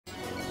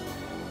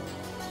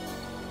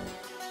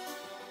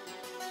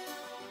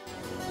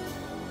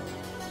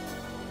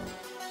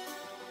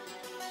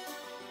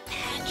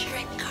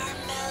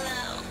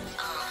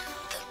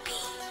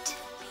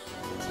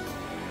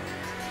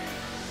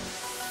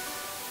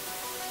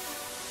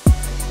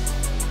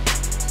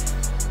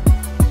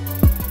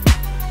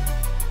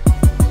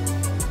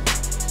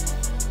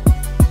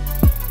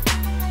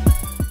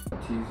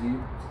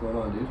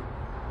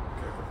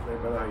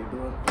brother. How you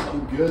doing?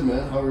 I'm good,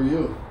 man. How are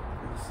you?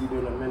 See you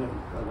in a minute,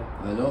 brother.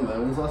 I know, man.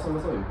 When was the last time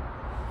I saw you?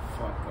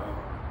 Fuck,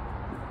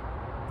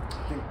 I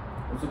think...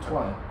 Was it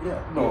twice?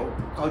 Yeah, no.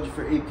 Called you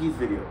for AP's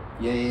video.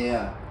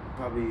 Yeah.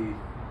 Probably...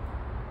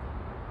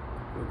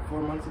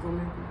 4 months ago,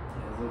 maybe?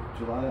 Yeah, it was like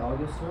July,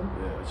 August time?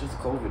 Yeah, it's just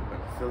COVID,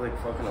 man. I feel like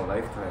fucking a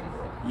lifetime,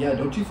 bro. Yeah,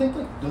 don't you think,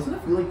 like, doesn't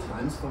it feel like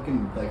time's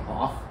fucking, like,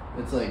 off?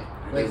 It's like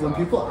when off,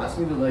 people bro. ask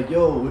me, they're like,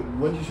 yo,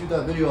 when did you shoot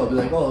that video? I'll be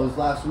like, oh, it was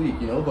last week,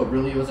 you know? But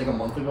really, it was like a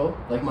month ago.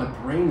 Like, my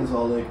brain is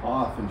all, like,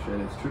 off and shit.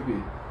 It's trippy.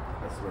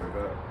 I swear to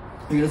God.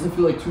 Like, it doesn't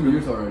feel like 2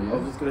 years already. I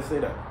was just gonna say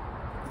that.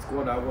 It's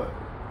going on, what?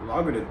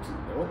 Longer than 2,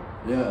 no?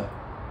 Yeah.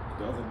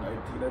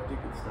 2019, I think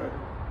it started.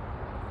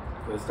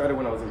 But it started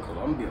when I was in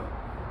Colombia.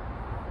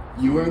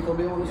 You were in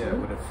Colombia when it Yeah,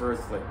 started? when it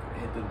first, like,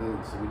 hit the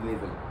news. So we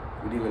didn't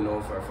even know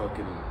if our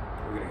fucking...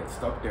 we're gonna get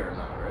stuck there or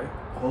not, right?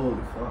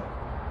 Holy fuck.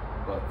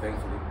 But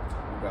thankfully, we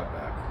got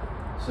back.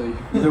 So you,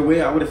 Either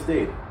way, I would have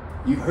stayed.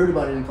 you heard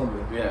about it in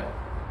Colombia? Yeah.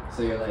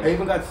 So you're like, I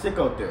even got sick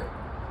out there.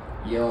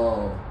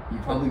 yo, you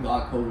probably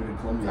got COVID in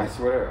Colombia. I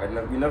swear,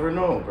 you never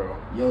know, bro.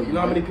 Yo, you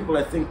know how many people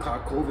I think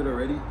caught COVID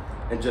already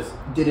and just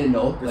didn't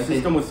know? the Like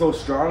system was so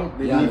strong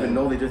they Yeah, didn't even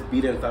man. know, they just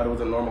beat it and thought it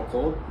was a normal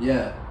cold.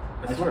 Yeah.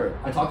 I swear.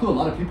 I talked to a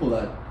lot of people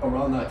that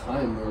around that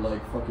time were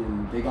like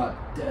fucking, they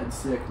got dead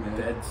sick, man.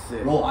 Dead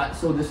sick. Bro,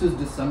 so this is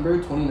December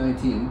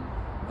 2019.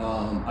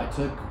 I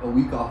took a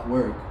week off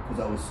work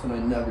because and I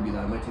never do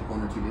that. I might take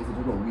 1 or 2 days. I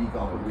took a week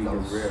off work because I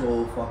was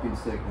so fucking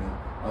sick, man.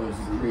 I was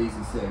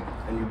crazy sick.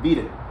 And you beat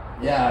it.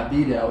 Yeah, I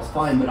beat it. I was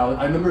fine, but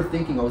I remember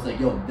thinking, I was like,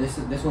 yo, this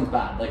one's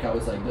bad. Like, I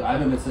was like, I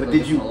haven't been sick like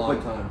this in a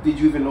long time. Did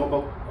you even know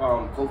about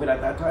COVID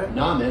at that time?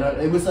 Nah, man.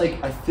 It was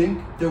like, I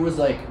think there was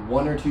like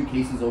 1 or 2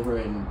 cases over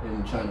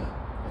in China.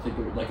 I think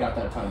like at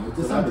that time. It was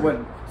So December. that's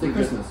when It's like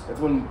Christmas.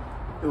 That's when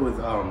it was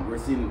we're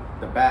seeing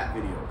the bat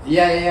videos.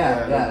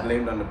 Yeah. They're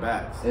blamed on the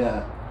bats.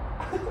 Yeah.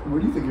 Where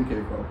do you think you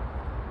came from?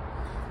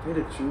 Tell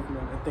you the truth,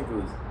 man. I think it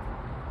was.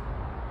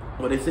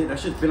 Well, they say that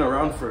shit's been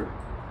around for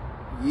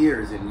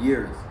years and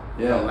years.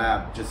 In a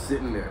lab, just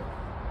sitting there.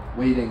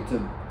 Waiting to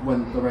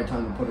when the right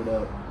time to put it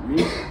out. Me,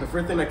 the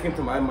first thing that came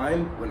to my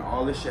mind when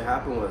all this shit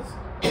happened was,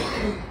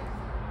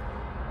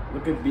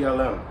 look at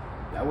BLM.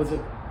 That was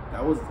the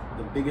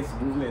biggest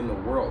movement in the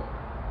world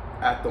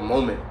at the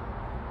moment.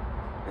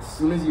 As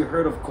soon as you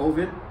heard of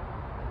COVID,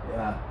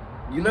 Yeah.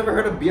 you never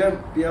heard of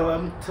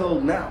BLM till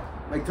now.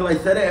 Like till I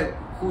said it,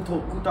 who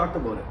talked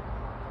about it?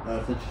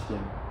 That's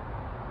interesting.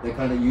 They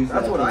kind of use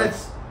That's that what to I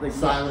like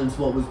silence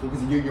what was,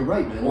 because you're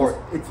right, man. Or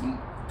it's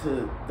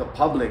to the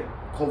public,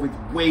 COVID's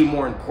way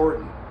more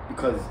important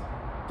because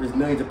there's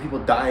millions of people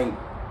dying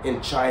in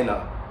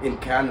China, in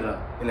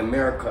Canada, in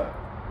America.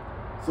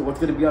 So what's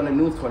going to be on the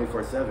news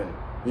 24/7?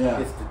 Yeah.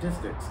 It's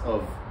statistics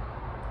of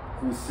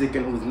who's sick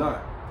and who's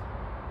not.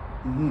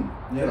 Mm-hmm.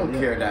 Yeah, They don't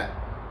care that.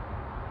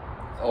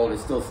 Oh,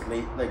 there's still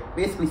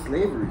basically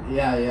slavery.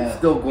 Yeah. It's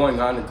still going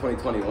on in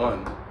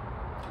 2021.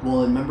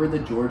 Well, remember the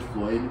George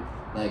Floyd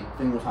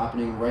thing was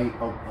happening right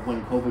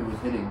when COVID was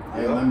hitting.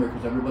 I remember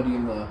because everybody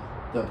in the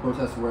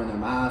protests were wearing their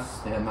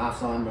masks. They had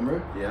masks on.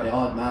 Remember? Yeah. They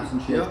all had masks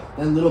and shit. Yeah.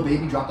 Then Little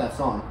Baby dropped that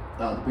song,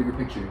 The Bigger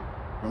Picture.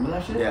 Remember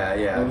that shit?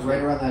 Yeah. It was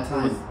right around that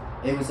time.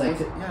 It was like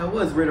it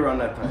was right around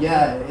that time.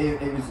 Yeah,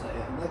 it was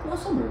like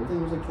last summer. I think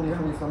it was like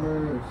 2020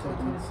 summer or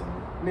something.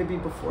 Maybe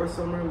before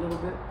summer a little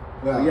bit.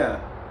 Yeah. But yeah,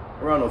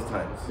 around those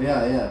times.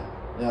 Yeah. It's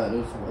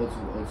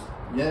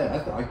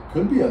I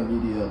could be a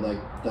media that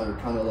are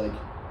kind of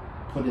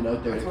put it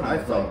out there. That's to what kind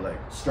I of, felt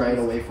stray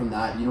away from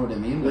that. You know what I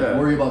mean? Yeah,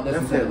 Worry about this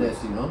definitely. instead of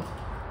this. You know?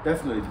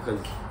 Definitely,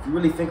 because if you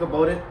really think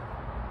about it,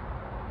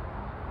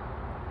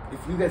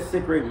 if you get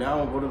sick right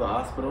now and go to the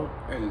hospital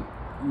and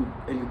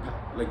you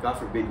God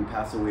forbid you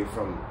pass away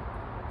from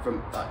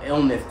an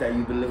illness that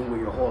you've been living with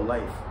your whole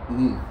life,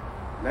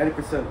 90%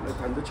 of the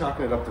time they're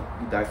chalking it up to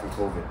you died from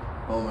COVID.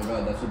 Oh my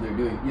God, that's what they're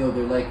doing. Yo,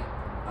 they're like,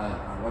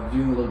 I'm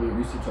doing a little bit of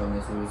research on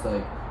this. It was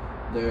like,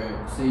 you're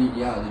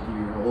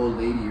an old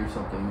lady or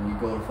something, and you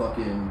go to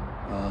fucking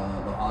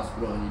the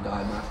hospital and you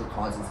die of natural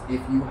causes.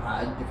 If you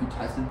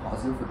tested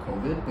positive for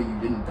COVID but you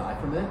didn't die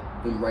from it,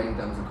 they're writing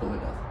down as a COVID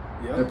death.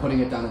 Yeah. They're putting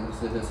it down in the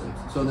statistics.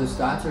 So the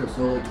stats are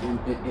so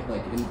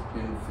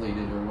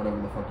inflated or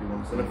whatever the fuck you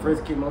want to say. When it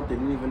first came out, they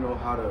didn't even know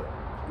how to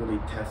really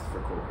test for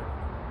COVID.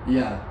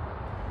 Yeah.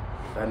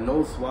 That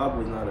nose swab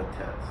was not a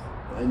test.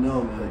 I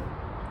know, man.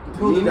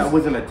 To me, that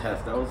wasn't a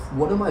test. That was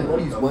one of my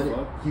buddies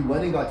he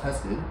went and got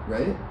tested,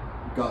 right?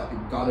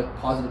 Got a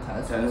positive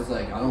test and was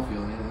like, I don't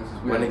feel anything. This is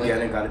weird. Went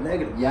again and got a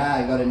negative. Yeah,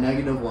 I got a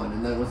negative one,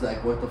 and then it was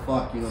like, what the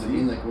fuck? You know what I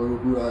mean? Like, who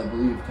do I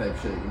believe? Type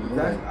shit. You know?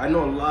 Exactly. I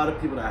know a lot of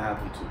people that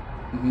happened to.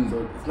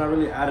 So it's not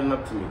really adding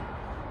up to me.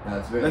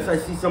 That's very. Unless I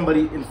see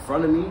somebody in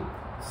front of me,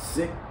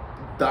 sick,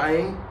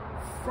 dying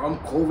from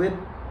COVID,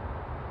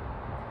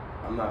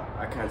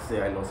 I can't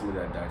say I know somebody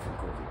that died from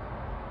COVID.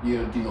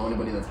 Do you know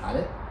anybody that's had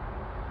it?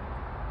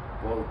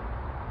 Well,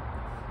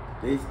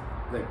 they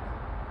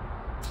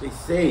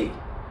say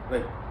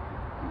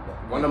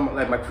one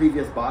of my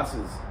previous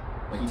bosses,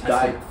 he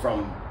died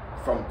from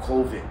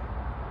COVID.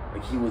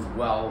 Like he was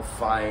well,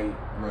 fine.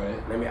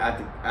 Right. Maybe at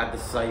the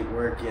site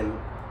working,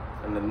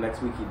 and the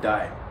next week he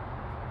died,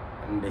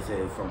 and they say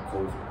it's from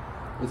COVID.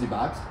 Was he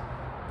vaxxed?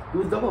 He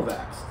was double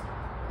vaxxed.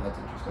 That's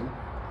interesting.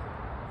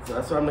 So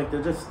that's why I'm like,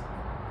 they're doing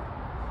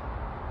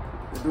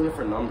it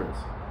for numbers.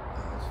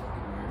 That's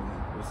fucking weird,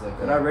 man. It's like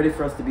They're not ready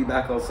for us to be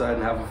back outside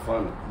and having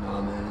fun.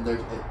 Nah, man.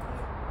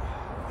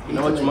 You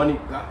know how much money?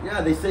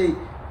 Yeah, they say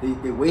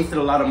they wasted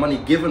a lot of money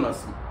giving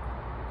us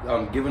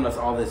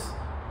all this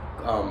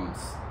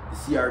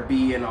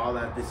CRB and all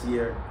that this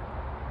year.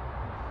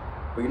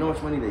 But you know how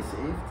much money they saved?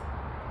 You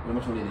know how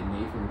much money they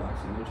made from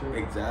vaccination?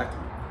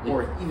 Exactly.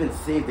 Or even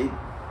saved. We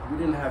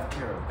didn't have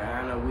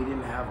Caravana. We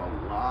didn't have a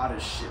lot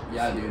of shit.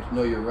 Yeah, dude.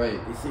 No, you're right.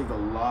 They saved a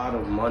lot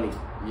of money.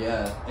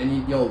 Yeah,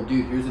 and yo,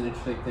 dude, here's an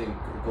interesting thing.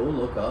 Go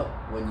look up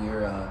when you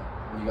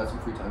got some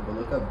free time. Go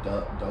look up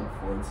Doug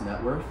Ford's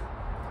net worth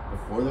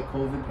before the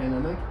COVID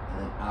pandemic and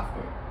then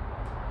after.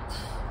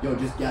 Yo,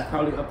 just get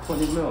Probably up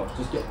 20 mil.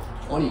 Just get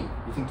 20.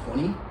 You think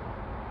 20?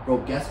 Bro,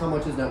 guess how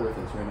much his net worth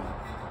is right now.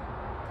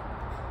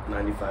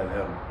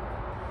 95M.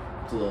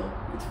 It's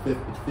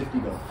 50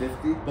 mil.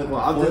 50? But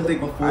well, I was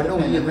thinking, I know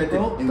he invented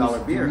it was dollar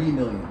beer. $3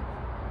 million.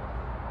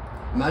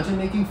 Imagine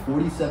making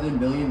 $47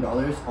 million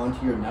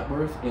onto your net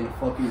worth in a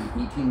fucking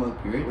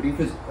 18-month period. What do you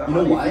think? You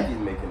know why? Think he's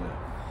making that?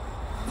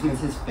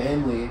 Because his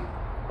family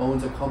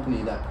owns a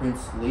company that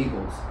prints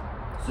labels.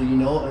 So you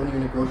know when you're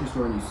in a grocery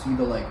store and you see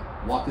the like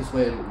walk this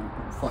way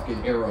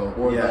fucking arrow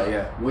or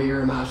wear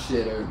your mask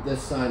shit or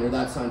this sign or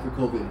that sign for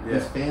COVID. Yeah.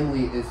 His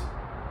family is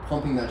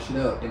pumping that shit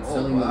out and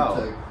selling them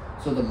to.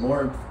 So the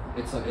more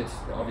it's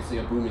obviously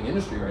a booming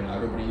industry right now.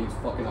 Everybody needs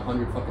fucking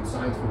 100 fucking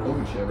signs for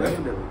COVID shit, right?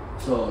 Definitely.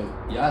 So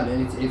yeah,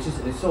 man,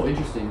 it's so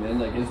interesting, man.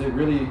 Like, is it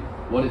really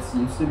what it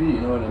seems to be?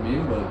 You know what I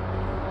mean? But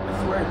I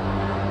swear,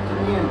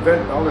 didn't he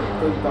invent dollar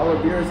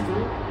beers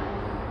too?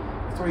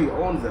 That's where he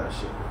owns that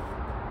shit.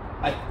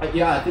 I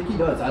think he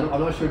does. I'm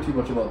not sure too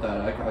much about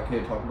that. I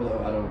can't talk about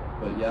that. I don't.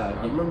 But yeah,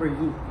 I remember he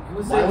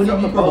was why saying would he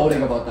be something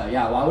promoting about that?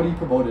 Yeah, why would he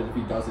promote it if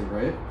he doesn't,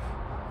 right?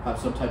 Have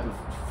some type of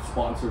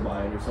sponsor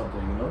by it or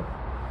something, you know?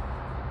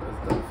 That's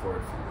done for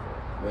it.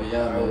 But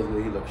yeah, I always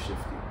knew he looked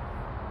shifty.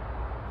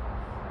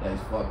 Yeah,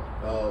 he's fucked.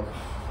 I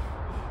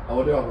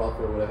wonder how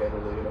Rockford would have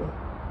handled it, you know?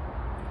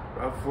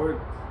 Rockford,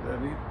 I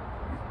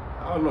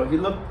don't know. He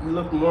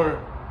looked more.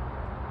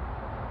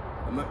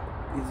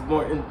 He's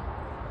more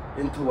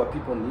into what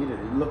people needed.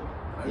 He looked.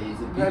 I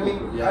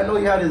know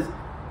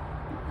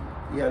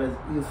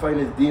he was fighting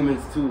his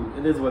demons too.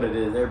 It is what it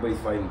is. Everybody's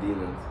fighting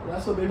demons.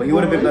 That's what but he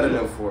would have been better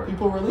than Ford.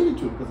 People related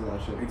to him because of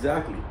that shit.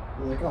 Exactly.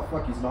 They're like, oh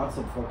fuck, he's not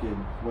some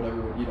fucking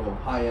whatever, you know,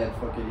 high end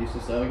fucking. He's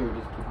just out here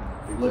just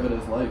living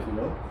his life, you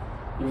know.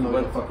 Even though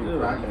he's fucking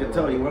crack. You can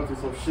tell he went through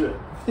some shit.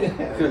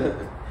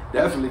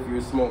 Definitely, if you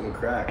were smoking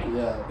crack.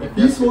 Yeah. If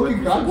he's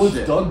smoking crack, what's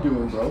Doug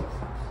doing, bro?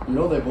 You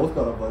know they both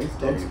got a vice.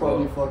 Doug's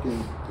probably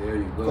fucking. There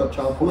you go. Got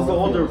child Who's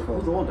older?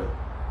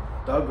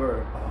 Doug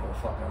or? Oh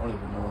fuck, I don't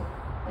even know.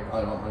 Like, I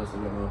honestly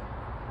don't know.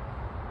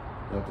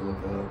 You have to look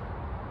that up.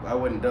 I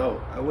wouldn't doubt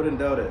it. I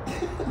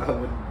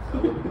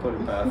wouldn't put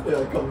it past.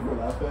 Yeah, coming from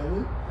that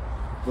family.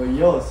 But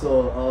yo, so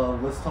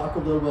let's talk a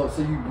little about.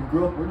 So you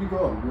grew up. Where did you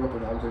grow up? You grew up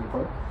in Alexandra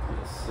Park.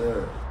 Yes,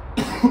 sir.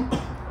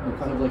 You're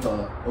kind of like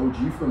a OG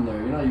from there.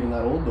 You're not even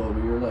that old though,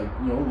 but you're like,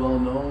 you know, well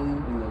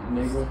known in the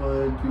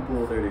neighborhood.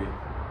 People. 30. You're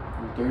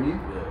 30.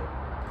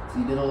 Yeah. So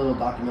you did a little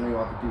documentary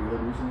walking through your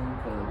hood recently.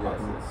 Yes,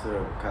 sir.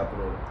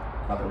 Capital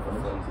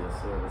Funds. Yes,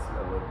 sir. That's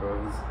my little bro.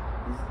 He's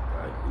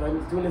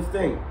doing his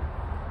thing.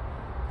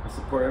 I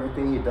support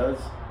everything he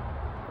does.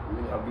 I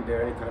mean, I'll be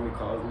there anytime he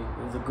calls me.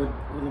 It was a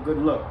good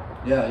look.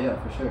 Yeah,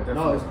 for sure. Definitely.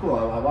 No, it was cool.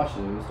 I watched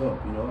it. It was dope.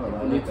 You know, I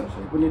like that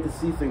shit. We need to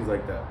see things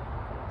like that.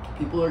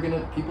 People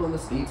in the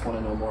States want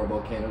to know more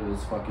about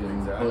Canada's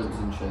fucking hoods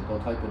and shit. They'll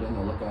type it in,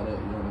 they'll look at it.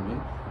 You know what I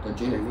mean?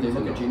 They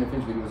look at Jane and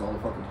Finch videos all the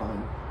fucking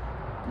time.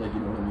 Like,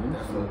 you know what I mean?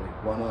 Definitely. So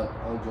why not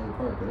Alexandra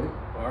Park, right?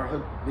 Our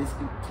hood,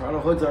 basically, Toronto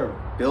hoods are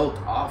built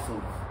off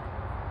of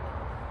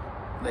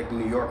like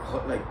New York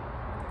hood, like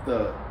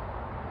the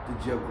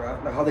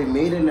geographic, like how they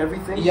made it and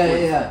everything.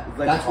 Yeah. It's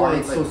like that's why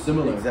it's so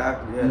similar.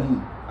 Exactly. Yeah.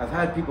 Mm-hmm. I've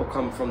had people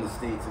come from the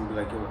States and be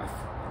like, "Yo,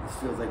 this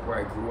feels like where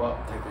I grew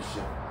up," type of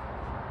shit.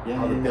 Yeah.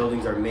 How the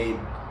buildings are made,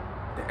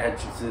 the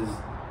entrances,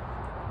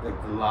 like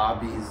the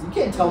lobbies. You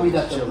can't tell me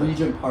that the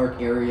Regent Park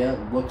area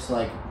looks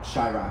like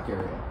Chirac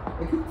area.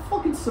 Like, it's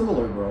fucking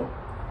similar, bro.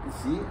 You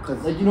see,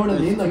 because like, you know what I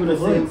mean? Like the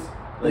hoods,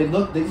 they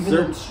look. They even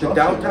look the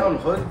downtown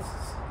hoods.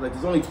 Like,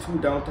 there's only 2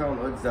 downtown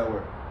hoods that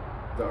were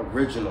the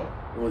original.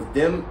 It was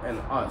them and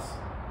us.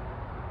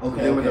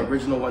 Okay. They were the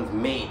original ones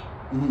made,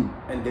 mm-hmm.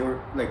 and they were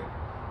like,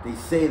 they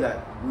say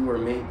that we were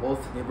made.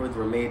 Both neighborhoods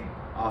were made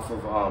off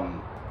of how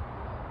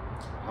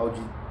do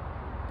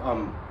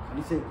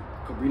you say,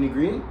 Cabrini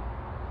Green?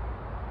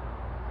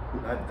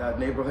 That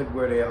neighborhood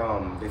where they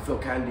fill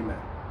Candyman.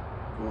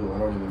 Oh, I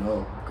don't even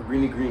know.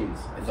 Cabrini Greens.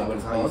 I think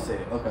that's how you say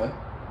it. Okay.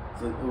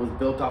 So it was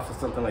built off of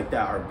something like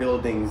that. Our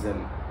buildings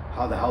and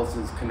how the house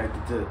is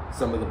connected to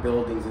some of the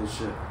buildings and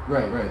shit.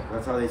 Right.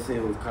 That's how they say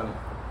it was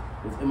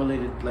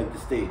emulated like the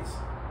States.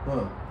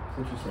 Huh. It's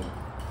interesting.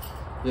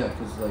 Yeah,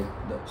 because like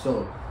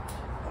so,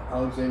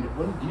 Alexandra.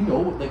 Do you know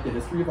like the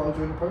history of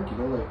Alexandra Park? You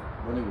know, like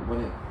when it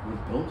was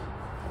built?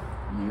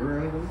 Year or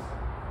anything?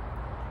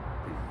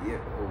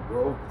 Yeah, oh,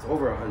 bro, it's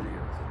over 100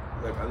 years.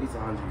 Like at least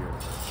 100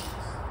 years.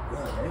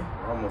 Yeah, okay.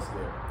 We're almost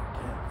there.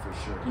 Yeah, for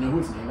sure. You know who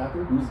it's named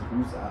after? Who's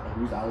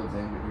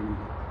Alexandra?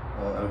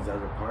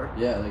 Alexandra Park?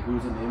 Yeah, like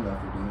who's it named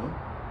after? Do you know?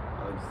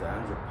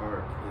 Alexandra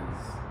Park is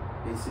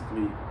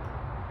basically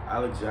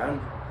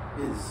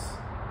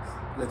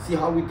let's see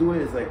how we do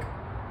it is like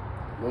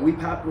when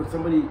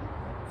somebody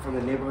from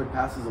the neighborhood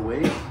passes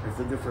away, if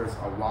lived there for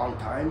a long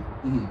time,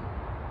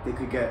 they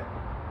could get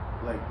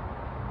like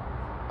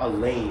a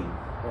lane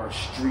or a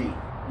street.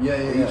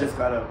 Yeah. You just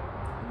gotta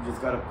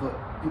put,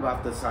 people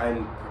have to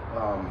sign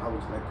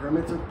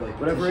permits or like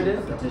whatever it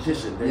is, a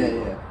petition. There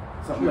you go.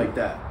 Something like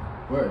that.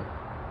 Word.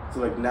 So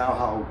like now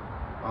how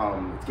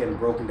it's getting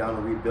broken down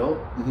and rebuilt,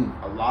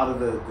 a lot of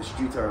the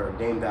streets are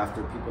named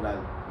after people that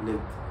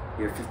lived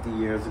here 50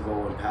 years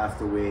ago and passed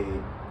away,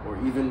 or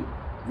even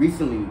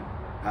recently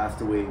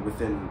passed away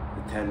within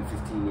the 10,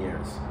 15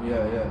 years.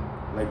 Yeah.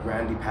 Like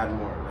Randy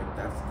Padmore, like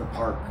that's the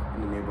park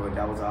in the neighborhood.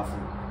 That was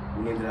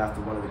we named it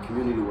after one of the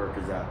community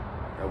workers that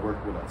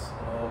worked with us.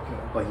 Oh, okay.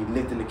 But he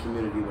lived in the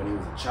community when he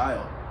was a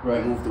child.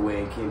 Right. He moved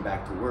away and came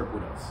back to work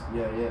with us.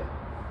 Yeah.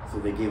 So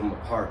they gave him a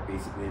park,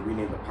 basically. They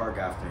renamed the park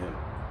after him.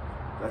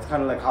 That's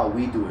kind of like how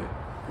we do it.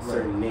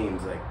 Certain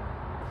names, like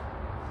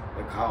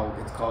how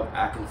it's called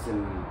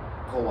Atkinson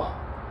Co-op.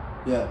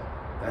 Yeah.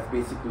 That's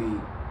basically,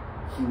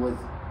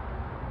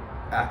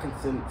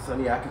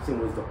 Sonny Atkinson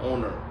was the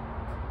owner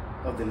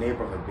of the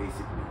neighborhood,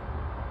 basically.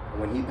 And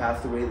when he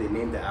passed away, they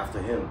named it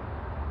after him.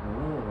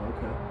 Oh,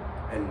 okay.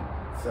 And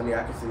Sonny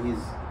Atkinson,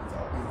 he's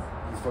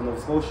from Nova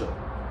Scotia.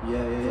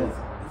 Yeah. So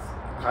it's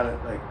kind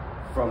of like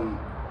from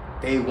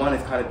day one,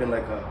 it's kind of been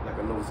like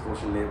a Nova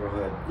Scotian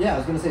neighborhood. Yeah, I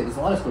was gonna say there's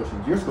a lot of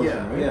Scotians. You're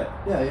Scotian, right?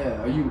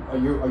 Yeah. Are you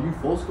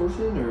full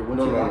Scotian or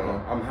what's your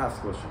background? I'm half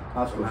Scotian.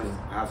 Half Scotian.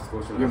 Half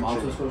Scotian. Your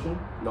mom's a Scotian?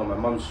 No, my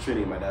mom's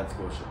Trinity. My dad's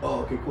Scotian.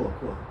 Oh, okay, cool.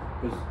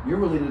 Because you're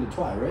related to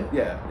Twy, right?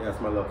 Yeah, that's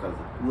my little cousin.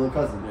 Little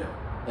cousin. Yeah.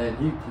 And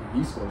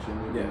he's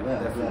Scotian. Yeah,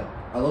 definitely. Yeah.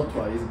 I love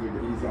Twy. He's awesome. You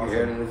can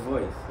hear it in his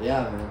voice.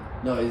 Yeah, man.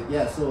 No,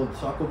 so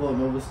talk about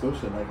Nova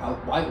Scotia. Like,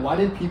 why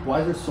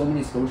is there so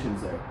many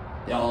Scotians there?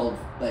 They all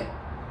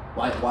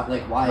why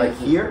like is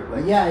here?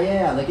 Like,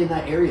 yeah, like in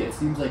that area. It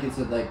seems like it's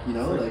it's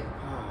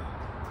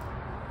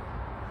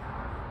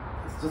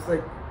just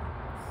like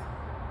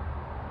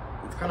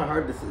it's kind of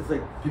hard to see. It's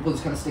like people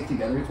just kind of stick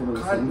together. It's one of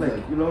those things.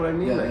 Like, you know what I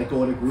mean? Yeah, like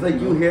go in a group. It's like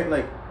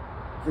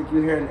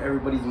you hear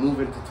everybody's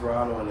moving to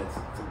Toronto and it's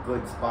a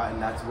good spot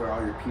and that's where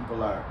all your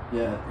people are.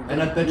 Yeah,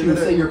 and I bet you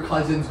say your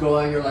cousins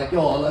going, you're like,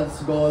 yo,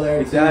 let's go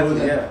there. Exactly.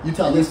 Too. Yeah. You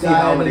tell this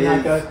guy and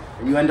that guy,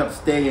 and you end up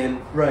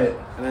staying. Right.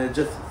 And then it's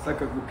like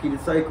a repeated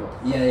cycle.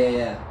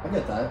 Yeah. I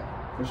get that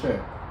for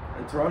sure.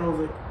 And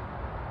Toronto's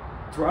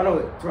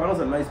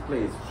a nice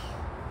place.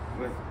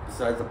 Like,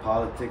 besides the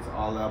politics,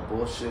 all that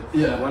bullshit.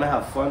 Yeah. You want to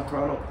have fun,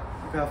 Toronto?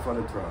 You can have fun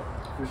in Toronto.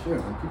 For sure.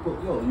 And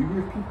you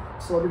hear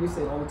celebrities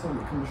say it all the time.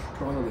 They come to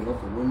Toronto, they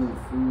love the women, the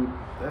food,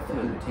 the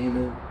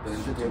entertainment, the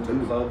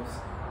clubs.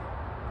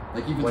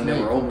 Like even when they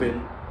were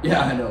open.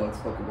 Yeah, I know, it's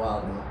fucking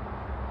wild, man.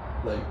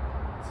 Like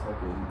it's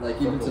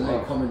fucking even tonight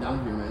wild. coming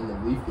down here, man, the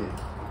Leaf Gate.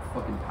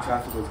 Fucking packed.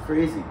 Traffic was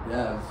crazy.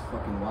 Yeah, it's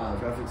fucking wild.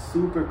 Traffic's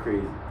super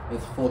crazy.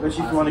 It's full.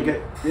 Especially if you want to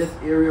get this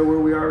area where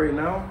we are right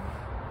now,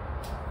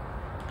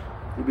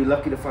 you'd be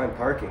lucky to find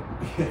parking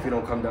if you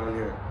don't come down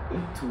here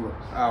 2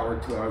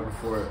 hours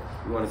before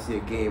you want to see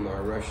a game or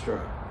a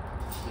restaurant.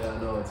 Yeah,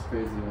 no, it's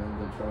crazy, man.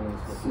 The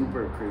Toronto's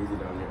super crazy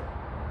down here.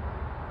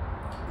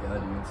 Yeah,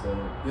 dude. So,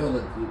 you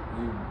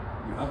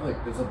have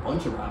there's a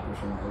bunch of rappers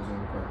from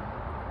Alexandra Park.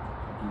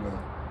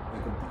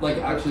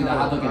 Actually that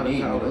have like a name,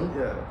 you know?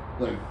 Yeah.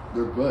 Like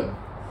they're good.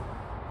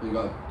 You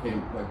got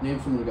name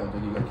some of the guys.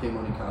 Like you got K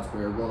Money,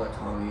 Casper, Rolex,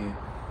 Tommy.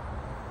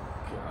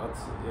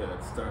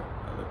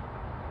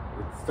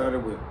 It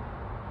started with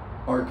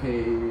RK,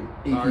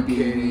 AP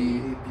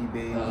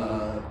Baby.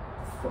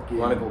 Fucking.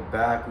 Want to go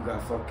back? We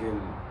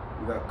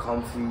got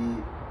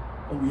Comfy.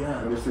 Oh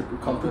yeah, Mr.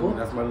 Comfortable.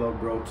 That's my little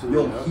bro too.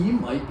 Yo, he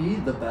might be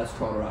the best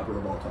Toronto rapper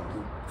of all time.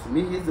 To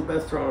me, he's the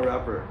best Toronto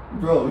rapper.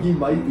 Bro, he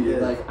might be.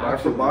 Like bar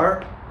for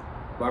bar,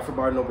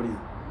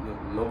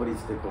 nobody's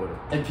sticking with him.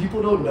 And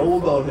people don't know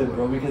about him,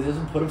 bro, because he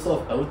doesn't put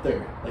himself out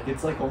there. Like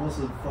it's like almost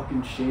a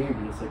fucking shame.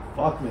 And it's like,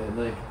 fuck, man.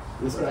 Like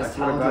this guy's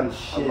talented as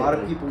shit. A lot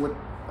of people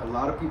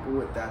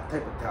with that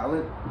type of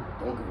talent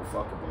don't give a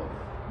fuck about it.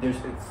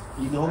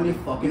 You know how many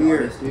fucking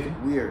artists, dude? It's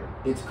weird.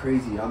 It's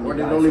crazy. Or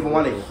they don't even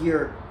want to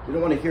hear. They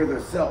don't want to hear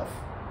themselves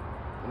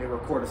when they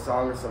record a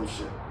song or some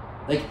shit.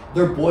 Like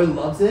their boy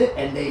loves it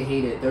and they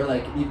hate it. They're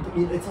like,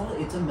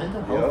 it's a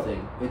mental health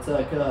thing. It's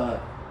like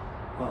a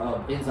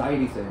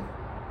anxiety thing.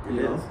 It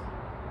is.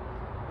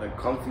 Like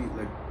Comfy,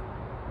 like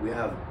we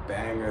have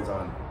bangers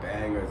on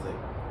bangers,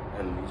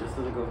 and he just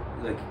doesn't go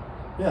like.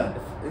 Yeah.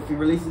 If he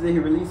releases it, he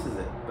releases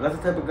it. But that's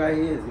the type of guy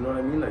he is. You know what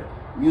I mean? Like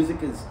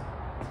music is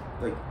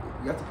like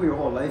you have to put your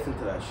whole life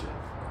into that shit.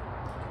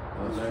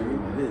 That's true,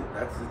 man.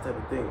 That's the type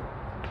of thing.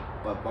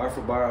 But bar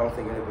for bar, I don't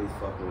think anybody's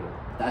fucking with him.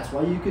 That's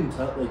why you can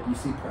tell, like, you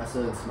see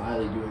Pressa and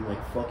Smiley doing,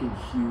 like, fucking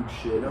huge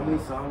shit. You know how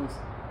many songs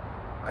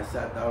I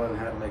sat down and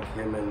had, like,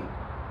 him and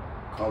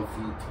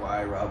Comfy,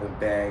 Twy, Robin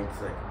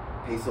Banks,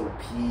 like, Peso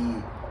P,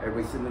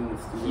 everybody sitting in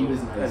the studio. He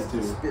was nice, and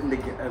too. Spitting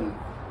and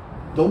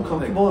Don't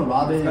Comfortable and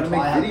Robin and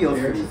Twy have videos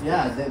bare, for these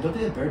yeah, don't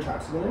they have bare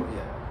tracks together?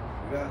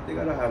 Oh, yeah. They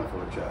got a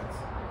handful of tracks.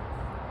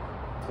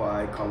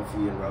 Twy,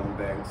 Comfy, and Robin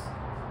Banks.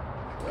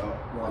 Yo,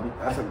 Robin,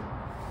 that's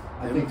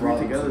I them think three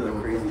Robin's together the is a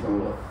goat crazy for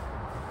Toronto. duo.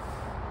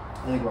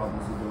 I think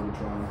Robin's the goat of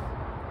Toronto,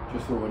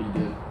 just for what he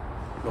did.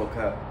 No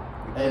cap.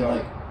 And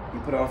like, he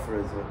put on for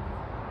his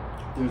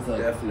there's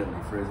like definitely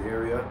for his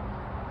area.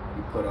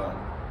 He put on.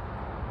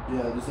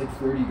 yeah, there's like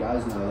 30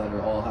 guys now that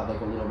are all have like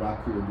a little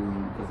rap career doing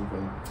it because of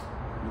him.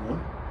 You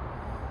know?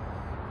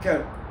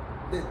 Kev,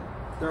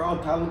 they're all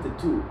talented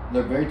too.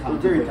 They're very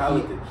talented. They're very but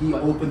talented. He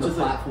But opened the just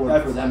like,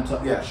 platform for them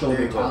to yeah, show there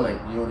their you go,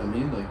 talent. like, You know what I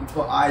mean? Like, You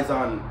put eyes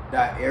on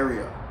that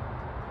area.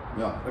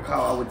 yeah. Like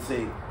how I would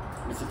say,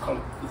 it's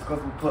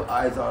because we put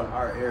eyes on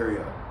our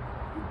area.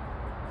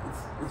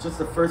 It's just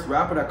the first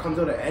rapper that comes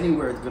out of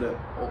anywhere is gonna,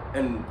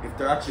 and if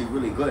they're actually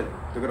really good,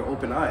 they're gonna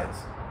open eyes.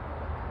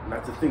 And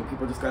that's the thing.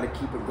 People just gotta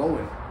keep it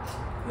going.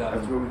 Yeah.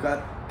 That's where we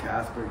got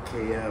Casper,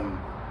 KM,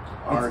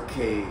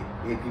 RK,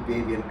 AP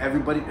Baby, and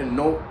everybody. And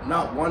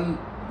not one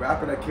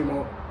rapper that came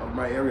out of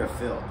my area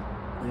failed.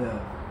 Yeah.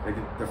 Like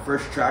the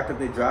first track that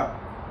they dropped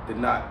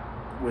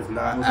was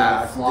not Was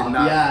ass. a flop. Did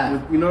not,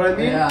 Yeah. you know what I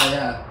mean?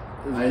 Yeah.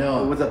 I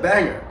know. It was a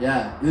banger.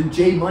 Yeah. Then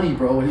J Money,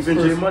 bro. Even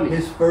J Money.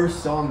 His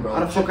first song, bro. How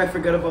the fuck I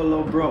forget about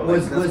Lil Bro?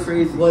 Like, that's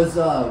crazy. Was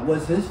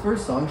his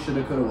first song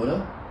Shoulda Coulda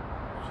Woulda?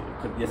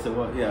 Yes, it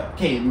was. Yeah.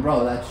 Okay,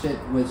 bro, that shit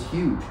was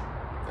huge.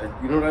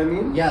 You know what I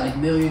mean? Yeah, like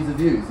millions of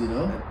views, you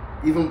know?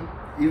 Even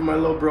my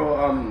little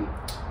bro,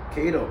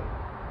 Kato.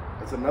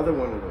 That's another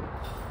one of them.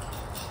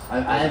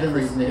 I haven't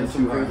listened to him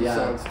Some too hard, crazy yeah.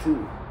 songs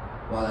too.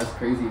 Wow, that's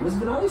crazy. Was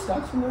Benali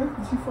Stocks from there?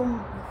 Is he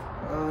from?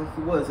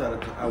 He was at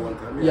one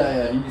time.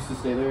 Yeah, he used to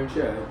stay there and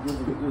shit. Yeah,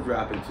 he was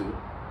rapping too.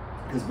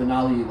 Because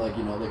Benali, like,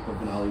 you know, like the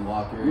Benali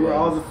Walker. We were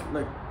all the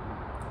like,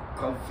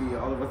 Comfy.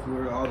 All of us. We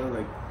were all the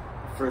like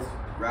first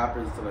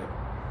rappers to like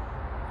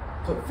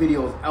put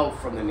videos out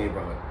from the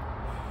neighborhood.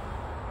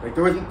 Like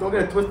there was, don't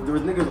get it twisted, there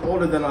was niggas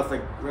older than us,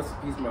 like rest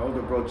in peace my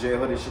older bro J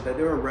Hood and shit, that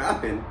they were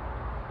rapping,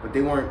 but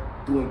they weren't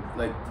doing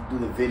like do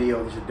the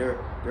videos and shit.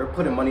 They were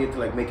putting money into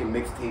like making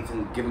mixtapes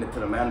and giving it to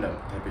the mandem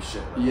type of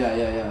shit. Like,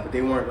 Yeah. But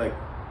they weren't like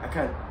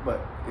but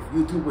if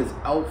YouTube was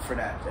out for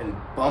that and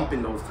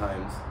bumping those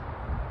times,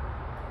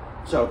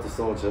 shout out to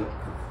Soulja.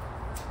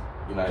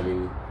 You know what I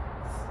mean?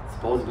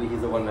 Supposedly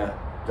he's the one that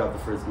dropped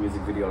the first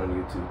music video on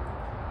YouTube.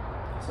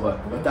 But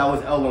if that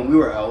was L when we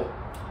were out,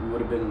 we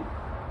would have been.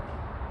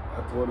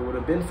 That's what it would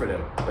have been for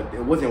them. But it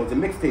wasn't. It was a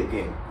mixtape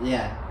game.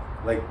 Yeah.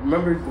 Like,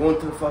 remember going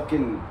to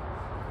fucking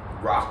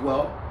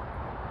Rockwell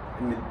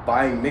and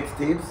buying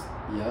mixtapes?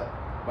 Yeah.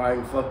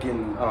 Buying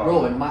fucking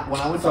Bro, when I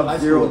went to high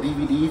Sub-Zero school,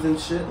 DVDs and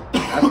shit.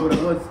 That's what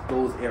it was.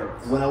 Those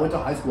eras. when I went to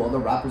high school, all the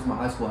rappers in my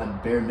high school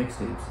had bare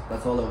mixtapes.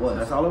 That's all it was.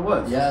 That's all it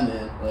was. Yeah,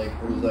 man. Like,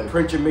 it was like,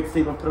 Print your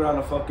mixtape and put it on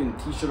a fucking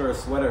t-shirt or a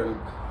sweater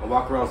and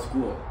walk around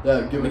school.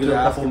 yeah, give it Niggas to a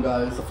are couple asking,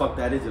 guys. what the fuck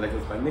that is? You're like,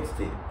 it's my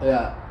mixtape.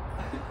 Yeah.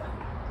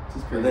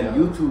 Just And crazy. then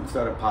YouTube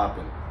started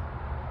popping.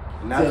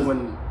 And that's Yes.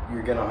 when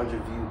you're getting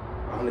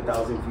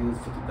 100,000 views,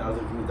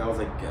 50,000 views. That was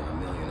like getting a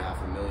million,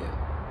 half a million.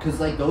 Because,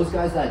 like, those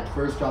guys that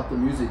first dropped the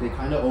music, they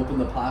kind of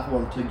opened the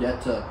platform to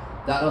get to,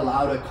 that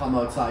allowed to come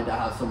outside to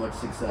have so much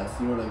success.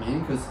 You know what I mean?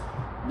 Because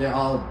they're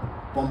all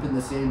bumping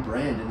the same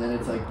brand, and then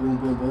it's like boom,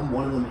 boom, boom,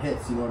 one of them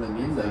hits. You know what I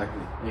mean?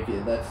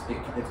 Exactly.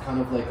 It's kind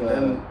of like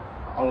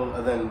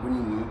And then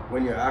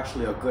when you're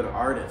actually a good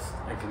artist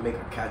and can make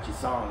a catchy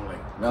song, like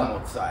Yeah. Come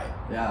Outside,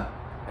 yeah.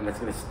 and it's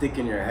gonna stick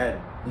in your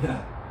head,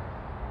 Yeah.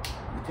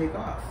 you take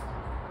off.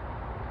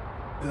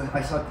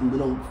 I saw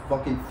little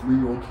fucking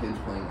 3-year-old kids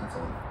playing that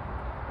song.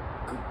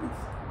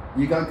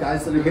 You got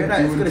guys that You are hear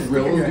that? It's doing gonna stick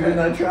in drills your doing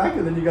head. that track,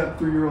 and then you got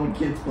 3-year-old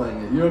kids playing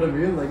it. You know what I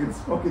mean? Like, it's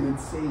fucking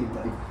insane.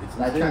 Like, It's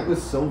that insane. track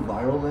was so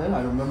viral, man.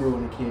 I remember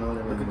when it came out.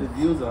 Look at the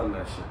views on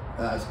that shit.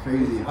 That's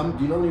crazy. Do you know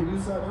how many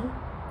views that now?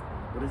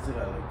 What is it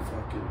at? Like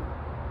fucking.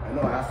 I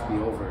know it has to be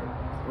over.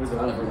 What is it,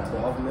 Gotta over be that.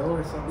 12 mil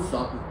or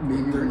something?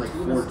 Maybe even like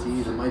 13 or 14.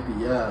 It might be,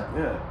 yeah.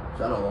 Yeah.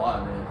 That's a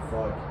lot, man.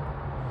 Fuck.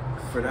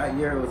 For that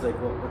year, it was like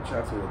what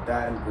tracks were it?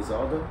 That and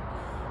Griselda.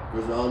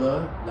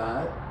 Griselda,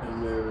 that,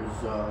 and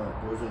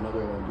there's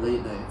another one,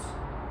 Late Nights.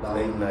 That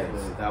Late one was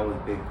Nights. big. That was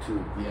big too.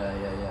 Yeah.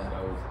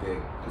 That was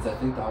big. Because I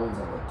think that one's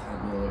at like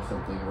 10 mil or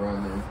something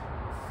around there.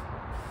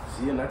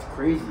 See, and that's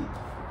crazy.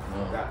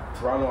 Yeah. That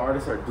Toronto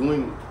artists are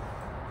doing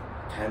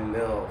 10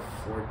 mil,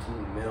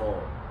 14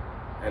 mil,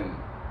 and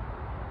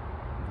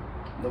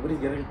nobody's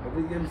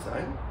getting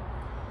signed.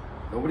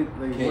 Nobody.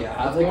 Like, Okay, I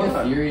have what's like going a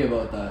on? theory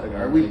about that. Like,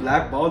 man. are we Like,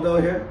 blackballed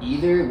out here?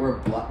 Either we're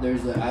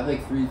I have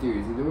like 3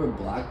 theories. Either we're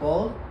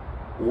blackballed,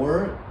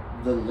 or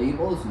the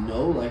labels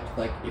know,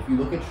 like if you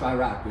look at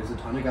Chirac, there's a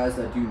ton of guys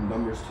that do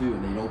numbers too,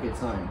 and they don't get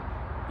signed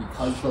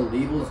because the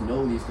labels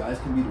know these guys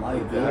can be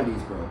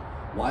liabilities, bro.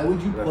 Why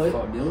would you That's put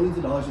fucked. millions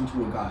of dollars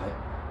into a guy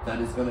that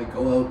is gonna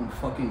go out and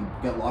fucking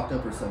get locked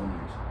up for 7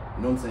 years.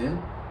 You know what I'm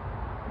saying?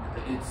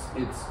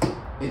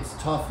 It's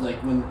tough.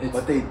 Like when it's.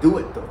 But they do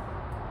it though.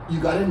 You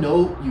gotta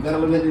know. You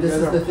gotta. This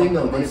is the thing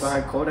though. Money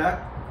behind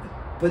Kodak.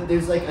 But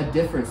there's like a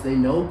difference. They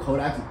know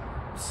Kodak's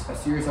a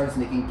serious artist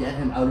and they can get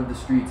him out of the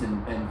streets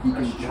and he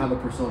can have a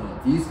persona.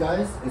 These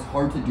guys, it's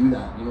hard to do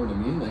that. You know what I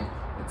mean? Like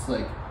it's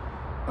like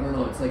I don't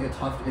know. It's like a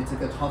tough thing.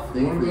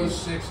 What about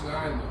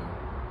 6ix9ine though?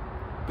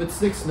 But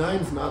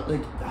 6ix9ine's not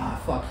like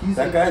fuck. He's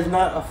that like, guy's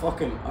not a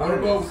fucking. What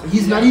about?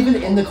 He's not even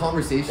in the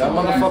conversation. That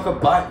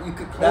motherfucker buy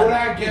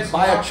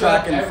a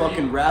track and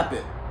fucking rap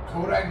it.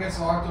 Kodak gets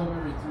locked up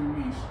every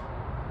 3 weeks.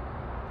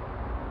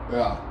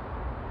 Yeah.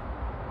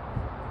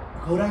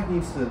 Kodak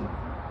needs to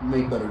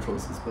make better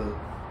choices, but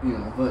you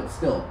know, but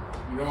still.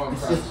 You know what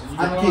it's I'm just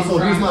trying, okay. So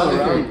here's my other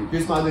around theory. you.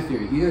 Here's my other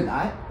theory. Either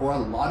that, or a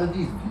lot of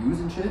these views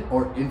and shit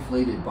are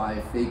inflated by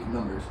fake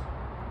numbers,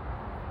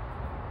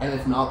 and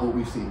it's not what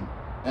we've seen.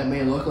 It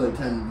may look like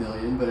 10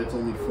 million, but it's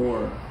only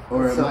 4,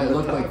 or it might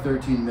look like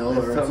 13 mil,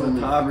 or it's only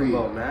 3.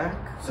 About, man.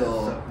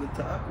 So something to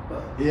talk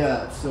about.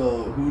 yeah,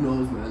 so who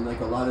knows, man? Like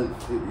a lot of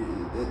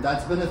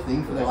that's been a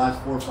thing for the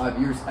last 4 or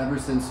 5 years, ever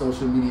since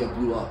social media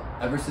blew up,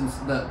 ever since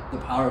the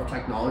power of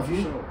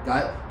technology. Sure.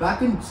 Guy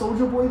back in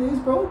Soulja Boy days,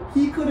 bro,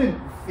 he couldn't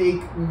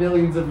fake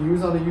millions of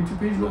views on a YouTube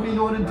page. Nobody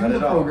know how to do the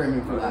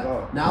programming for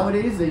that.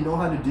 Nowadays, they know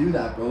how to do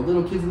that, bro.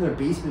 Little kids in their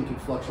basement can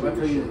fluctuate.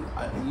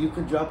 You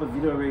could drop a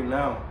video right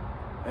now,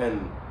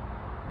 and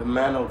the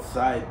man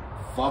outside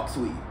fucks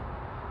with you.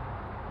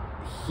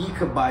 He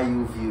could buy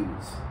you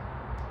views,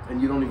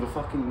 and you don't even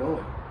fucking know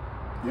it.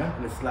 Yeah.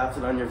 And it slaps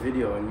it on your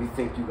video, and you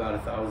think you got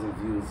 1,000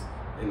 views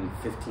in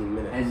 15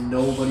 minutes. And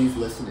nobody's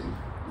listening.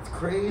 It's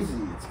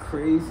crazy. It's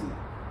crazy.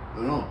 I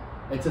don't know.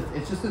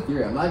 It's just a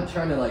theory. I'm not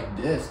trying to like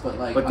diss, but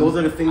like. But those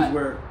are the things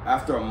where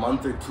after a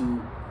month or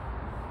two,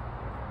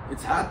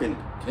 it's happened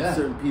to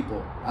certain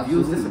people.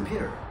 Absolutely. Views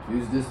disappear.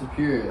 Views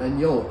disappear. And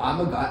yo, I'm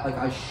a guy, like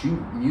I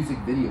shoot music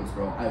videos,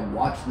 bro. I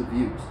watch the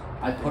views.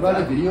 I put out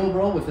a video,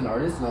 bro, with an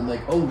artist, and I'm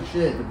like, oh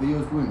shit, the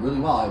video's doing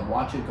really well. I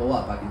watch it go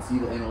up. I can see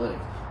the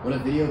analytics. When a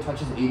video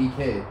touches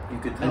 80K, you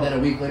could tell. And then a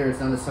week later it's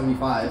down to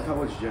 75. That's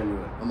how it's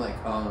genuine. I'm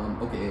like,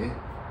 okay,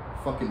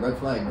 fucking red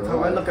flag, bro. That's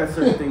how I look at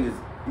certain things.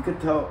 You could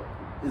tell,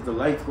 is the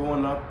lights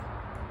going up?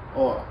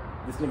 Or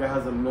this nigga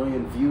has 1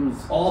 million views.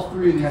 All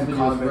 3 of these videos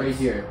comments. right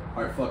here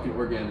are fucking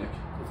organic.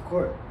 Of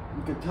course.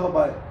 You could tell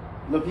by,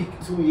 look,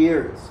 2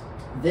 years.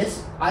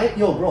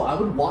 Bro, I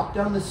would walk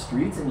down the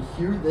streets and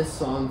hear this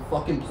song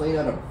fucking playing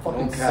out of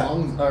fucking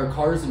songs or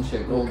cars and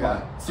shit going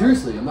by.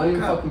 Seriously, I'm not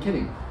even fucking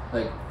kidding.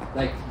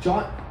 Like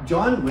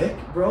John Wick,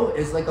 bro,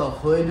 is like a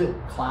hood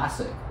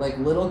classic. Like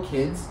little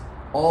kids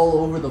all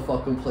over the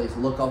fucking place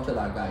look up to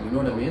that guy. You know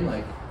what I mean?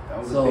 Like that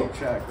was a big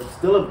track.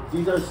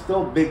 These are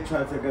still big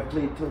tracks that get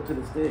played till to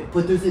this day.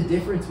 But there's a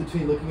difference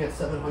between looking at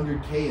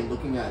 700K and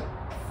looking at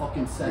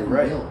fucking 7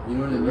 mil. You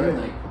know what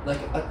I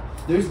mean? Right.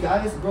 There's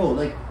guys, bro.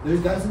 Like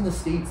there's guys in the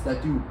States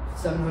that do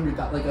 700,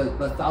 like a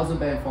 1,000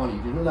 band Fonny.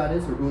 Do you know who that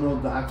is? Or Uno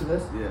the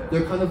Activist? Yeah.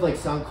 They're kind of like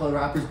SoundCloud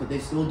rappers, but they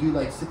still do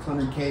like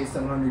 600K,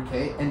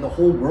 700K, and the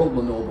whole world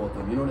will know about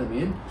them. You know what I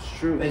mean? It's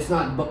true. It's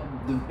not. But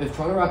if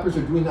Toronto rappers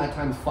are doing that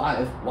times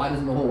 5, why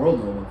doesn't the whole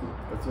world know about them?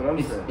 That's what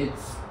I'm saying.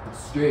 It's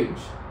strange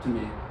to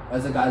me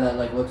as a guy that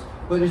like looks.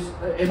 But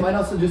it might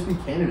also just be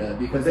Canada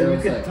because then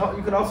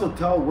you can also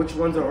tell which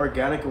ones are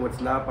organic and what's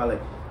not by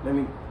like. I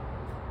mean.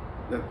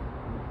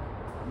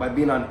 By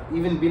being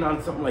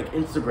on something like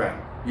Instagram,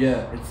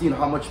 and seeing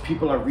how much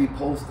people are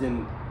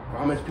reposting or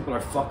how much people are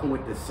fucking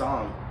with this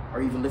song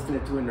or even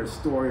listening to it in their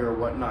story or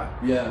whatnot.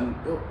 And,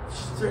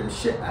 certain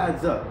shit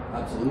adds up.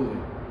 Absolutely.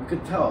 You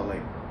could tell,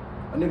 like,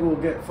 a nigga will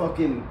get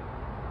fucking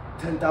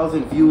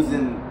 10,000 views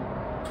in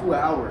 2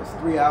 hours,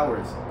 3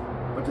 hours,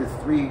 but there's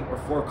 3 or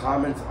 4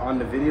 comments on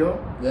the video.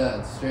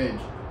 Yeah, it's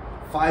strange.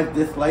 5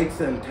 dislikes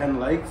and 10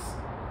 likes.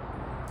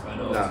 I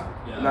know. Nah,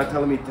 you're not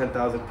telling me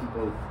 10,000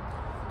 people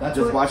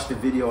just watched the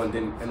video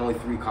and only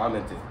 3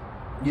 commented.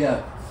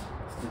 Yeah.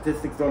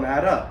 Statistics don't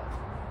add up.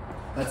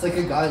 That's like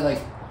a guy like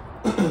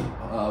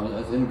I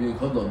was interviewing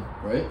Hoodlum,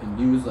 right? And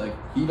he was like,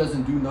 he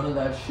doesn't do none of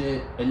that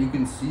shit, and you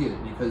can see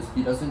it because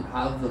he doesn't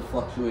have the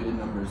fluctuated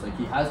numbers like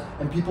he has,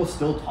 and people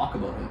still talk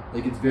about him.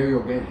 Like it's very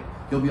organic.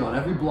 He'll be on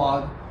every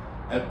blog,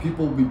 and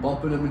people will be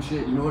bumping him and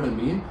shit. You know what I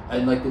mean?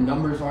 And like the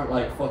numbers aren't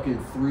like fucking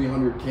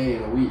 300K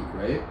in a week,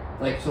 right?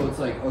 Like, so it's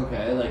like,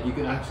 okay, like you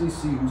can actually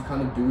see who's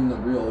kind of doing the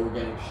real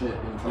organic shit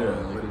in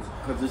Toronto. Yeah,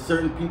 because there's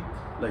certain people,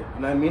 like, you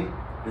know what I mean?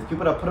 There's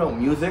people that put out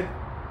music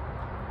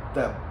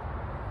that,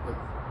 like,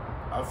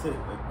 I'll say,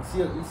 like,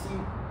 you see,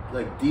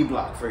 like,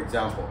 D-Block, for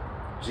example,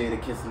 Jada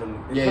kissing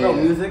them. They put out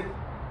music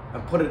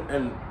and put it,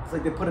 and it's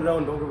like they put it out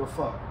and don't give a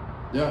fuck.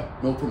 Yeah,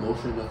 no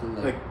promotion, nothing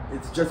like. Like,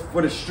 it's just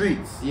for the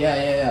streets.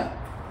 Yeah.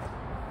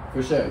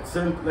 For sure. Like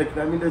certain, like,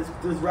 I mean,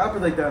 there's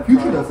rappers like that.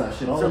 Future does that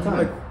shit all the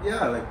time.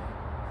 Like,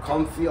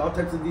 Comfy, all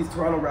types of these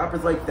Toronto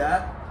rappers like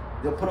that,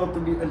 they'll put out the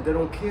beat and they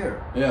don't care.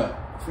 Yeah.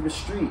 It's for the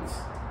streets.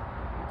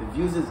 The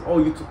views is,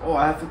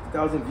 I have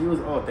 50,000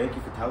 views. Oh, thank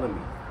you for telling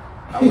me.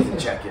 I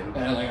wasn't checking.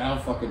 Yeah, like, I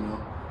don't fucking know.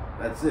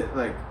 That's it.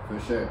 Like, For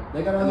sure.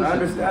 They got and other I shit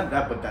to understand do.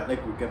 that, but that,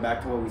 like, we get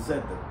back to what we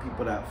said. The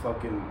people that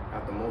fucking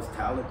have the most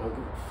talent don't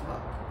give a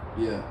fuck.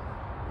 Yeah.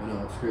 I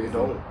know, it's crazy. They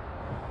don't.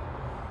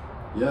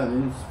 Yeah, I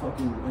mean,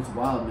 it's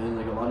wild, man.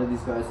 Like, a lot of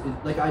these guys,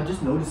 like, I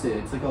just noticed it.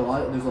 It's like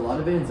there's a lot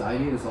of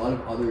anxiety, there's a lot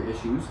of other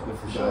issues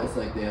with the Sure. guys.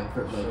 Like, they have,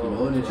 like, Sure. you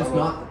know, and it's just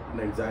not. An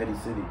anxiety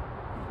city.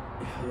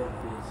 Yeah,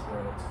 it is,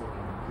 bro. It's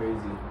fucking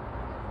crazy.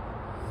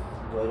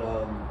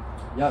 But,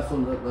 yeah, so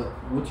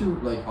what's your,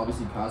 like,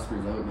 obviously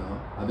Casper's out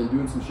now. I've been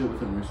doing some shit with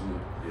him recently.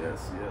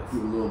 Yes.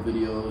 Doing little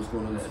videos,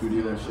 going to the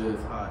studio and shit.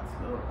 It's hot.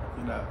 Still. I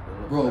think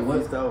that Bro, that what?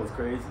 freestyle was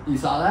crazy. You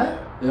saw that?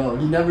 Yo,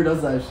 he never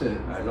does that shit.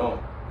 I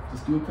know.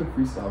 Just do a quick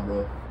freestyle,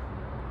 bro.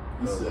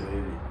 He's Oh, sick.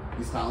 baby.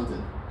 He's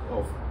talented.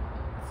 Oh,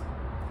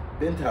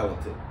 been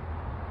talented.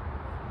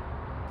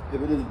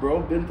 Him and his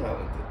bro, been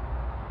talented.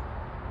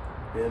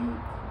 Him,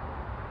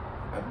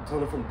 I've been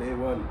telling him from day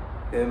one.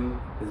 Him,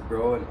 his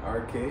bro, and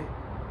RK,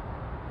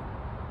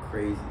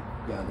 crazy.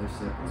 Yeah, they're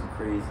sick. It's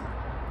crazy.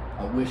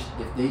 I wish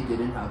if they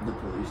didn't have the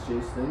police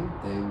chase thing,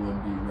 they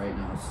would be right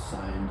now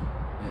signed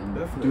and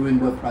Definitely. doing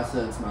what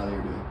Pressa and Smiley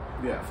are doing.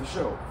 Yeah, for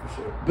sure.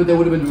 But they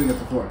would have been doing it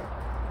before,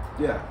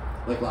 Yeah.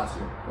 like last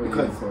year or the year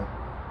Because- before.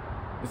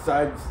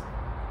 Besides,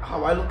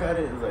 how I look at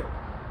it is like,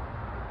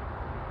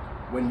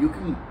 when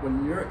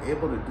you're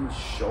able to do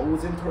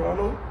shows in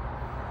Toronto,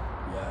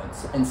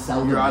 Yeah, and sell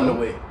them. you're on the out.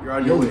 way. You're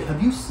on Yo, your way.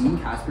 have you seen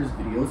Casper's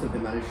videos of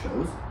him at his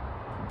shows?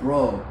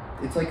 Bro,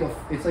 it's like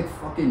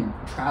fucking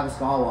Travis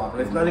Scott walking.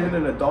 It's not even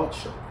an adult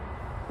show.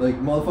 like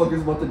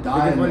motherfuckers about to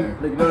die Niggas in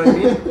went- there. like, you know what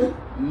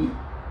I mean?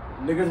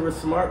 Niggas were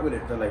smart with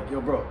it. They're like,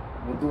 yo, bro,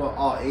 we'll do it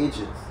all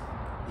ages,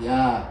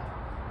 Yeah,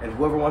 and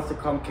whoever wants to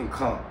come can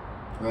come.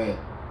 right.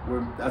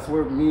 That's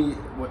where me,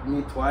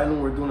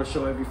 Twylan, we're doing a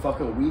show every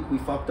fucking week. We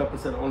fucked up and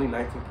said only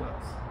 19 plus.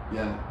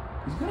 Yeah.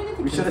 He's gonna get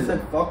the We kids should have in.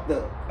 said fuck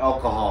the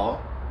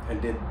alcohol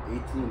and did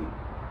 18,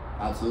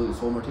 Absolutely,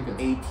 sold more tickets.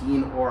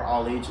 18 or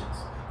all ages.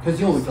 Because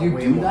yo, if So you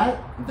way do more. that,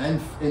 then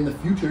in the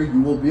future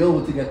you will be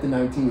able to get the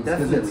 19s.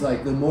 Because it's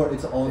Definitely. like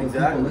it's all the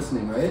Exactly. people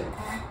listening, right?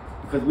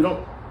 Because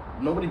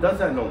nobody does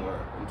that no more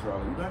in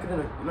Toronto.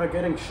 You're not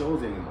getting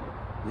shows anymore.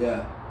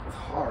 Yeah. It's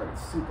hard.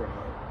 It's super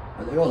hard.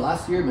 Yo,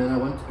 last year, man,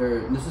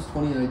 this is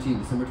 2019,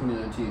 December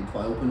 2019. So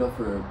I opened up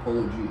for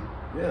Polo G.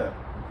 Yeah.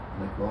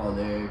 Like we're all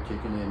there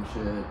kicking it and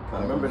shit.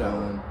 I remember that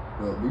one.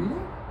 Bro, were you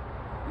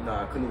there?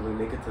 Nah, I couldn't even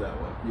make it to that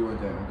one. You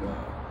weren't there. Okay.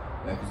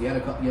 Yeah, because he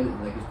had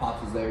like his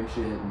pops was there and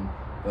shit.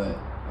 But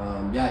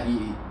yeah,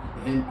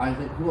 I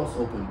think who else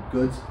opened?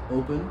 Goods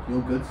opened. You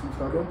know Goods from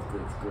Scarborough?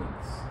 Good.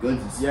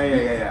 Goods. Is,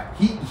 Yeah.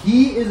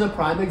 He is a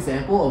prime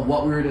example of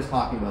what we were just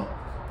talking about.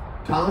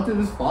 Talented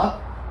as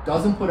fuck,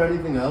 doesn't put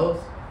anything else,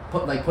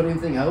 put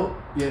anything out.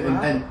 Yeah,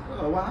 and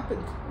what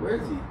happened? Where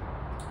is he?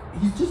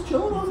 he's just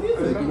chilling on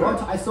music. You know,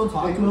 I still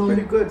talk to him.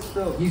 Pretty good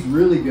still. He's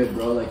really good,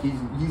 bro. Like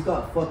he's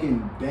got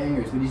fucking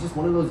bangers, but he's just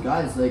one of those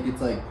guys. Like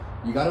it's like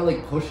you gotta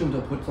like push him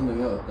to put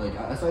something out. Like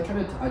so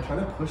I try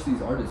to push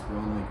these artists, bro.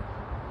 And like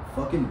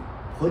fucking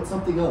put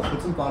something out,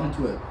 put some thought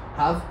into it.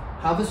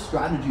 Have a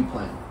strategy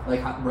plan.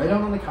 Like write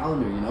out on the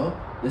calendar. You know,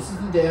 this is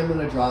the day I'm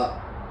gonna drop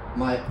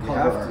my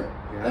cover art,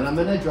 and I'm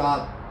gonna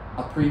drop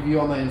a preview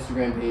on my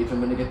Instagram page. I'm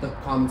gonna get the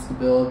comments to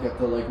build, get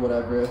the like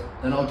whatever.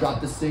 Then I'll drop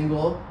the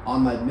single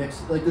on my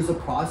mix. Like there's a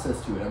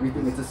process to it.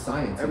 Everything it's a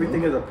science.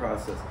 Everything you know? is a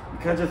process. You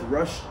can't just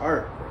rush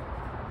art, bro.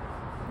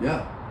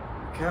 Yeah.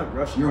 You can't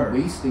rush You're art.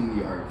 wasting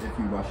the art if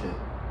you rush it.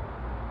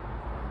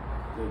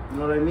 Like, you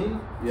know what I mean?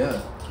 Yeah.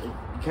 Like,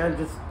 you can't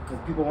just, because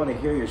people want to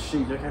hear your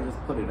shit, you can't just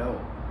put it out.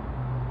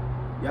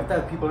 You have to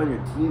have people on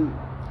your team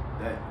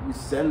that you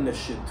send the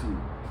shit to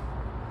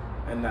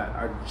and that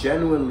are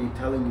genuinely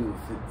telling you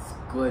if it's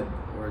good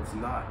or it's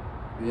not.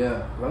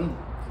 Yeah.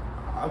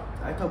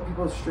 I tell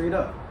people straight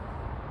up.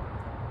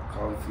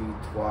 Comfy,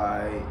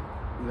 Twy,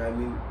 you know what I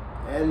mean?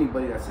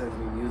 Anybody that sends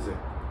me music,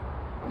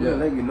 I'm gonna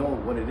let you know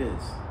what it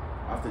is.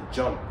 I have to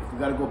jump. If you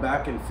gotta go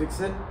back and fix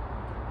it,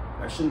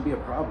 that shouldn't be a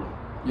problem.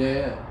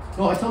 Yeah.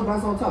 No, I tell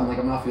guys all the time, like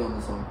I'm not feeling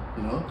this song,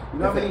 you know? You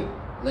know how many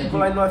like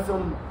people I know that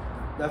film,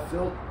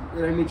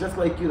 you know what I mean, just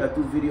like you, that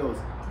do videos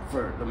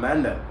for the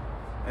Manda,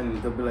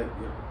 and they'll be like,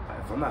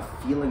 if I'm not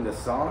feeling the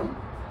song,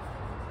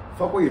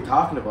 fuck what you're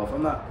talking about.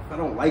 If I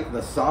don't like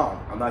the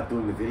song, I'm not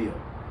doing the video.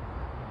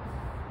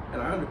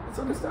 And it's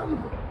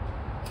understandable.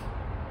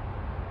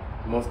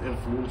 The most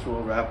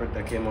influential rapper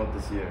that came out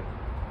this year.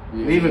 He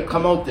didn't even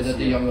come out this year. Is it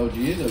the year. Young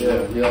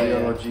OGs? Yeah,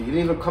 Young OG. He didn't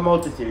even come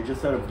out this year. He just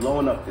started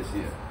blowing up this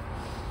year.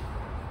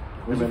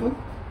 Where's he from?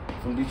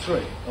 From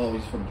Detroit. Oh,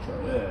 he's from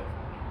Detroit. Yeah.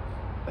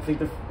 I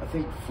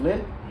think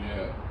Flint.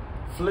 Yeah.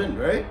 Flint,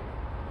 right?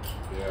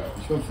 Yeah.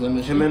 He's from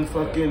Flemish. Him and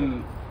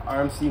fucking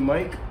RMC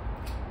Mike.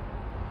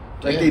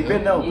 Like Yeah, they've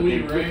been out.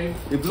 Louis Ray.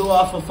 They blew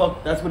off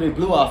of that's what they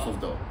blew off of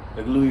though.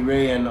 Like Louis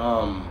Ray and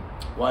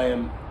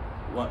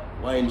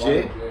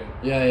YNJ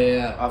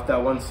Yeah. off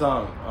that one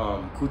song,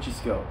 Coochie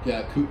Skill.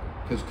 Yeah,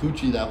 because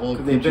Coochie, that whole.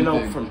 Cause they've been Coochie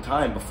out thing. from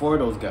time before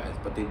those guys,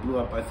 but they blew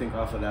up I think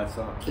off of that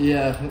song.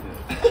 Yeah.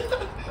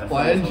 That song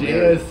YNJ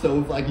hilarious. is so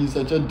like he's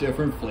such a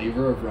different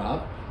flavor of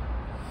rap.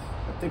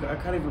 I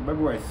can't even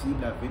remember where I seen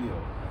that video.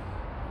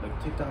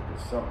 like TikTok or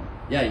something.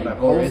 Yeah, but you I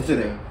posted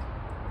it. Instagram.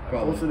 I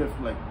Probably. posted it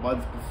for like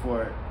months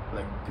before,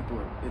 like people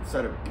were, it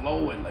started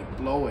blowing.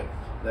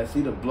 And I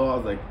see the blow, I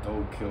was like,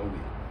 don't kill me.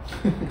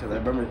 Because I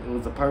remember it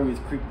was the part where he was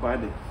creeping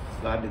behind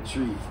the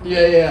tree.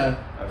 Yeah.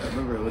 I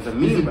remember it was a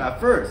meme at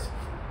first.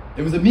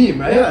 It was a meme,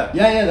 right? Yeah.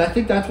 Yeah, I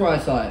think that's where I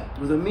saw it. It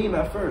was a meme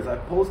at first. I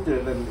posted it,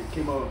 and then it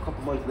came out a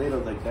couple months later. I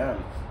was like, damn.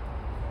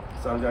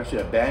 The song's actually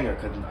a banger,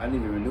 because I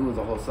didn't even know it was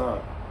a whole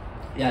song.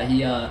 Yeah,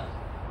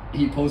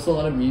 he posts a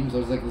lot of memes.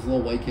 There's like this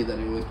little white kid that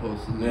he always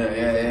posts. And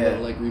Yeah.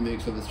 Like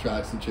remakes of his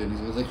tracks and shit. He's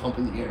always like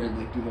humping the air and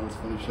like doing all this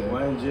funny shit.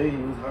 YNJ, he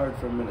was hard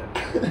for a minute.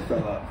 He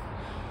fell off.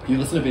 You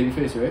listen to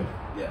Babyface, right?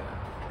 Yeah.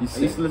 He's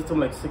I used to listen to him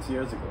like 6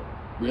 years ago.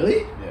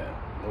 Really? Yeah,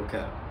 no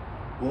cap.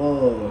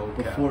 Whoa, No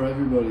cap. before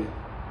everybody.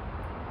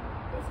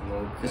 That's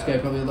no cap. This guy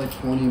probably had like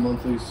 20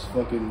 monthly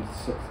fucking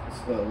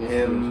listeners.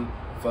 Him,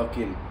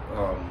 fucking,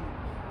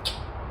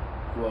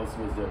 who else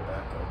was there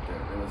back out there?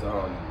 There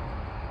was,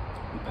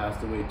 he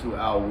passed away too,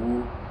 Al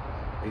Wu.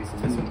 I used to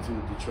listen to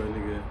Detroit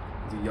nigga.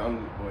 He's a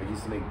young boy, he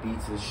used to make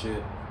beats and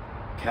shit.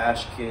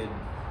 Cash Kid.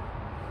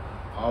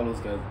 All those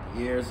guys,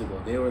 years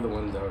ago, they were the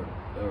ones that were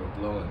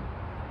blowing.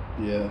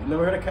 Yeah. You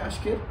never heard of Cash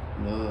Kid?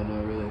 No,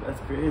 not really. That's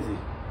crazy.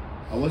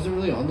 I wasn't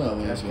really on that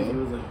one. Cash Kid, he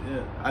was like,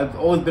 yeah. I've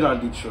always been on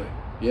Detroit.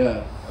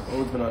 Yeah. I've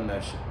always been on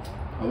that shit.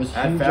 I was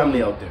I had huge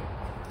family on- out there.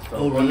 So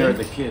Oh, I went there really?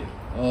 as a kid.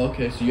 Oh,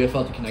 okay. So you guys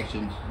felt the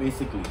connections.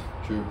 Basically.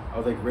 True. I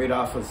was like right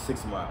off of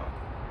 6 Mile.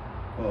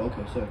 Oh,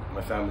 okay, sick.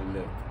 My family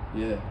lived.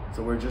 Yeah.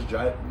 So we used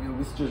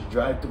to just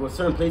drive to go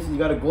certain places. You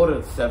gotta go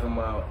to 7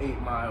 Mile,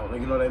 8 Mile,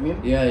 like you know what I mean?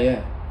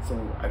 Yeah. So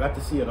I got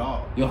to see it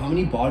all. Yo, how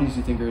many bodies do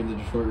you think are in the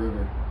Detroit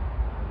River?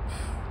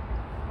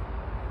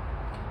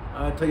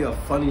 I'll tell you a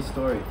funny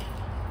story.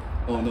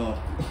 Oh no.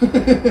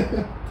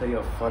 Tell you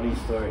a funny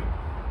story.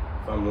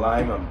 If I'm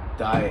lying, I'm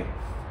dying.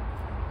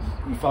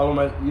 You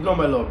know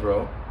my little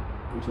bro,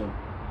 Which one?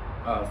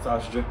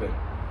 Sash Drippin.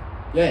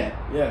 Yeah.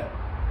 Yeah,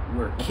 we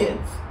were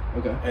kids,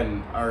 Okay.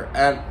 and our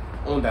aunt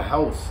owned a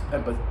house,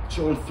 but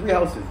she owned 3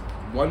 houses.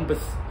 One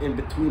in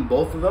between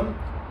both of them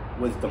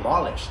was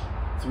demolished,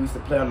 so we used to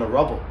play on the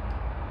rubble.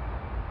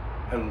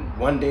 And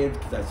one day,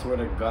 because I swear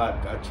to God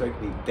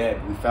struck me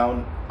dead, we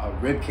found a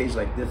rib cage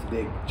like this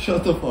big.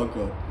 Shut the fuck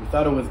up. We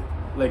thought it was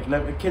like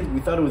kids.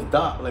 We thought it was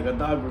like a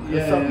dog or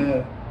something.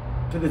 Yeah.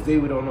 To this day,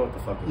 we don't know what the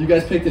fuck it was. You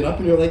guys picked it up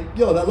and you're like,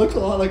 yo, that looks a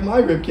lot like my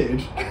rib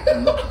cage.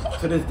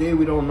 To this day,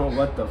 we don't know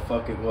what the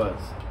fuck it was.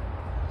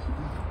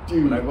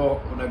 Dude. When I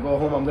go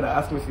home, I'm gonna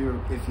ask him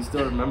if he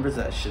still remembers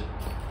that shit,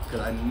 because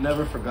I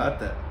never forgot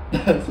that.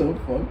 That's so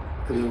fun.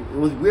 Because it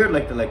was weird.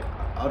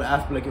 I would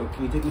ask him like, yo,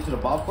 can you take me to the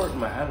ball court? And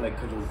my aunt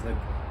because it was like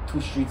 2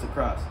 streets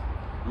across.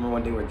 I remember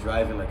one day we're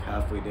driving like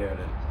halfway there, and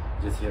then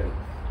you just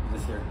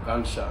hear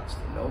gunshots.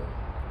 Nope.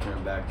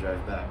 Turn back,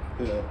 drive back.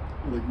 Yeah.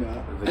 Like, nah.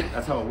 It was like,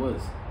 that's how it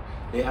was.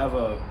 They have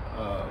a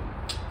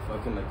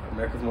fucking like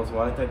America's Most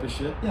Wanted type of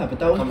shit. Yeah, but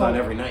that was comes on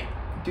every night.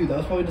 Dude, that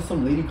was probably just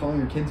some lady calling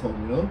her kids home,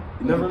 you know?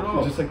 You never know.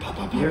 It's just like,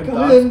 pop, You hear come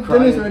dogs in,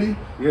 crying. dinner's ready. You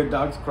hear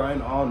dogs crying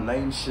all night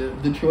and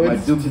shit. Detroit's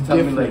My dukes are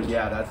telling me different. like,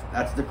 yeah,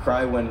 that's the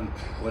cry when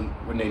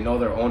they know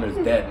their owner's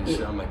dead and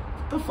shit. I'm like,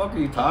 what the fuck are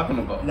you talking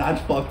about? That's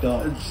fucked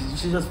up.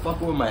 She's just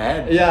fucking with my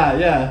head.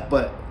 Yeah.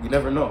 But you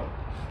never know.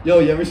 Yo,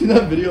 you ever seen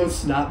that video of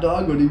Snap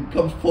Dogg when he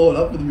comes pulling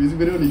up for the music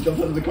video and he jumps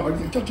out of the car and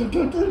he's like,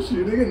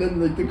 shooting, and then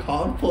like the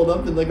cop pulled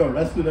up and like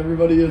arrested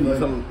everybody and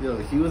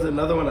like... He was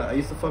another one. I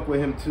used to fuck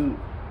with him too.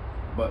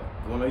 But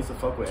the one I used to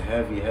fuck with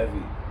heavy,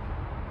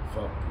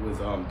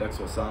 was Dex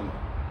Osama.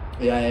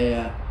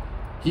 Yeah.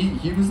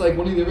 He was like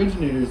one of the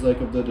originators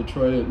like of the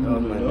Detroit. That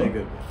was my you know?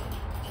 nigga.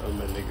 That was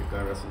my nigga.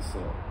 God rest his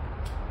soul.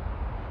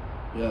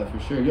 Yeah, for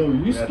sure. Yo, were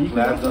you Had speaker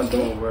plans on rockers?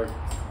 doing work.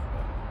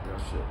 Real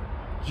shit.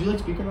 Did you like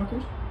speaker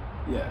rockers?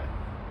 Yeah.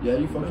 Yeah,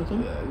 you fucked with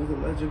him? Yeah, he was a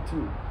legend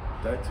too.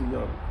 Died too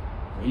young.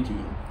 Way too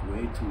young.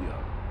 Way too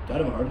young.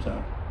 Died of a heart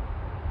attack.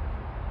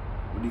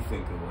 What do you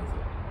think it was?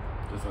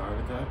 Just a heart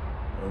attack?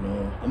 I don't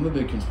know. I'm a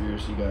big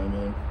conspiracy guy,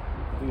 man.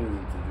 I think it was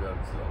into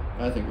drugs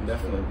though. I think it was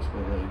Definitely. drugs,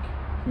 but like,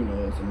 who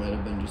knows? It might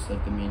have been just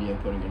like the media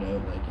putting it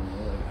out, like, you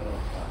know, like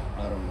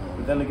I don't know.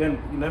 But then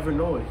again, you never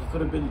know. He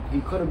could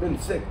have been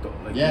sick though.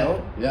 Like Yeah, you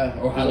know? yeah,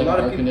 or had There's like a lot a of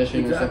heart people-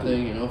 condition or exactly.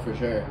 something, you know, for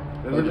sure.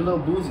 There was a little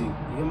boozy.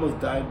 He almost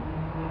died.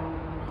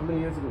 How many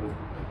years ago was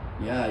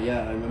it? Yeah,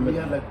 I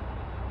remember.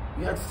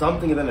 He had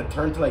something and then it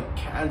turned to like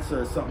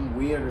cancer or something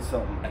weird or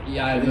something.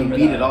 Yeah, I And then remember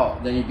he beat that. it all.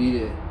 Then he beat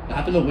it. That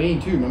happened to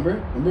Wayne too. Remember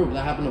when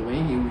that happened to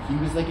Wayne? He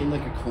was like in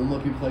like a coma.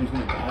 People thought he was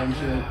gonna die and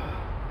shit.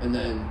 And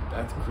then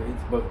That's crazy.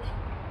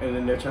 And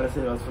then they're trying to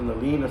say that was from the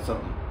lean or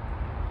something.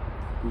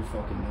 who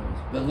fucking knows?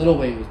 But Little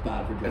Wayne was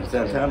bad for And drugs.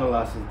 Santana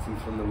lost his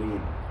teeth from the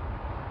lean.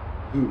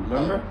 Who?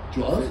 Remember?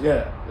 Jaws?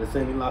 Yeah, they're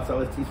saying he lost all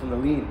his teeth from the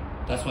lean.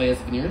 That's why he has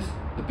veneers.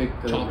 The big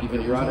chompy They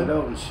veneers. rotted on?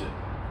 out and shit.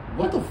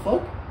 What the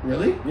fuck?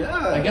 Really?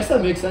 Yeah. I guess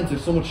that makes sense.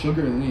 There's so much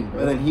sugar in lean,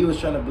 bro. And then he was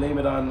trying to blame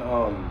it on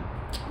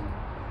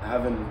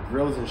having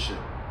grills and shit.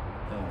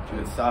 Oh,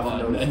 And soften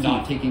What, those and not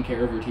teeth. taking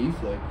care of your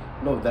teeth, like.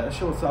 No, that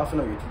shit will soften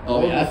out your teeth.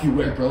 Oh, yeah, if you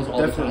wear grills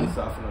all the definitely time?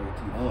 soften out your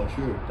teeth. Oh,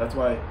 true. That's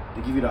why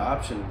they give you the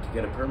option to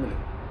get it permanent.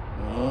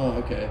 Oh,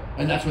 okay.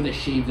 And that's where they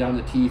shave down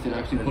the teeth and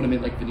actually put them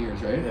in like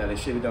veneers, right? Yeah, they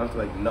shave it down to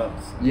like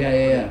nubs.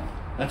 Yeah.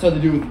 That's how they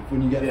do it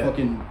when you get Yeah.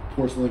 fucking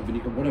porcelain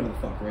veneer or whatever the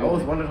fuck, right? I always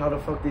Like- wondered how the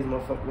fuck these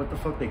motherfuckers, what the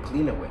fuck they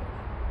clean it with.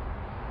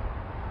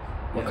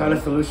 What Yeah. kind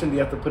of solution do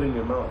you have to put in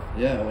your mouth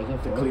Yeah, what the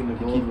to fuck? clean the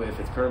To gold keep- with if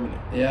it's permanent?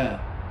 Yeah.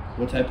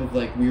 What type of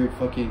like weird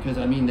fucking? Because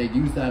I mean, they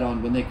use that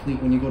on when they clean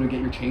when you go to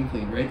get your chain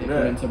cleaned, right? They put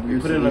Yeah, in some you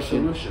weird put in a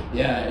solution. solution.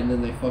 Yeah, and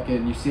then they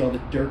fucking you see all the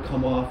dirt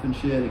come off and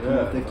shit. It come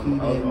off, they clean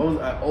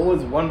it. I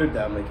always wondered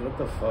that. I'm like, what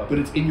the fuck? But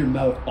it's in your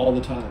mouth all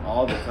the time.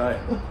 all the time.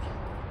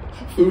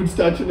 Food's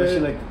touching Especially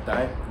it. like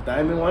the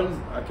diamond ones.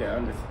 Okay, I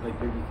understand. Like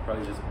maybe you could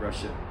probably just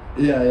brush it.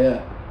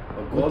 Yeah.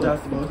 But What gold the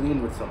has to be fuck?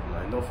 cleaned with something.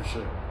 I know for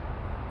sure.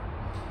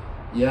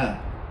 Yeah.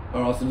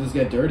 Or else it'll just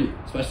get dirty,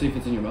 especially if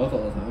it's in your mouth all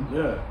the time.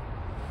 Yeah.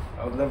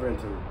 I was never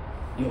into.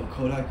 Yo,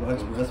 Kodak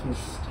Black's breath was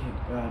stink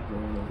bad, bro.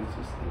 Like, it's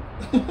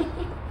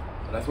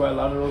just That's why a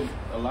lot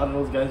of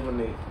those guys when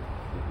they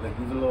like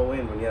even Lil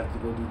Wayne when you have to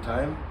go do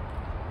time,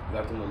 you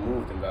got them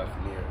removed and got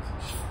veneers.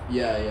 And shit.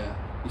 Yeah.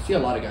 You see a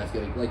lot of guys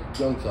getting like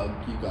Young Thug.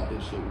 He got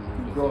his shit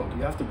removed.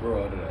 You have to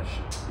grow out of that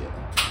shit.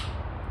 Yeah.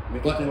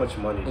 Making But- too much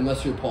money.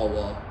 Unless you're Paul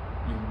Wall,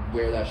 you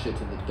wear that shit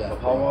to the death.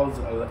 But Paul bro. Wall's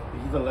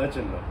he's a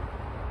legend though.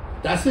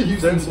 That's the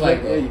Houston swag,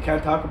 Yeah, bro. you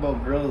can't talk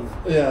about girls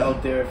Yeah.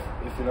 out there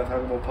if you're not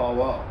talking about Paul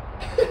Wall.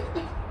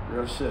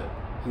 Real shit.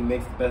 He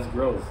makes the best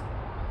girls.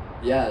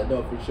 Yeah,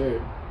 no, for sure.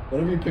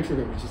 Whenever you picture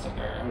him, it's just like,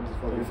 I'm just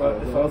fucking.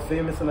 If I was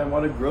famous and I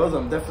wanted girls,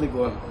 I'm definitely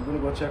going. I'm gonna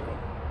go check them.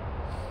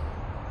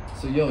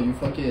 So yo, you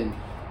fucking,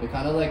 you're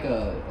kind of like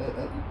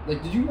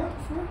like, did you rap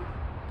before?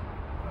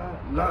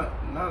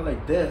 Not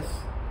like this.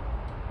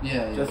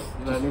 Yeah. Just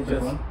you know what I mean. for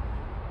fun?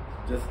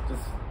 Just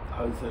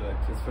how you say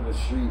like just for the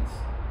streets.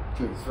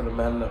 True. Just for the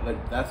man.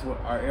 Like that's what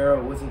our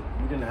era wasn't.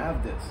 We didn't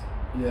have this.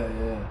 Yeah.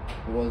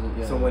 It wasn't.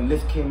 Yeah. So when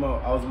this came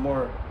out, I was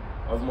more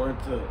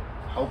into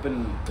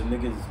helping the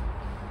niggas.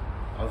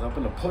 I was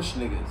helping to push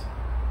niggas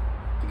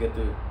to get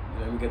the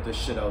get this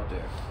shit out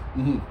there.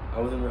 I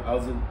was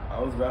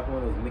rapping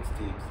on those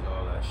mixtapes and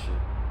all that shit.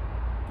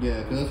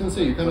 Yeah, because I was gonna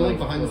say you're kind of like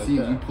behind the Like scenes.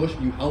 that. You push,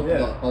 you help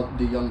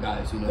the young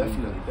guys. You know,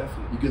 Definitely.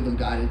 you give them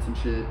guidance and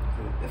shit.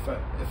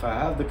 If I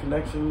have the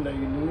connection that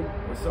you need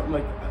or something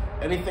like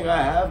anything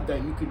I have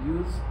that you could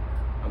use,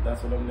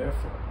 that's what I'm there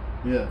for.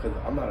 Yeah. Because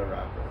I'm not a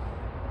rapper.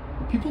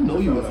 People know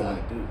That's you not as what I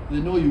that. do.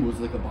 They know you as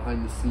like a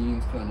behind the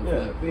scenes kind of Yeah,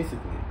 like.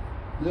 basically.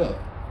 Yeah.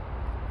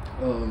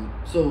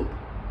 So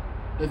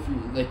if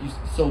you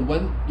so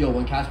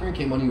when Casper and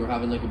K Money were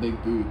having like a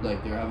big boot,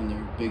 like they were having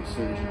their big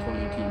surge in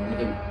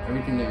 2018,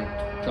 everything they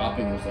were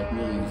dropping was like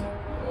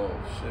Oh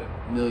shit.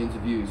 millions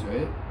of views,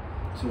 right?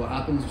 So what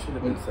happens Should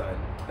have when been signed.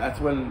 That's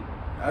when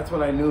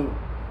I knew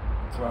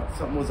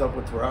something was up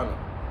with Toronto.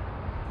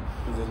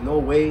 Because there's no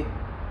way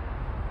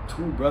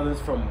two brothers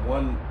from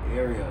one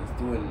area is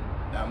doing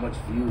that much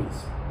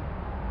views.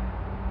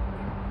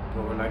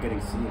 But we're not getting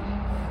seen.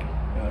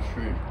 yeah,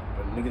 sure.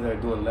 But niggas that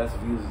are doing less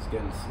views is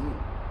getting seen.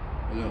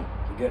 I know.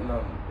 They're getting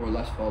on. Or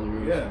less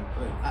followers. Yeah.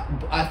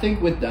 Like, I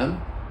think with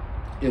them,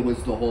 it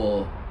was the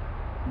whole,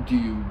 do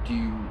you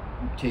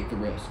take the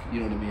risk? You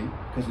know what I mean?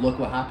 Because look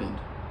what happened.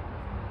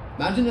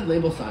 Imagine if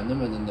label signed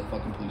them and then the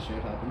fucking police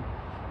shit happened.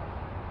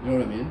 You know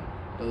what I mean?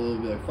 They'll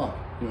be like, fuck.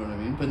 You know what I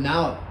mean? But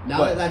now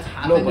that that's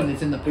happened and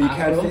it's in the past, but you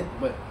can't bro, say,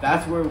 but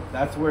that's where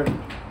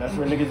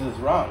niggas is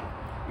wrong.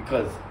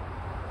 Because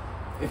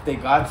if they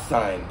got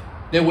signed,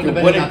 they wouldn't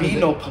there have been in wouldn't that be posi-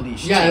 no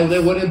police. Yeah, chase. they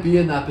wouldn't be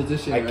in that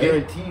position. I right?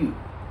 guarantee you.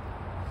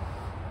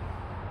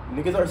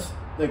 Niggas are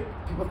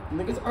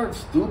niggas aren't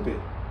stupid.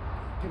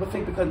 People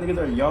think because niggas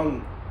are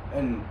young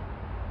and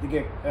they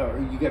get or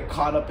you get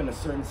caught up in a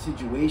certain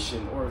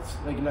situation or it's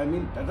like you know what I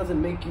mean, that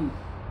doesn't make you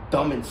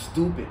dumb and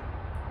stupid.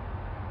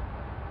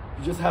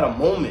 You just had a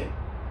moment.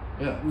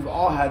 Yeah, We've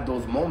all had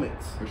those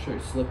moments, for sure.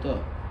 Slipped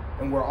up.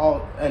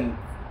 and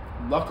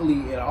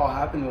luckily it all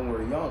happened when we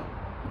were young.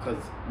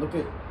 Because look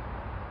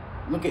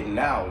at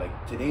now,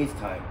 like today's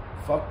time.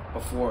 Fuck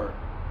before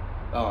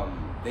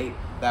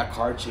that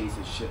car chase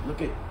and shit.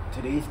 Look at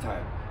today's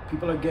time.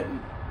 People are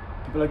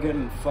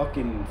getting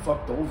fucking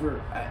fucked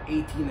over at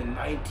 18 and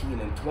 19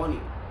 and 20.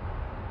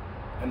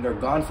 And they're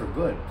gone for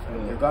good.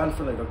 Yeah. They're gone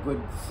for like a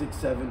good 6,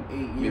 7, 8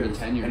 years. Maybe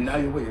 10 years. And now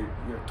you're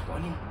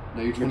 20?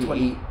 No, you're 28.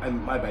 20.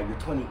 My bad. You're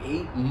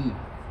 28,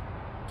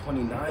 Mm-hmm.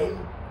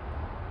 29.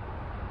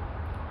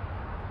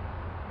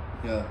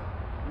 Yeah.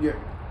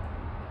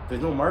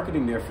 There's no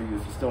marketing there for you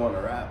if you still want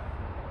to rap,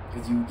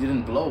 because you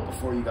didn't blow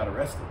before you got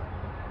arrested.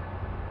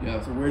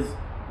 Yeah. So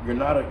you're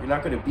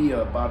not gonna be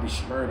a Bobby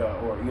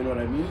Shmurda or you know what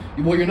I mean?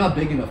 Well, you're not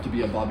big enough to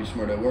be a Bobby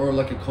Shmurda or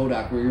like a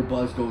Kodak where your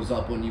buzz goes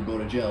up when you go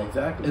to jail.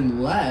 Exactly.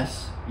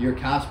 Unless you're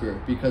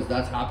Casper, because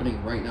that's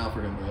happening right now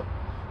for him, bro.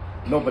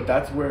 No, but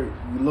that's where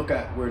you look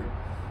at where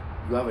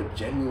you have a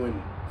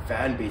genuine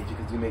fan base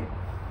because you make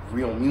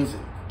real music.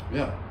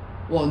 Yeah.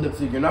 Well, and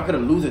So you're not gonna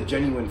lose a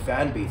genuine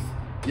fan base.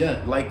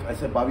 yeah. Like I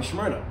said, Bobby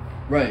Shmurda.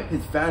 Right.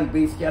 His fan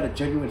base, he had a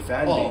genuine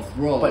fan Oh, base.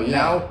 bro, but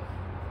yeah.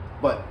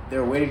 but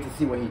they're waiting to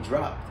see what he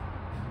dropped.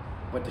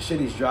 But the shit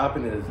he's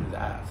dropping is his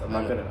ass. I'm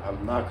not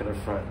gonna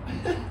front.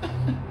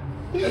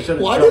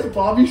 Why does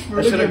Bobby I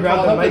Shmurda should have get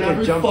grabbed brought the up in mic and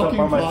every jumped up fucking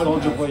on my podcast?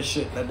 Soldier Boy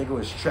shit. That nigga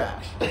was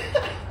trash.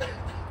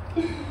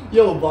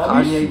 Yo,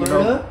 Bobby Kanye,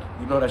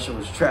 Shmurda. you know that shit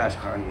was trash,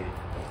 Kanye.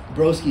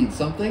 Broski,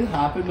 something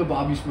happened to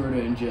Bobby Shmurda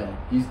in jail.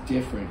 He's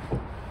different.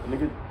 The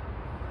nigga,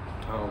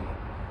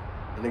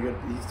 the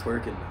nigga, he's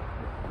twerking now.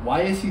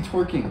 Why is he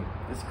twerking?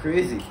 It's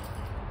crazy.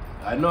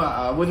 I know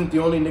I wasn't the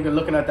only nigga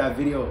looking at that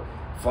video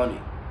funny.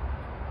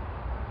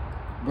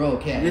 Bro,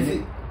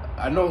 okay.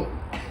 I know.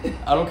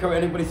 I don't care what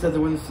anybody says. It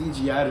wasn't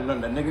CGI or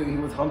nothing. That nigga, he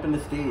was humping the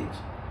stage.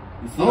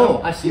 You see him?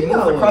 I see he that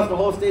moved one. across the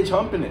whole stage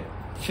humping it.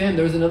 Fam,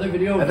 there was another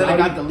video of And then it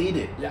Rowdy- got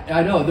deleted. Yeah,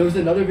 I know. There was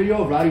another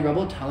video of Rowdy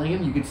Rebel telling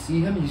him, you could see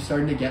him, he's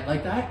starting to get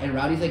like that, and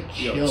Rowdy's like,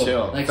 chill. Yo,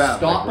 chill. Like, Fam,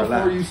 stop like,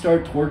 before relax. you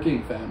start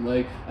twerking, fam.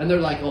 Like, and they're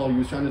like, oh, he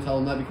was trying to tell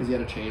him that because he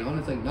had a chain on.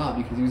 It's like, nah,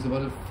 because he was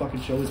about to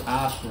fucking show his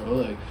ass, bro.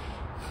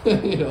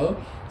 Like, you know?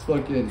 It's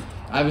fucking...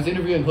 I was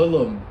interviewing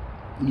Hoodlum,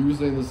 and he was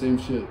saying the same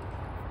shit.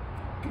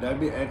 That'd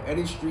be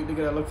any street nigga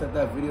that looks at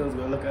that video is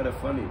gonna look at it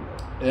funny,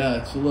 bro. Yeah,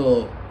 it's a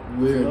little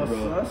weird, It's a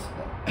little bro.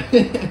 suspect.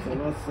 It's a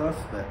little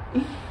suspect.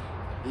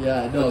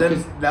 Yeah, no. But then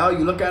 'cause- now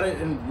you look at it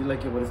and you're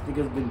like, yo, but this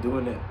nigga's been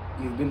doing it.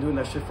 He's been doing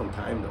that shit from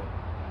time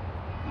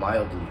though.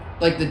 Mildly.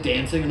 like the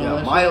dancing and all Yeah, that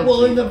shit. mildly.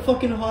 Well, in the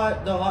fucking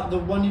the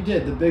one you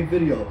did, the big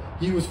video,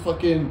 he was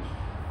fucking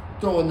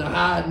throwing the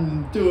hat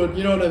and doing,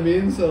 you know what I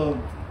mean? So,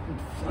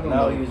 I don't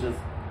Now know. he's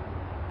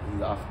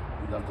off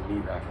the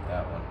meat rack at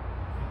that one.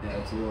 Yeah,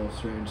 it's a little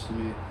strange to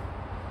me.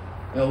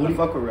 What I do you,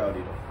 fuck with Rowdy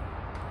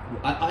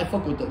though. I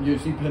fuck with them. You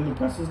see him and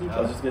Press's new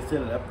I was track? just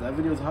gonna say that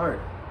video is hard.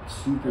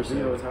 Super That sick.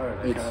 video is hard.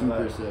 I It's can't super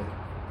lie. sick.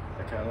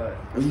 I can't lie.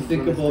 What do you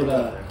think This is really about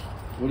out there.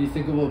 what do you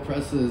think about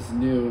Press's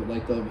new,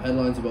 like the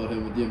headlines about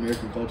him with the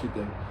American culture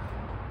thing?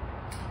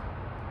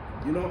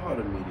 You know how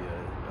the media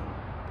is,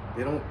 man.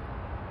 They don't.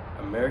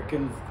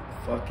 Americans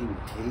fucking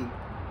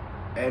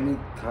hate any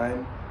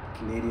time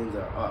Canadians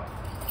are up.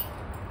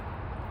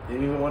 They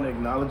don't even want to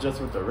acknowledge us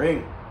with the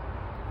ring.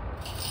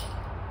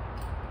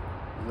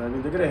 You know what I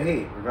mean? They're gonna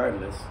hate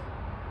regardless.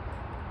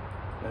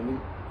 I mean,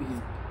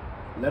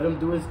 let him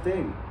do his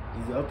thing.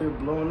 He's out there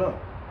blowing up.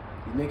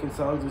 He's making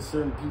songs with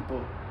certain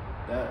people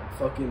that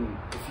fucking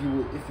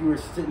if you were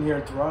sitting here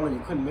in Toronto you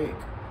couldn't make.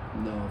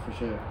 No, for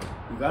sure.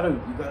 You got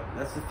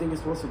that's the thing you're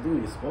supposed to do.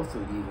 You're supposed to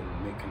leave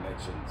and make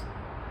connections.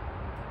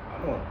 I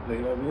don't want, you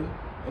know what I mean?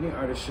 Any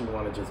artist shouldn't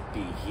want to just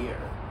be here.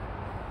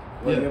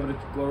 You want to be able to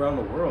go around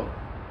the world.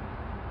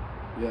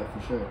 Yeah,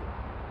 for sure.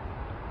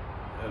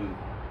 And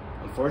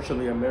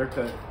unfortunately,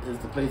 America is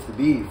the place to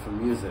be for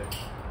music.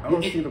 I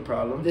don't see the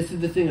problem. This is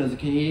the thing, as a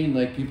Canadian,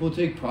 like, people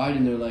take pride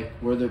in their, like,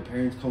 where their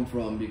parents come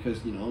from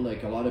because, you know,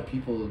 like, a lot of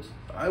people,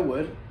 I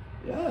would.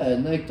 yeah,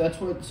 and, like,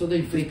 that's what, so they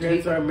If his take,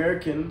 parents are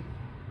American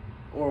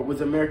or was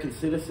American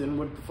citizen,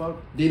 what the fuck?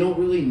 they don't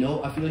really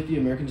know, I feel like the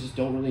Americans just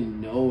don't really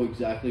know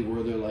exactly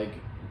where their, like,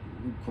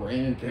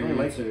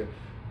 grandparents They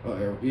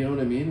or, you know what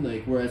I mean?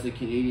 Like, whereas a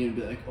Canadian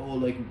would be like, oh,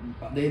 like,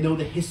 they know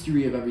the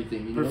history of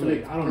everything, you know?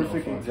 Perfect, Like, I don't know.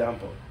 perfect fuck.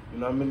 example. You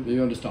know what I mean? Maybe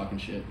I'm just talking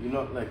shit. You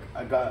know, like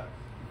I got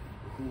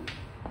I'm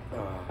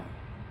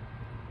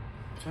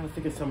trying to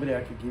think of somebody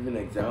I could give an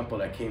example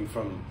that came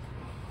from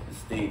the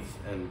States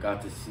and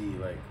got to see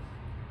like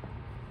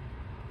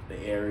the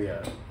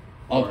area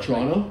Of or,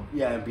 Toronto? like,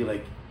 yeah, and be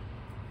like,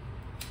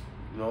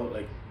 you know,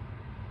 like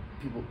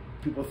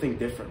people think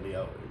differently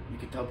out. You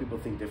can tell people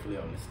think differently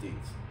out in the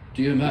States.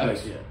 DMX.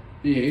 Like, yeah.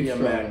 He hates Yeah,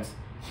 Toronto. Max.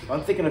 I'm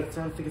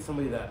trying to think of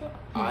somebody that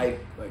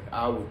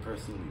I would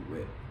personally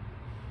with.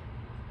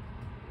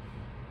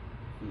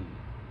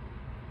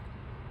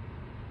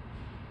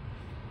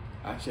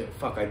 Actually,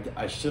 fuck, I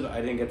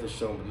didn't get to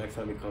show him, but next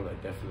time he comes, I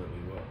definitely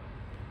will.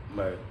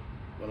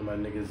 One of my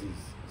niggas, he's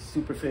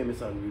super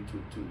famous on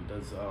YouTube too. He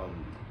does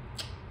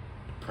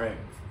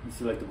pranks. You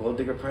see like the gold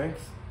digger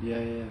pranks?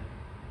 Yeah.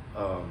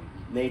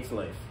 Nate's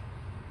Life.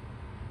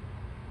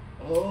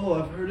 Oh,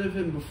 I've heard of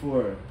him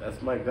before.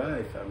 That's my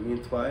guy, fam. Me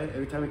and Twy,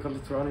 every time he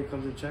comes to Toronto, he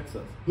comes and checks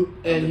us.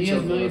 And he has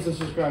chills with millions us. of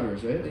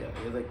subscribers, right? Yeah,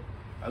 he has like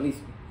at least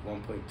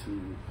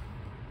 1.2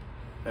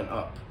 and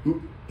up.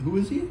 Who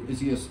is he? Is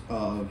he a He's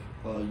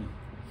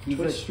Twitch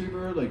like,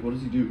 streamer? Like, what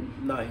does he do?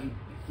 nah,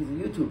 he's a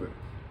YouTuber.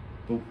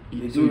 But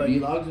They so do, he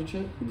like- vlogs and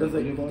shit? He does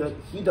like video vlogs?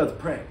 he does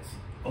pranks,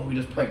 Oh, he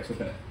does pranks,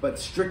 okay. but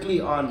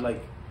strictly on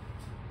like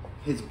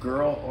his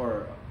girl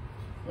or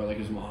Like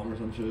his mom or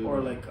some shit?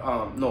 like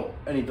no,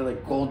 and he does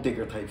like gold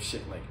digger type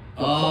shit. Like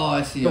Oh,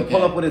 I see, He'll okay.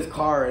 pull up with his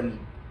car and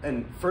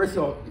first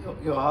he'll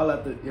holler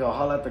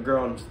at the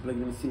girl and just be like,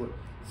 let me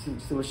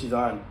see what she's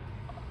on.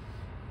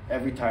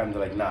 Every time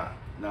they're like, nah,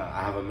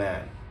 I have a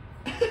man.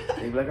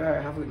 They be like, all right,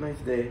 have a nice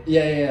day.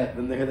 Yeah.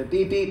 Then they hear the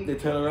beep beep. They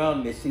turn around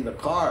and they see the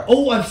car.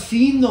 Oh, I've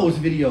seen those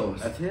videos.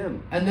 That's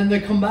him. And then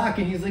they come back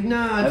and he's like,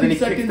 nah, And then 2 he kicks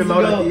seconds them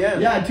ago. out at the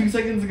end. Yeah, 2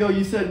 seconds ago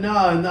you said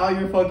nah, and now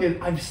you're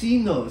fucking. I've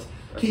seen those.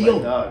 That's Okay, my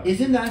yo, dog.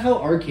 isn't that how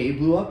Arcade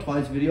blew up?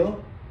 Twice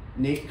video?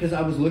 Nate, because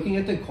I was looking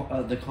at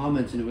the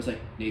comments and it was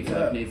like, Nate's Yeah.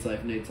 life, Nate's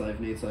life, Nate's life,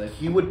 Nate's life.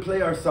 He would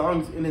play our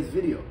songs in his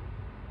video.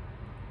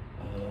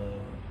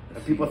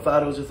 And people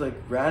thought it was just like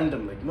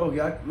random. Like, no,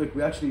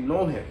 we actually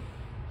know him.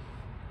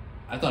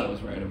 I thought it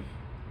was random.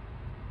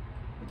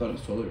 thought it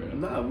was totally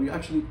random. Nah, we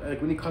actually, like,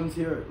 when he comes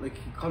here, like,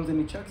 he comes and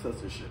he checks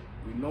us and shit.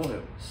 We know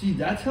him. See,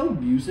 that's how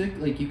music,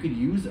 like, you could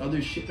use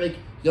other shit. Like,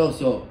 yo,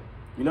 so.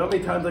 You know how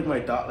many times,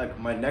 like,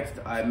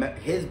 I met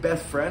his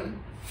best friend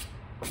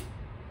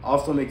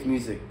also makes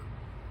music.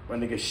 My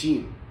nigga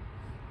Sheen.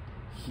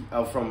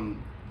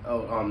 From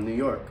New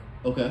York.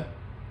 Okay.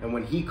 And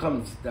when he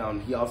comes down,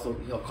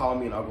 he'll call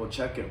me and I'll go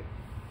check him.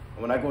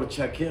 And when I go to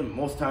check him,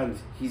 most times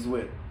he's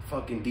with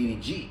fucking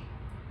DDG.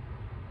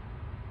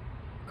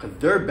 Cause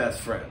they're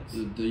best friends.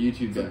 The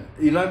YouTube guy.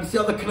 You know, you see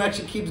how the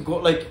connection keeps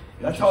going. Like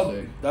that's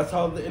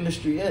how the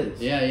industry is.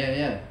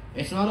 Yeah.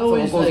 It's not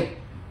always so like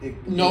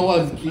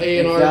Noah's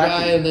A&R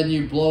guy and then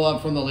you blow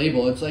up from the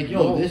label. It's like,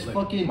 yo, this like,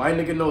 fucking my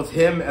nigga knows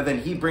him and then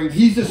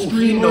he's a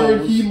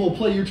streamer. He will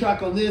play your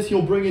track on this.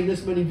 He'll bring in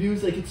this many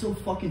views. Like it's so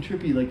fucking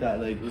trippy like that.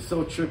 Like it's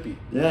so trippy.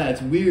 Yeah,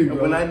 it's weird.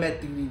 Bro. When I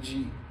met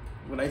DDG,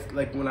 when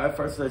I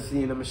first started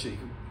seeing him and shit,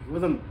 he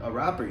wasn't a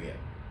rapper yet.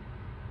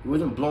 He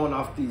wasn't blowing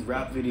off these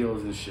rap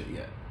videos and shit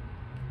yet.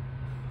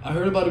 I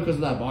heard about it because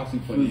of that boxing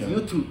fight. He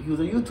was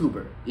a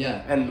YouTuber.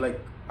 Yeah. And like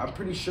I'm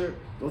pretty sure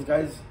those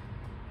guys,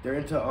 they're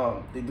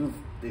into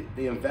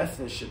they invest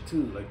in shit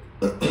too. Like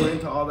they're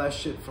into all that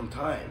shit from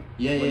time.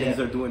 Yeah. What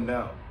they're doing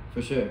now.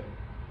 For sure.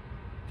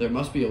 There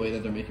must be a way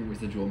that they're making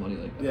residual money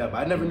like that. Yeah,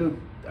 but I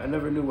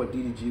never knew what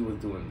DDG was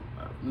doing.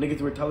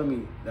 Niggas were telling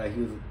me that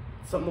he was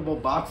something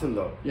about boxing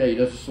though. Yeah, he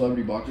does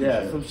celebrity boxing.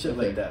 Yeah, some shit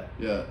like that.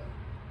 Yeah.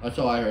 That's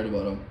all I heard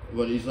about him.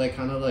 But he's like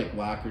kind of like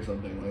whack or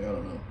something. Like I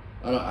don't know.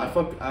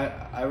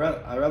 I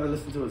rather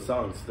listen to his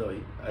songs still.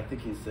 I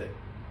think he's sick.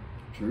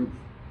 True.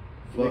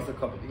 He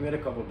made a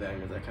couple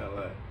bangers. I kind of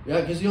like.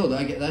 Yeah, cause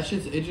that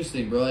shit's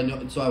interesting, bro. I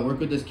know. So I work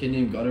with this kid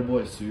named Gutter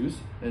Boy Seuss,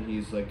 and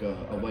he's like a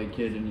white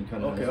kid, and he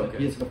kind of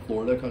he has like a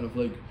Florida kind of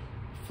like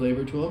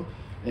flavor to him,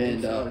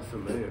 and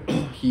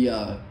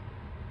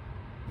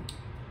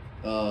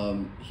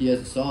he has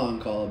a song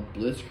called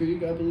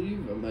Blitzkrieg, I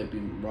believe. I might be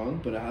wrong,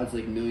 but it has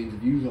like millions of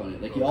views on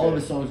it. Like all of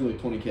his songs are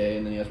like 20K,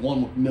 and then he has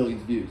one with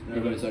millions of views. And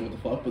everybody's like, "What the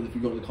fuck?" But if you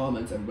go to the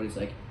comments, everybody's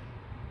like,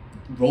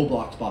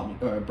 "Roblox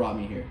brought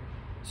me here."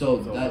 So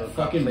that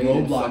fucking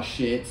Roblox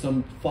shit,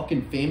 some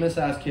fucking famous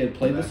ass kid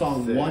played the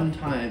song one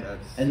time,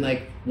 and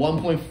like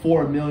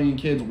 1.4 million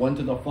kids went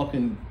to the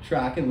fucking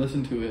track and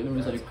listened to it, and it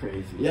was like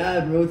crazy. Yeah,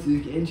 bro, it's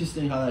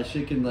interesting how that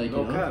shit can like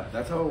no cap.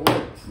 That's how it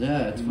works.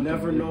 Yeah, you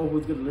never know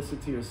who's gonna listen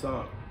to your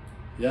song.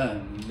 Yeah,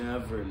 you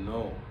never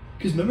know.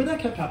 Cause remember that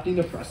kept happening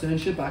to Preston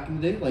and shit back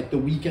in the day. Like The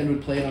Weeknd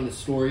would play it on his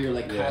story, or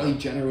like Kylie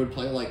Jenner would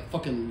play like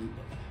fucking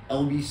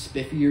LB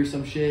Spiffy or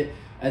some shit.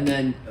 And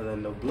then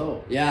they'll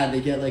blow. Yeah, they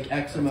get like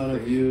X amount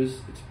of views.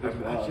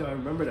 Actually, I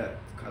remember that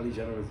Kylie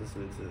Jenner was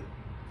listening to.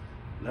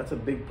 That's a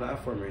big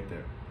platform right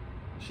there.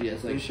 She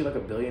has like. Is she like a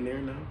billionaire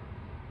now?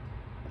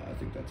 I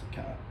think that's a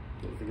cap.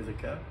 You think it's a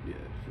cap? Yeah,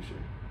 for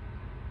sure.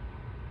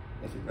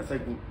 That's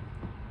like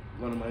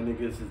one of my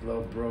niggas, his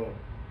little bro,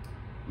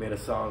 made a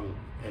song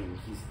and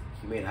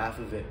he made half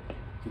of it.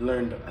 He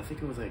learned, I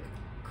think it was like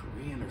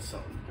Korean or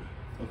something.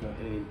 Okay.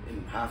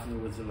 And half of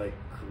it was in like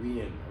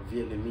Korean or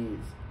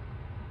Vietnamese.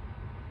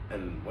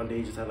 And one day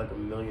he just had like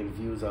 1 million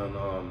views on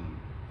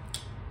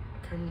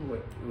I can't remember what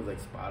it was, like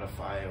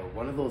Spotify or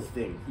one of those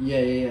things. Yeah.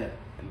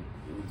 And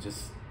it was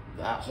just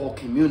that whole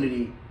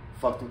community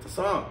fucked with the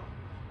song.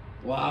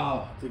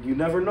 Wow. It's like you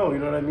never know, you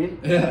know what I mean?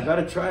 Yeah. You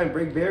gotta try and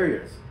break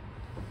barriers.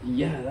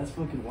 Yeah, that's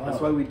fucking wild.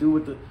 That's why we do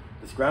with the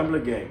Scrambler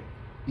gang.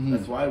 Mm-hmm.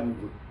 That's why we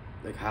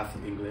like half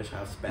English,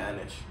 half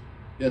Spanish.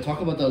 Yeah,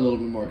 talk about that a little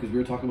bit more because we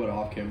were talking about it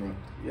off camera.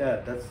 Yeah,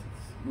 that's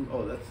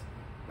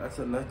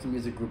a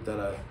music group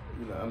that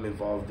I'm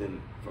involved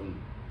in.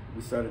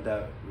 We started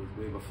that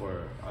way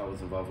before I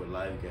was involved with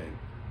Live Gang.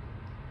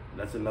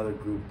 That's another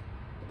group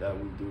that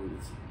we do.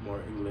 It's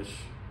more English.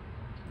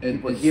 And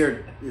people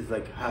here is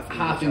like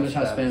half English,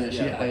 half Spanish.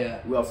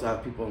 Yeah. We also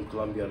have people in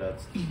Colombia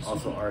that's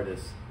also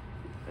artists,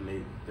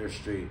 and they're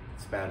straight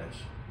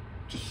Spanish.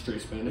 Just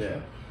straight Spanish.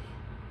 Yeah.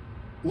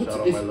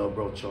 Shout out my little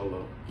bro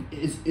Cholo.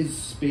 Is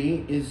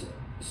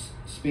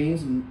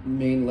Spain's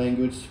main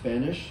language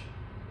Spanish?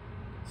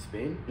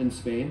 Spain? In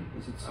Spain?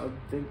 I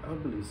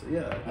believe so.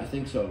 Yeah. I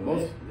think so.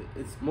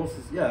 It's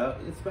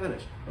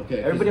Spanish. Okay.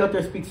 Everybody out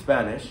there speaks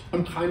Spanish.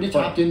 I'm kind of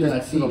tapped into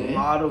that scene. There's a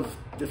lot of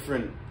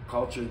different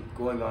culture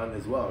going on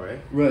as well, right?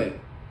 Right.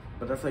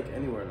 But that's like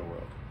anywhere in the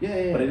world.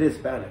 Yeah. But it is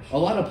Spanish. A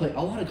lot of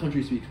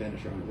countries speak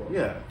Spanish around the world.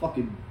 Yeah.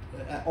 Fucking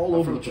all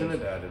over the place. I'm from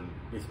Trinidad and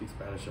they speak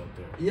Spanish out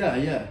there.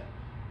 Yeah.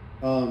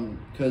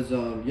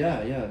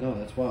 No,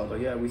 that's wild. But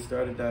yeah, we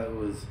started that. It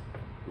was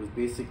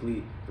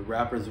basically the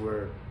rappers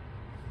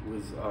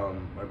was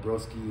my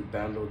broski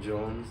Bando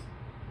Jones,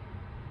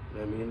 you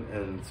know what I mean,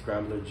 and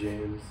Scrambler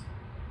James,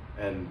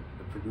 and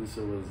the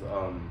producer was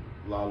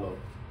Lalo.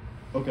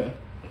 Okay.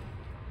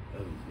 You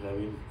know what I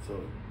mean?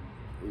 So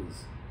it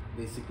was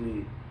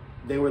basically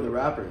they were the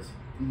rappers,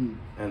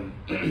 and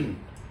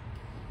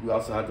we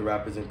also had the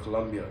rappers in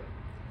Colombia,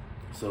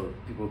 so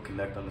people would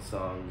connect on the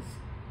songs.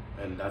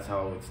 And that's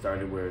how it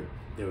started, where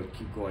they would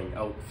keep going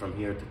out from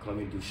here to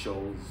Colombia, do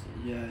shows,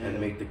 and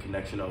make the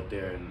connection out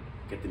there and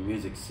get the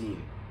music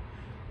scene.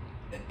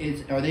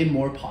 Are they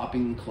more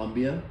popping in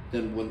Colombia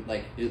than when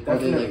are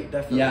they like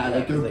definitely. yeah,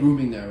 like they're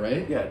booming there,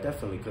 right? Yeah,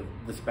 definitely. Because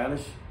the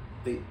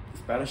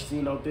Spanish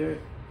scene out there,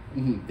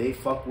 they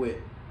fuck with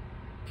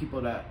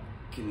people that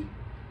can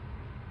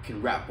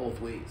rap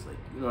both ways. Like,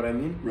 you know what I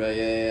mean? Right.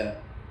 Yeah.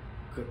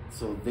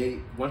 So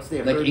once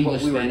they like heard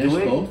English, what we were Spanish,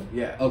 doing, both?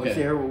 yeah. Okay. Once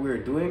they heard what we were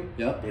doing,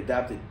 Yep. they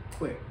adapted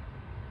quick.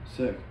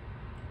 Sick.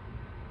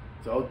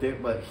 So out there,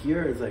 but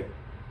here is like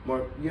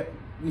more. Yeah,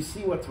 you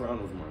see what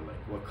Toronto's more like.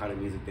 What kind of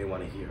music they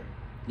want to hear.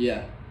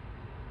 Yeah.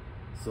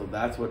 So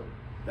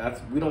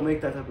we don't make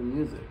that type of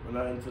music. We're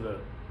not into the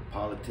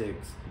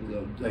politics,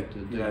 like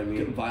you know what I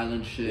mean,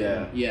 violent shit.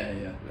 Yeah.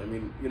 Yeah. I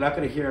mean, you're not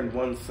gonna hear in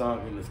one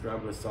song, in the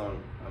Scrambler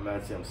song, I'm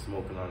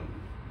smoking on.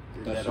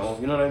 That's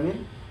you know what I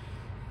mean?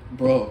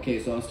 Bro, okay,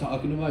 so I was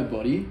talking to my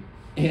buddy,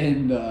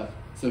 and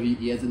so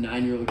he has a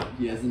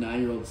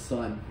 9-year-old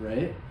son,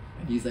 right?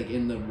 And he's like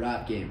in the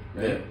rap game,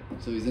 right? Yeah.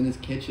 So he's in his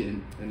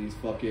kitchen and he's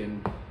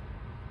fucking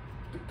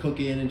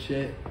cooking and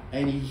shit,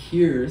 and he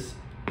hears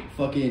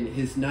fucking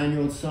his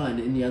 9-year-old son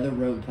in the other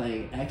room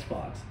playing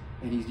Xbox,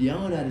 and he's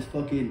yelling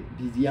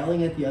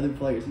at the other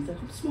players. He's like,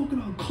 I'm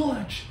smoking on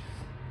Clutch.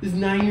 He's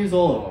 9 years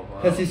old.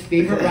 Because his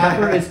favorite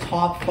rapper is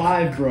top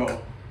 5,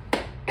 bro.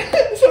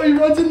 So he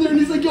runs in there and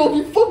he's like, yo, if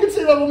you fucking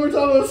say that one more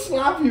time, I'm gonna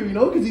slap you, you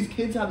know? Because these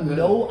kids have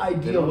no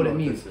idea what it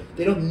means.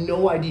 They have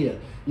no idea,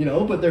 you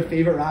know? But their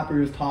favorite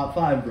rapper is top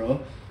 5, bro.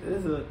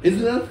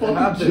 Isn't that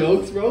fucking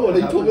jokes, bro? When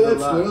they told me that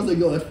story, I was like,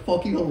 yo, that's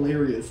fucking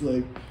hilarious.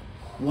 Like,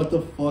 what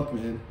the fuck,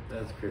 man?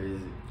 That's crazy.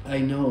 I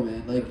know,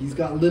 man. Like, he's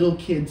got little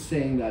kids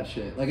saying that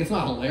shit. Like, it's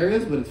not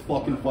hilarious, but it's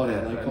fucking funny.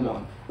 Like, come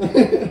on.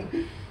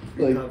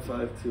 Like, top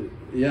 5 too.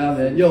 Yeah,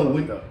 man. Yo,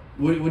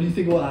 what do you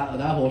think about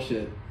that whole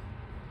shit?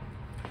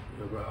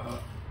 Yo, bro,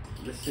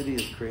 this city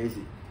is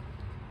crazy.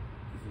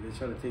 They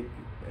try to take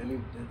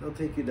you, they'll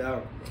take you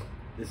down, bro.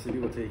 This city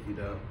will take you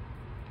down.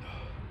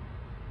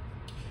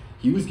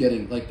 He was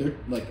getting they're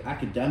like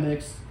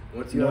academics.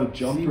 Once you're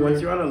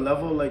on a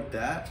level like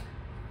that,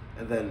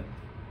 and then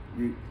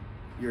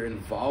you're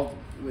involved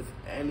with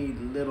any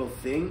little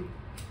thing,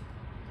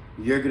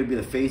 you're gonna be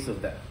the face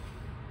of that.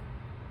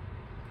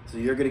 So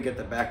you're gonna get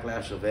the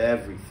backlash of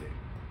everything.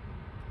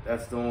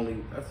 That's the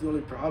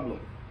only problem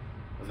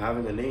of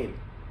having a name.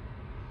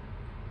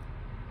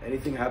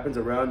 Anything happens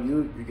around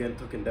you, you're getting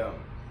taken down.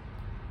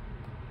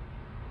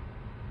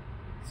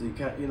 So you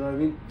can't, you know what I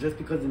mean? Just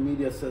because the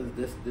media says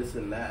this,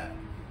 and that,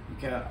 you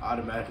can't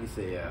automatically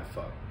say, yeah,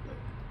 fuck,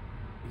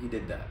 like, he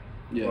did that.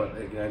 Yeah. Or,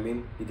 like, you know what I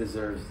mean? He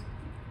deserves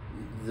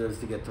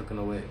to get taken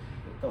away.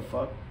 What the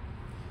fuck?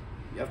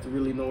 You have to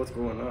really know what's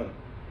going on.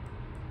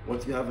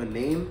 Once you have a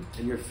name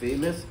and you're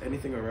famous,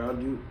 anything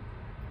around you,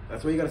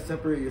 that's why you gotta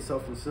separate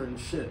yourself from certain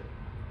shit.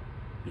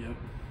 Yep.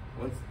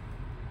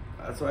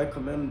 That's why I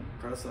commend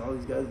Preston, all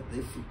these guys.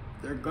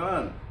 They're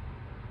gone.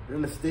 They're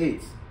in the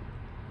States.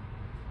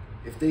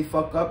 If they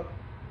fuck up,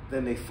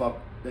 then they fuck.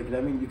 Like, I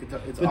mean, you can tell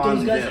it's on them. But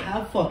those guys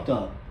have fucked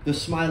up. The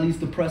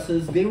Smileys, the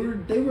Presses, they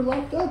were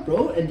locked up,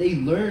 bro, and they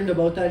learned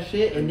about that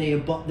shit and they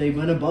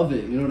went above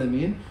it. You know what I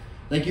mean?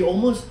 Like,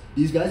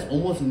 these guys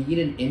almost need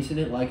an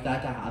incident like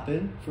that to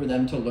happen for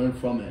them to learn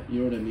from it. You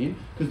know what I mean?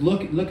 Because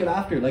look at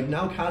after. Like,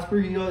 now Casper,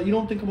 you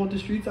don't think about the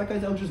streets. That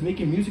guy's out just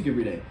making music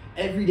every day.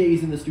 Every day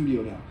he's in the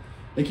studio now.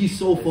 Like, he's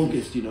so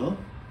focused, you know?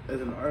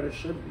 As an artist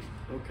should be.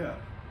 Okay.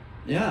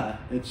 Yeah,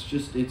 it's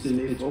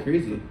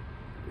crazy.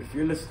 If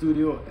you're in the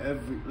studio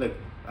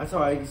that's how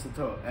I used to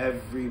tell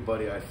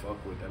everybody I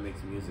fuck with that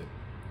makes music.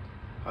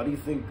 How do you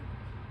think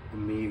the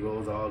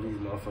Migos, all these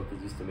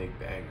motherfuckers used to make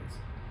bangers?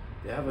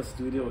 They have a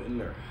studio in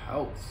their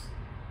house.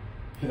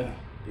 Yeah.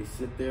 They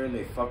sit there and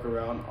they fuck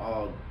around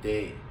all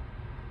day.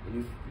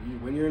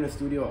 When you're in a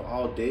studio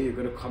all day, you're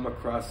gonna come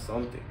across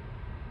something.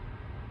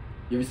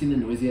 You ever seen the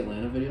Noisy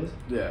Atlanta videos?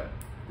 Yeah.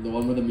 The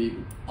one where the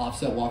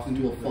Offset walks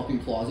into a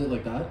fucking closet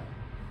like that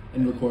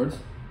and records?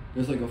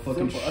 There's like a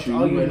fucking That's shoe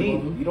all you right need.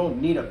 above him. You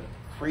don't need a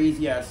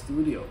crazy ass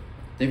studio.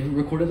 They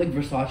recorded like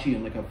Versace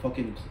in like a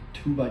fucking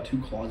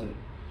 2x2 closet.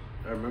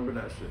 I remember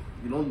that shit.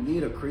 You don't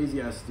need a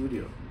crazy ass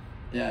studio.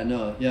 Yeah,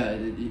 no, yeah.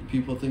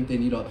 People think they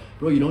need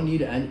bro. You don't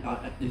need any.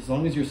 As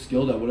long as you're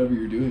skilled at whatever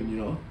you're doing, you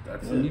know.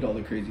 That's you don't need all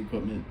the crazy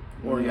equipment.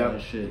 Or you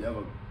have shit. You have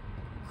a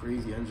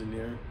crazy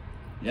engineer.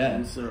 Yeah.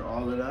 Producer,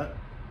 all of that.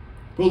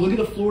 Bro, look at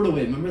the Florida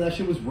way. Remember that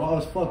shit was raw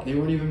as fuck. They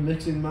weren't even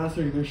mixing and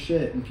mastering their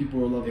shit, and people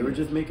were loving it. They were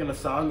just making a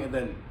song, and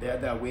then they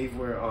had that wave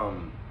where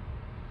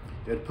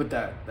they'd put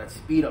that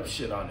speed up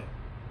shit on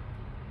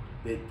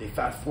it. They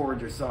fast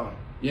forward your song.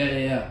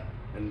 Yeah.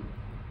 And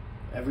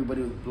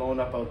everybody was blowing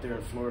up out there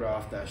in Florida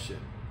off that shit.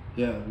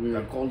 Yeah, weird.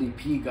 That Goldie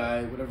P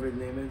guy, whatever his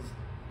name is,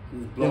 he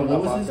was blowing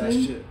up off that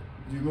shit.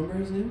 Do you remember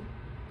his name?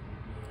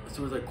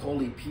 So it was like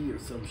Goldie P or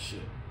some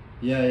shit.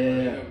 Yeah.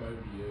 That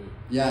might be it.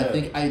 Yeah, I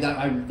think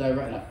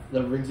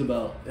that rings a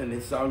bell. And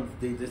his songs,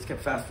 they just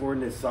kept fast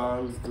forwarding his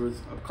songs. There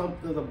was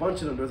a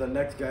bunch of them. There was a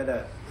next guy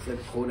that said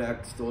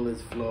Kodak stole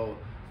his flow.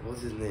 What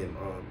was his name?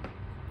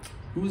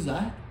 Who was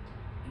that?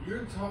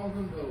 You're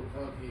talking about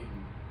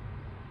fucking.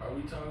 Are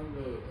we talking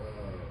about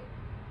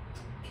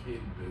Kid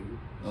Boo.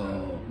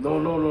 Oh. No,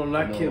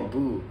 not No. Kid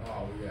Boo.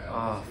 Oh yeah.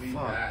 Ah, leave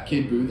fuck. that.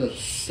 Kid Boo, the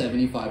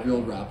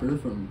 75-year-old rapper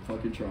from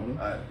fucking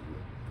Toronto.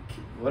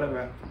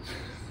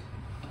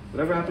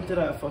 Whatever happened to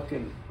that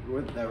fucking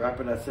that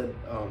rapper that said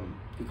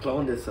he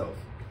cloned himself?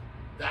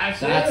 That's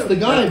That's him. the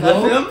guy,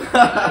 bro.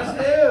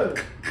 That's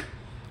him.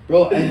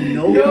 Bro, I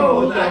know Yo,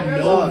 people that that guy's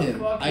know a him.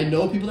 fucking- I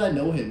know people that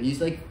know him. He's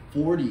like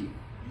 40.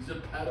 He's a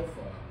pedophile.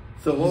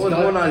 So what He's was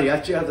got- going on? He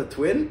actually has a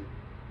twin?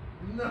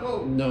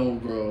 No. No,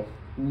 bro.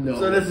 No.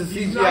 So this is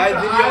He's CGI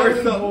not the video or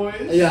Island something?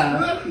 Boys.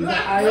 Yeah, he's an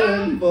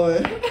island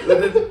boy.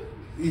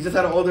 He just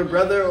had an older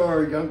brother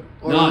or a young,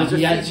 or Nah, was it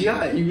he just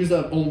had. CGI? He was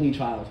the only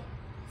child.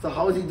 So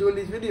how is he doing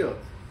these videos?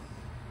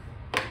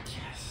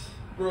 Yes.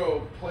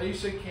 Bro,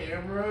 place a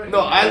camera. No,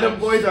 Island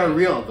Boys are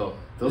real though.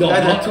 Those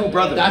guys are two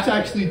brothers. That's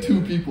actually two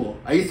people.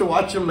 I used to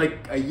watch them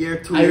like a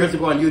year, 2 years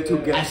ago on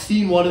YouTube. I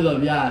seen one of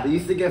them. Yeah. They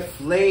used to get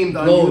flamed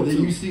on Bro, YouTube. they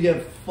used to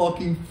get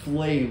fucking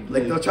flamed.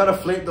 Like they'll try to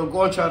flame, they'll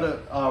go and try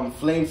to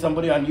flame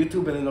somebody on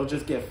YouTube, and then they'll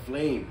just get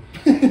flamed,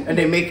 and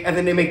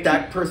then they make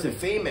that person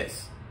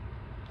famous.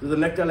 There's a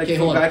nectar like Okay,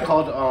 some hold on. guy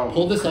called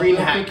Hold this up Green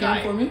real Hat quick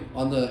Guy. for me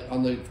on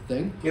the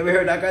thing. You ever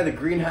heard that guy, the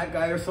Green Hat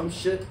Guy or some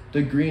shit?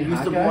 The green He used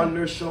hat to go guy. on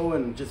their show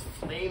and just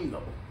flame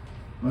them.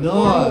 A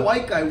No, normal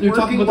white guy. you're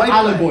talking working about the white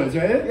Island guy. Boys,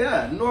 right?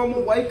 Yeah,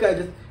 normal white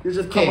guy. You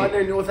just come Okay. on there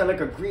and you always have like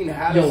a green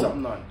hat or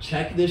something Yo, on.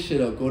 check this shit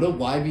out. Go to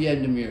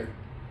YBN Namir.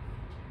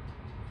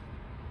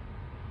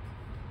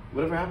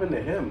 Whatever happened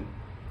to him?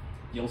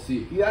 You'll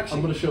see. He actually-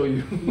 I'm gonna show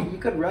you. He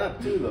could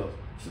rap too though.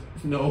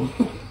 No.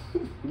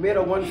 He made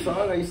a one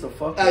song I used to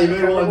fuck with. Yeah, he I made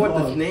can't remember one what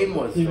song. his name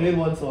was. He though. made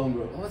one song,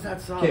 bro. What was that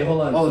song? Okay,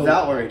 hold on. Oh, So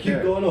that one right Keep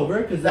there. going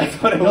over because That's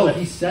what it no, was.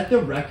 he set the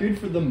record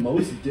for the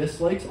most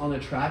dislikes on a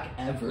track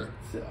ever.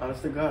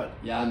 Honest to God.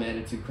 Yeah, man,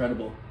 it's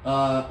incredible.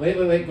 Wait.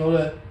 Go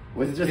to.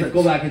 Was it just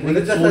Go back. I think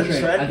it's Soul Train.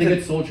 trend? I think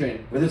it's Soul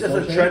Train. Was it just Soul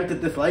a Train? trend to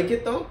dislike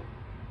it though?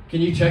 Can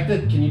you check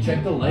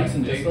the likes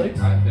and dislikes?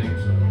 I think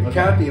so. It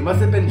can't be. It must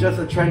have been just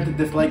a trend to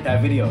dislike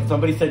that video.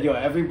 Somebody said, "Yo,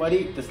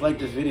 everybody dislike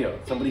this video."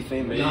 Somebody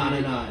famous. Nah.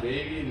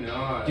 Maybe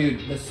not.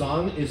 Dude, the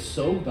song is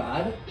so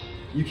bad.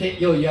 You can't.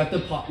 Yo, you have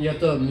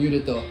to mute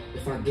it though.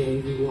 If I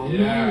gave you all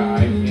Yeah,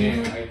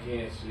 I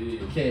can't see.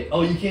 Okay.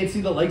 Oh, you can't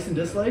see the likes and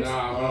dislikes.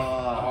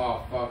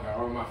 Oh fuck! I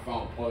on my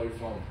phone. Plug your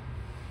phone.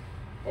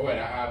 Oh wait,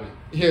 I have it.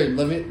 Here,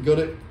 let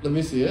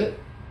me see it.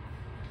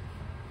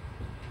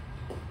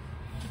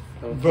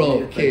 Don't Bro, tell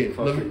me it's okay, like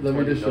let fucking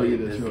me just show you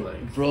 20 this, bro.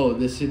 dislikes. Bro,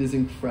 this shit is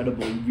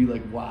incredible. You'd be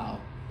like, wow.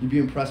 You'd be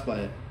impressed by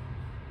it.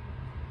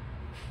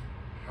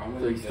 How many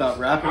So you stop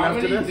rapping How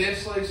after many this?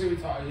 dislikes are we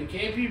talking? It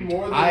can't be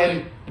more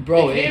than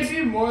Bro, It can't it's,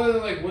 be more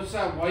than like what's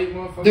that white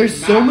motherfucker?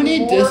 there's so many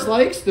Macklemore?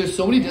 dislikes. There's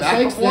so many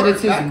dislikes that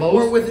it's his Macklemore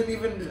most. wasn't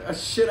even a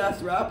shit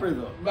ass rapper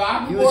though. He was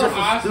Macklemore, just a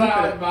I stupid.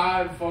 saw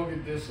bad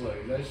fucking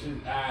dislikes. That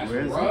shit ass. Where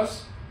is it?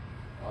 Russ.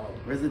 Oh.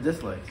 Where's the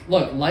dislikes?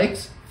 Look,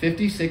 likes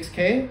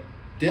 56K.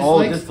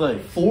 Oh, Dislikes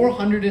dislikes.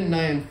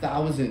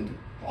 409,000.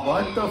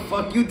 What the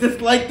fuck? You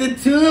disliked it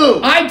too.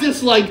 I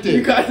disliked You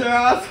it guys are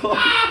assholes.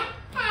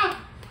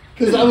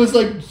 because I was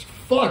like,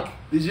 fuck.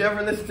 Did you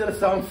ever listen to the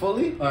song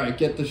fully? All right,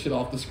 get the shit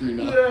off the screen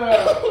now.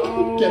 Yeah.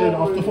 Oh, Get it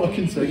off the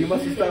fucking So you screen.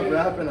 must have stopped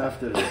rapping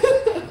after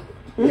this.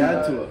 He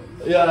had to.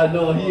 Yeah,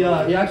 no, he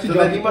actually. So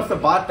got, then he must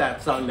have bought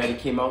that song that he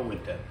came out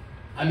with then.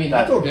 I mean,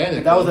 that's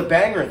organic. That was a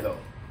banger though.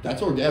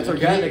 That's organic. That's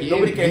organic.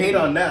 Nobody ain't- can hate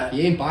on that.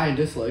 He ain't buying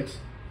dislikes.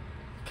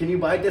 Can you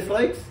buy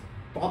dislikes?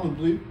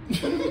 Probably.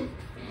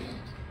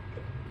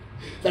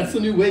 That's the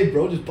new wave,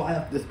 bro. Just buy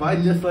a. Just buy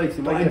dislikes.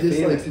 You Buy might get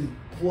dislikes famous. and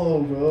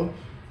blow, bro.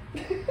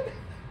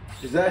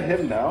 Is that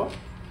him now?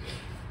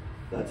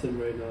 That's him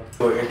right now.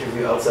 Or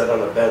interview outside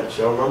on a bench.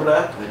 You don't remember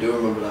that? I do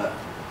remember that.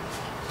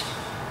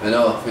 I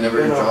know. We never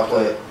even dropped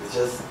it. It's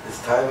just his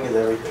timing is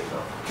everything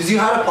though. Because you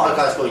had a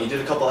podcast going. You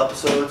did a couple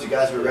episodes. You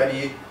guys were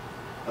ready.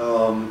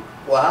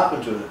 What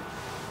happened to it?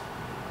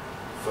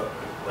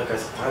 Like I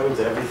said, timing's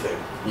everything.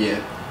 Yeah.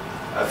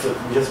 I feel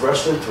we just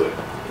rushed into it.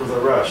 It was a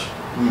rush.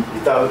 We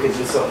thought we could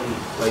do something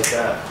like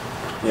that,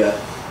 Yeah.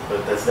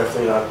 but that's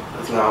definitely not.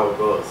 That's not how it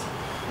goes.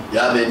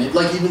 Yeah, man.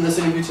 Like even this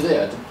interview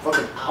today, I did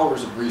fucking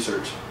hours of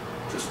research.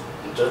 Just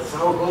That's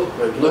how it goes.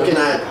 Like, you looking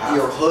know, at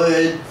your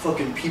hood,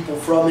 fucking people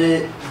from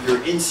it, your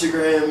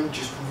Instagram,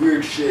 just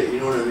weird shit. You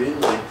know what I mean?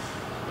 Like,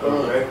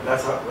 right?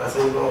 That's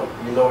how you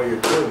know what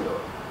you're doing though.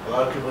 A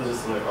lot of people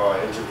just like, oh,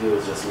 an interview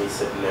is just me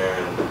sitting there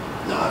and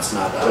no, it's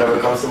not that. whatever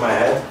comes to my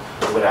head,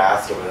 I'm gonna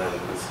ask him and then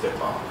we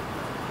spitball.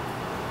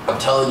 I'm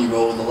telling you,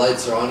 bro. When the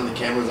lights are on and the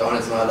cameras are on,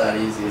 it's not that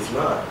easy. It's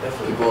not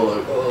definitely. People are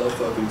like, oh, I'm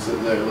fucking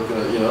sitting there looking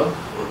at, you know.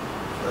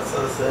 That's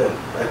what I said.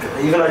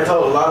 Like, even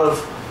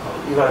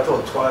I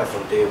told Twi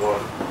from day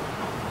one.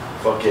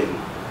 Fucking,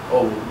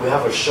 oh, we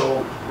have a show.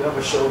 We have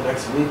a show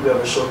next week. We have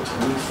a show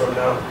 2 weeks from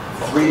now.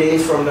 3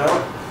 days from now.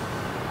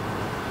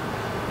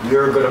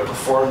 You're gonna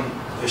perform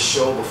this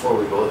show before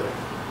we go there.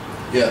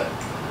 Yeah.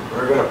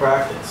 We're gonna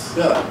practice.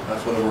 Yeah.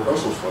 That's what a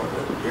rehearsal's for,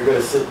 right? You're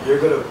gonna sit. You're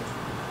gonna,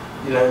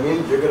 you know what I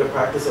mean? You're gonna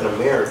practice in a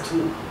mirror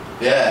too.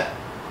 Yeah.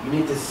 You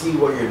need to see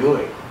what you're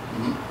doing.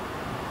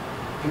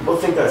 People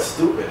think that's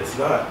stupid. It's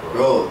not, bro.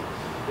 Bro.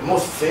 The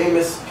most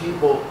famous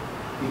people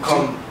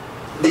become.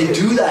 They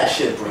do that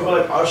shit, bro. People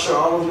like Usher,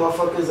 all those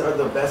motherfuckers are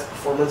the best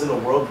performers in the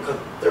world because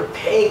they're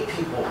paying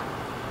people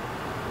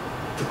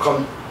to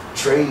come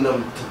train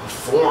them to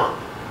perform.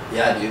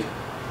 Yeah, dude.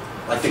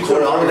 Like the If you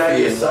can learn that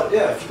choreography yourself,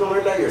 yeah, if you can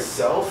learn that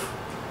yourself,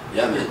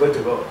 yeah, man. you're good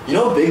to go. You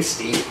know how big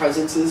stage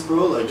presence is,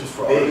 bro? Like just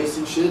for Big. artists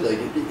and shit.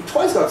 Like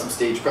Twice got some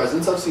stage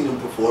presence. I've seen him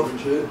perform and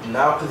shit.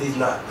 Now, because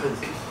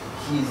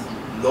he's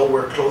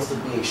nowhere close to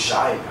being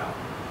shy now.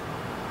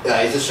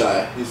 Yeah, he's a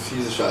shy.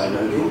 He's a shy.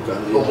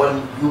 But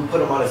when you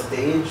put him on a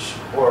stage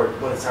or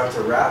when it's time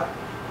to rap,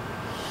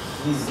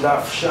 he's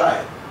not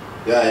shy.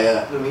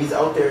 Yeah. I mean, he's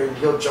out there and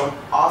he'll jump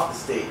off the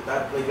stage.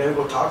 Not like never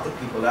go talk to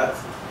people.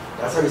 That's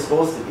how you're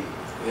supposed to be.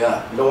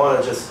 Yeah. You don't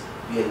want to just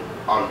be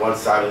on one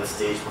side of the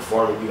stage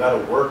performing. You got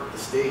to work the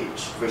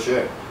stage. For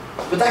sure.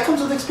 But that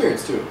comes with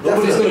experience too.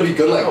 Nobody's gonna be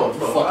good like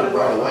fucking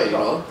right away, you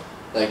know?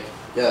 Like,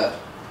 yeah.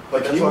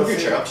 Like, can you move your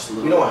chair up just a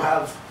little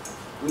bit?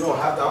 We don't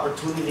have the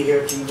opportunity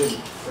here to even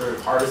for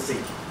artists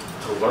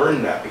to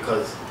learn that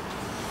because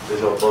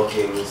there's no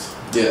bookings.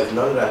 Yeah. There's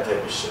none of that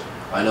type of shit.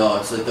 I know,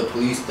 it's like the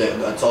police,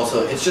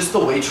 it's just the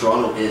way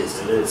Toronto is.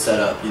 It is. Set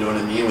up, you know what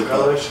I mean? It's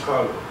kind of like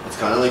Chicago. It's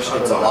kind of like,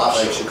 it's a lot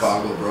like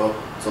Chicago, bro.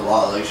 It's a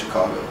lot like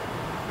Chicago.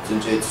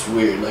 It's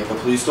weird, like the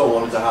police don't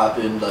want it to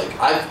happen. Like,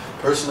 I've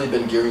personally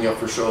been gearing up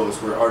for shows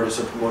where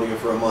artists are promoting it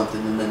for a month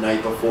and then the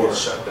night before Get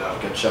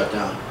shut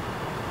down.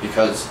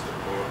 Because,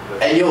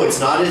 and yo, it's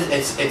not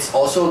as, it's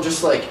also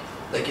just like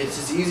it's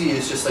as easy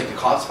as just like the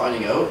cops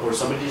finding out or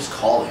somebody just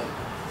calling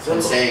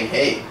and saying,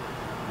 hey,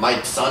 my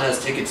son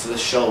has tickets to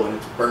this show and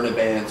it's Burna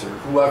Bands or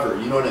whoever,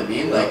 you know what I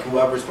mean? Yeah. Like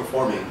whoever's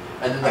performing,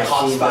 and then the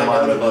cops find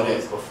out about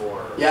it.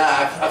 Before.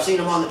 Yeah, I've seen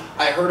them on.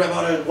 I heard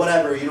about it.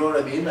 Whatever, you know what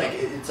I mean? Like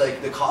it's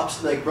like the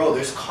cops. Like, bro,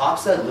 there's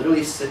cops that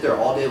literally sit there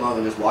all day long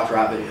and just watch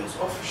rap videos.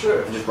 Oh, for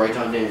sure. And just write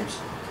down names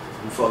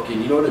and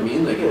fucking, you know what I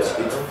mean? Like it's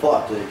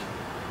fucked. Like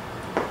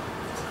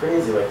it's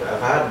crazy like that.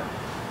 I've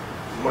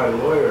had my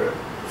lawyer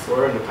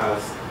before in the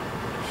past.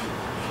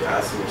 She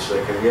asked me, she's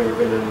like, "Have you ever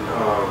been in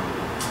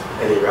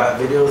any rap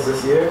videos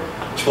this year?"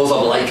 She pulls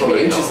up like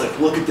me and she's like,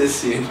 "Look at this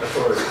scene." I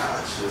told her,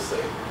 nah. She's just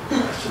like,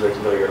 she's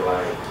like, "No, you're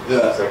lying."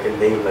 Yeah. So I can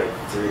name like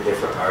 3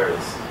 different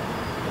artists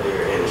that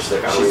you're in. She's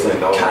like, "I don't even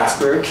know."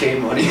 Casper and K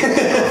Money.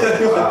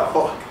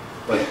 Wow.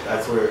 But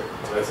that's where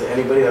I say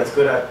anybody that's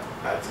good at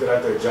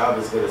their job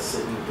is gonna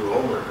sit and do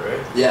homework, right?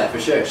 Yeah, for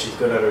sure. She's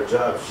good at her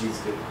job. She's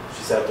good.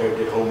 She sat there and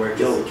did homework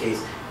just in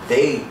case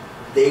they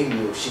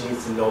knew. She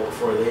needs to know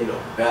before they know.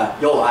 Yeah.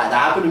 Yo, that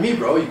happened to me,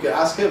 bro. You could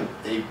ask him.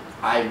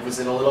 I was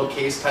in a little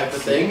case type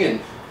of thing,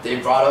 and they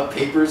brought up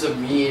papers of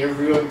me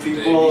interviewing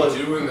people. They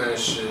be doing that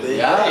shit.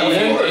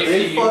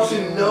 They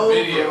fucking know,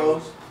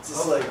 bro. It's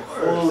just like,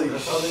 holy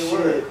That's how they shit.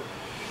 work.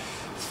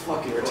 It's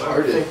fucking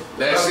retarded.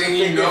 Next thing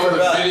you know,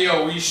 the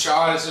video we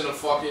shot is in a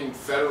fucking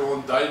federal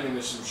indictment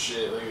or some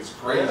shit. Like, it's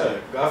crazy. Yeah.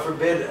 God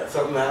forbid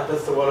something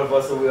happens to one of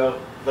us, and we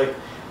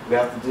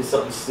have to do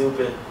something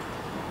stupid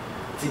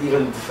to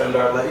even defend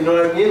our life. You know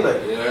what I mean?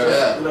 Like,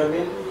 yeah. You know what I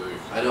mean?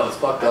 I know, it's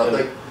fucked up.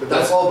 Like,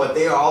 that's all. But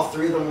all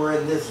 3 of them were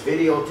in this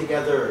video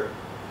together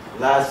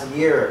last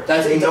year.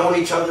 They known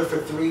each other for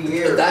 3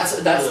 years. That's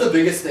the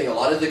biggest thing. A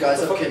lot of the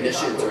guys have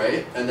conditions,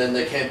 right? And then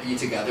they can't be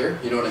together.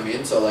 You know what I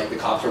mean? So like the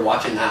cops are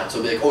watching that.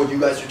 So they're like, oh, you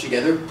guys are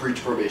together,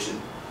 breach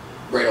probation,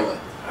 right away.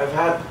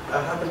 That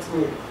happened to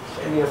me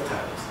plenty of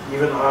times,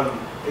 even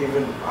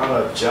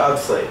on a job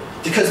site.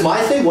 Because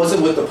my thing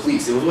wasn't with the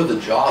police. It was with the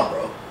job,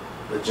 bro.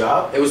 The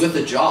job? It was with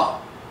the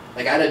job.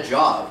 Like I had a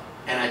job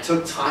and I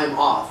took time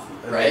off.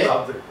 Right?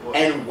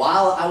 And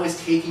while I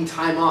was taking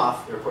time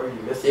off,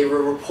 they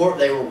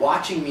were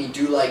watching me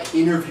do like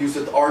interviews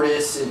with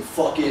artists and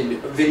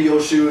fucking video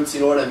shoots,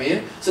 you know what I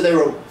mean? So they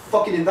were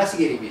fucking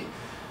investigating me.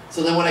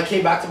 So then when I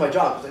came back to my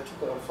job, I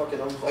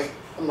was like,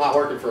 I'm not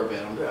working for a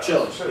bit, I'm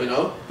chilling, you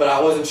know? But I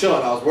wasn't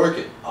chilling, I was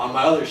working on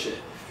my other shit.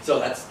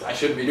 So I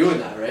shouldn't be doing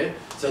that, right?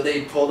 So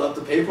they pulled up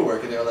the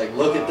paperwork and they were like,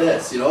 look at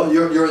this, you know?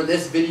 You're in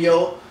this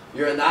video.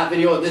 You're in that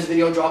video, and this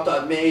video dropped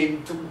on May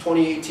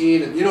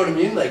 2018, and you know what I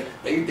mean? Like,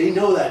 they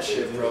know that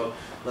shit, bro.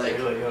 Like,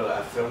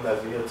 I filmed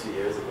that video 2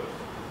 years ago.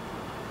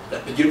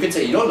 But you could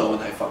say you don't know when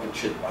I filmed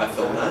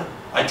that.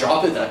 I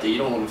dropped it that day, you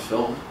don't want to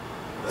film.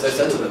 So I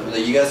said to them,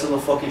 like, you guys don't know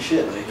fucking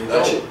shit. Like,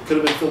 that shit could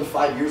have been filmed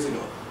 5 years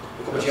ago.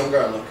 Look how much younger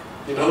I look.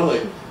 You know,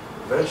 like.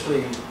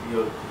 Eventually,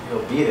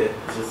 you'll beat it.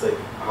 It's just like,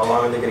 how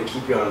long are they going to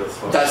keep you on this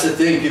phone? That's the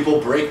thing,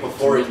 people break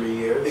before 2 or 3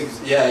 years.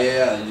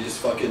 Yeah. You just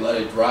fucking let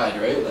it ride,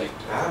 right? Like,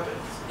 it happens.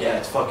 Yeah,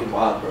 it's fucking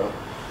wild, bro.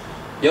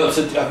 Yo,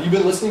 so have you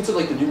been listening to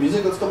like the new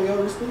music that's coming out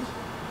recently?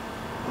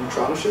 New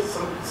Toronto shit?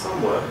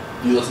 Somewhat.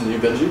 You listen to New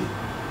Benji?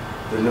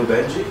 The new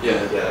Benji?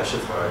 Yeah. Yeah, that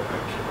shit's hard.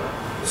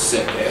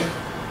 Sick, eh?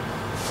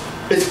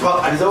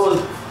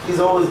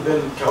 He's always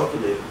been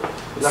calculated.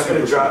 He's not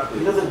gonna drop.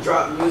 He doesn't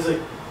drop music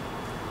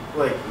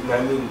like, you know what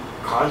I mean,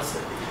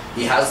 constantly.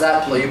 He has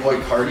that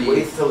Playboy Cardi.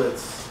 Waits till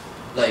it's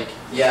like,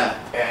 yeah,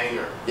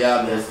 banger. Yeah,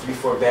 man. There's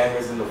 3-4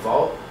 bangers in the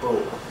vault.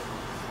 Boom.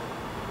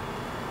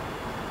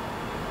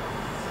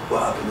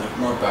 What happened there?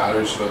 More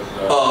batteries, but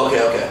oh,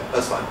 okay,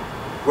 that's fine.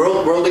 We're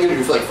only gonna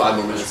do for like 5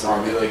 more minutes. It's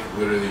probably like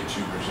literally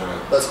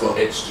 2%. That's cool.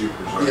 It's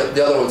 2%.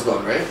 The other one's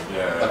gone, right?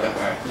 Yeah. Okay.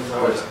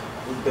 Alright.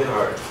 He's been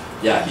hard.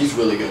 Yeah, he's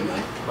really good,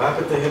 man. What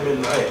happened to him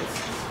in Nines?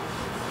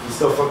 You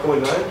still fucking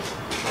with Nines?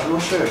 I'm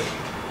not sure.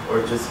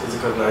 Or just is it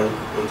because Nine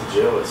went to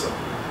jail or something?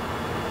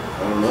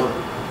 I don't know.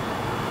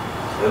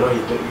 I don't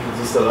know, is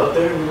he still out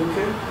there in the UK?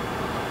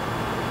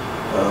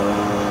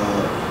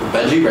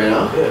 Benji right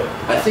now? Yeah.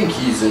 I think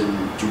he's in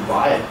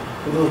Dubai.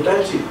 It was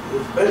Benji. It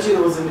was Benji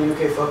that was in the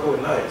UK fucking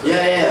with Nines. Right?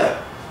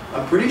 Yeah.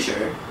 I'm pretty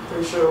sure. I'm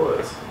pretty sure it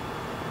was.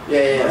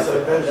 Yeah.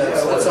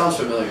 Benji, That sounds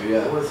familiar,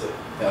 yeah. What was it?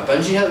 Yeah,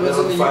 Benji was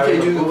in the UK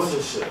doing the booths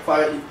and shit.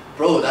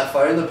 Bro, that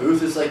Fire in the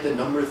Booth is like the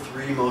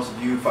 #3 most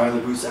viewed Fire in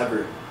the Booths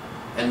ever.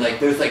 And like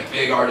there's like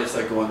big artists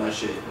that go on that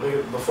shit.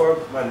 Before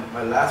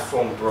my last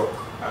phone broke,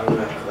 I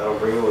don't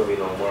bring it with me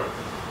no more.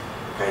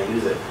 Can't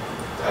use it.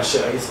 That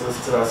shit, I used to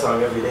listen to that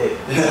song every day.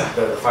 Yeah.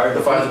 The Fire in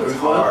the Booth was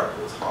hard.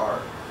 It was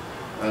hard.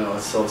 I know,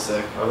 it's so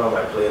sick. I was on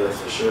my playlist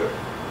for sure.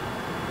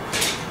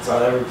 It's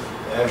on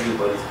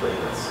everybody's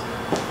playlist.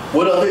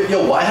 What other,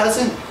 why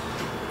hasn't,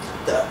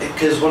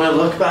 because when I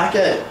look back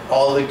at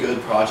all the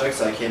good projects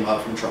that came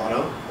out from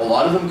Toronto, a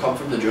lot of them come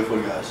from the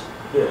Driftwood guys.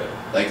 Yeah.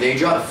 Like they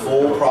drop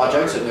full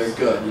projects and they're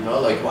good, you know?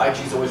 Like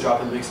YG's always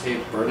dropping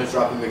mixtapes, Burnet's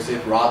dropping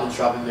mixtapes, Robin's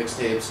dropping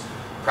mixtapes,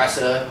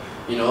 Pressa,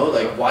 you know?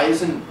 Like why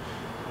isn't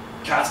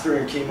Casper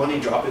and K Money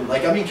dropping,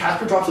 like, I mean,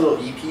 Casper drops little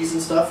EPs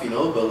and stuff, you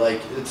know, but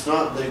like, it's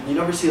not, like, you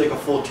never see like a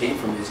full tape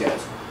from these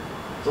guys.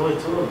 It's only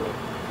 2 of them.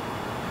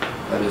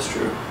 That is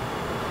true.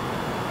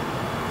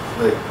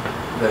 Like,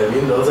 I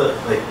mean, those are,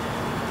 like,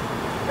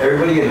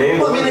 everybody you name.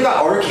 Well, I mean, they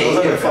got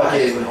Arcade and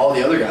fucking all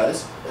the other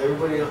guys.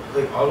 Everybody,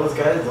 like, all those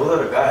guys, those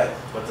are the guys.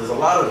 But there's a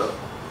lot of them.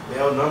 They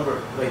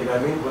outnumber, like, you know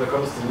what I mean? When it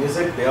comes to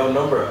music, they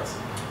outnumber us.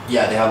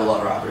 Yeah, they have a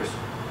lot of rappers.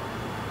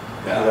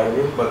 Yeah. You know what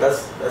I mean? But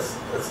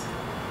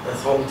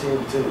that's home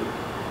team too.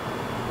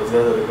 Those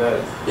guys are the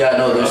guys. Yeah,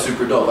 no, they're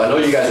super dope. I know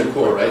you guys are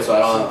cool, right? So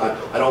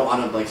I don't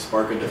want to like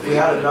spark a debate. If we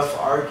had enough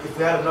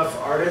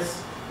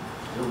artists,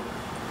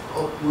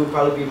 we would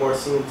probably be more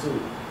seen too.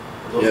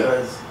 Those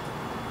guys,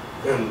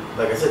 and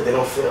like I said, they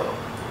don't fail.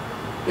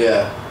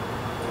 Yeah.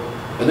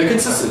 And they're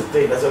consistent.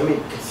 That's what I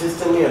mean.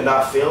 Consistently and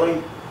not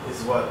failing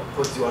is what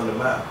puts you on the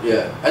map.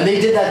 Yeah. And they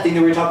did that thing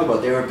that we were talking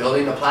about. They were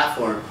building a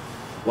platform.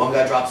 One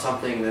guy drops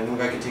something, and then one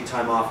guy can take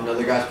time off.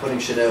 Another guy's putting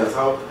shit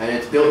out, and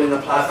it's building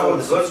a platform.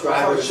 That's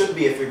how it should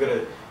be. If you're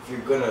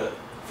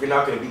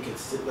not gonna be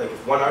consistent, like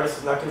if one artist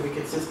is not gonna be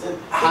consistent,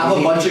 have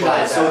a bunch of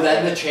guys. So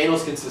then the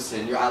channel's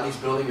consistent. You're at least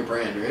building your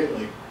brand, right?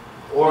 Like,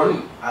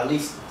 or at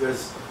least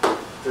there's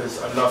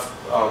enough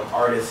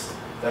artists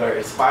that are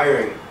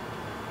inspiring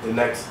the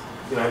next,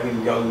 you know what I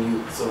mean, young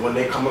youth. So when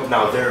they come up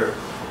now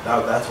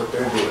that's what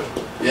they're doing.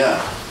 Yeah,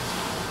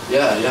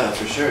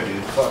 for sure,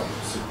 dude. Fuck,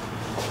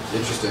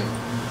 interesting.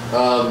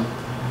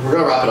 We're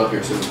gonna wrap it up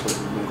here soon.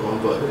 We've been going,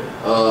 but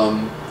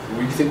what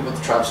do you think about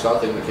the Travis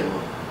Scott thing that came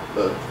up?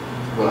 But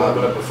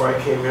before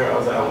I came here, I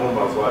was at home.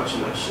 I was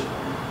watching that shit.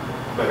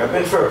 Like I've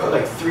been for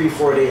like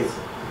 3-4 days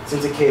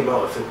since it came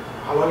out.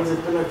 How long has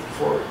it been? Like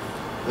 4?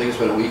 I think it's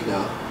been a week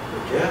now.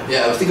 Like,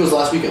 yeah. I think it was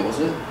last weekend,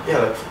 wasn't it? Yeah,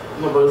 like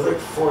no, but it was like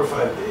 4 or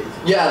 5 days.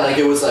 Yeah, like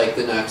it was like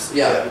the next.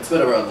 Yeah, it's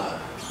been around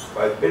that.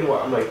 But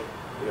I'm like,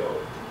 yo,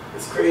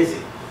 it's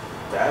crazy.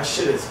 That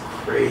shit is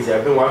crazy.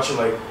 I've been watching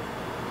like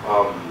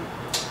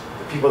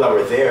the people that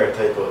were there,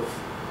 type of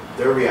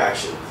their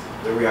reaction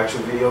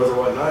videos or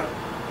whatnot,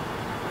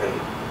 and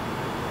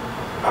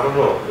I don't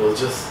know, it was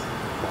just,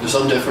 there's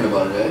something different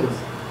about it, eh?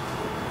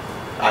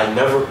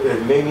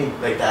 It made me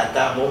like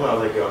that moment. I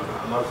was like, yo,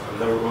 I'm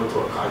never going to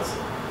a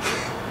concert.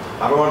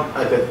 I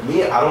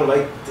don't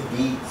like to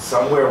be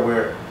somewhere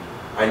where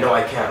I know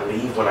I can't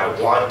leave when I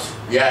want to.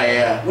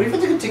 Yeah. What if I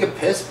could take a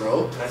piss,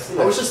 bro?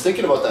 I was just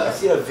thinking about that. I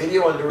seen a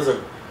video and there's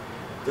a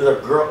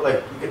girl,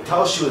 like you could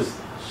tell she's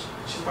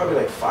probably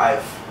like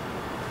 5'3",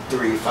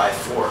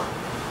 5'4",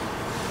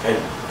 and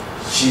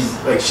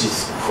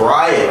she's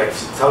crying, like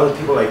she's telling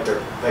people like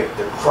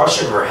they're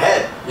crushing her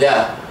head.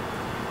 Yeah.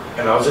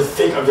 And I'm just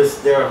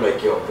there. I'm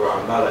like, yo, bro,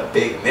 I'm not a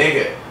big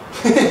nigga.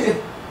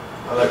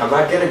 I'm like, I'm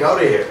not getting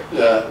out of here.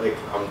 Yeah. Like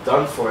I'm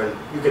done for. And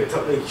you could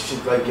tell, like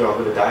she's like, yo, I'm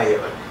gonna die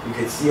here. Like you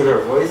could see in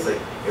her voice, like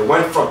it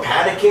went from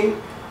panicking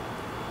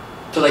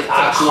to like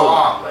actual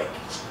calm.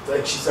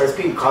 Like she starts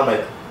being calm.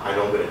 Like I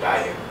know I'm gonna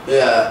die here.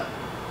 Yeah.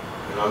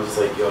 And I'm just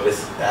like, yo,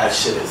 that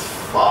shit is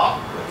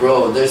fucked.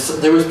 Bro,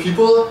 there was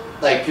people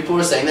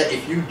were saying that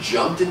if you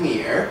jumped in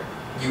the air,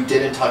 you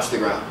didn't touch the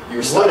ground. You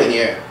were stuck in the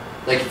air.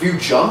 Like if you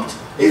jumped,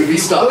 you'd be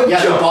stuck.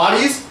 Yeah, your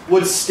bodies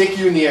would stick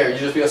you in the air. You'd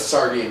just be a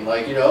sardine.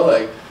 Like, you know,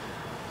 like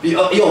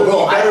yo,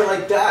 bro, I don't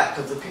like that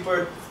because the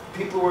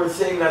people were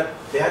saying that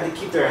they had to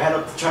keep their head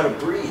up to try to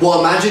breathe.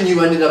 Well, imagine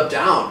you ended up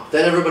down.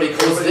 Then everybody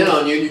closes in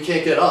on you and you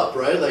can't get up,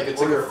 right? Like it's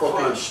like a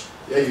fucking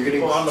yeah, you're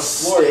getting on the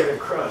floor, you're getting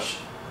crushed.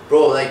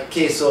 Bro, like,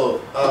 okay,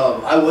 so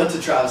I went to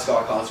Travis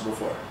Scott concert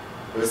before.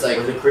 It was like,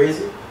 was it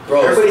crazy?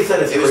 Bro, everybody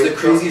said it's it was the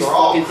craziest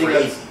fucking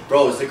thing.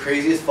 Bro, it's the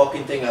craziest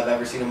fucking thing I've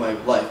ever seen in my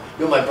life.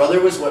 Yo, my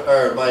brother was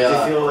or my. Do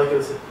you feel like it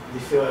was? Do you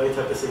feel any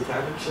type of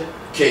satanic shit?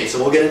 Okay, so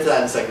we'll get into that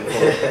in a second.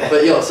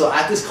 But yo, so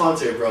at this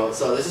concert, bro.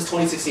 So this is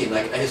 2016.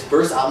 Like his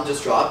first album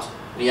just dropped,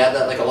 and he had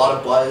that like a lot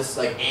of buzz.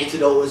 Like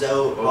Antidote was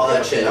out, all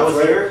that shit. That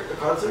was here, the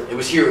concert. It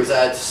was here. It was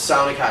at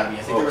Sound Academy.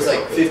 I think there was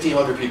like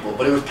 1,500 people,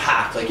 but it was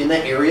packed. Like in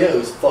that area, it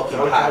was fucking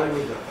Sound packed.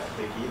 Academy's not that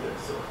big either,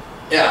 so.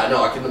 Yeah,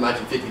 no, I can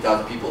imagine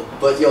 50,000 people.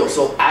 But yo,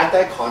 so at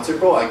that concert,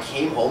 bro, I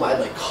came home. I had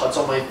like cuts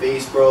on my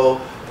face,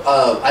 bro.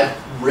 I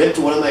ripped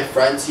one of my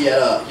friends. He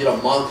had a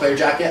Montclair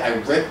jacket. I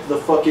ripped the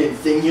fucking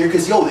thing here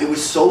because yo, it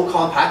was so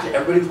compact and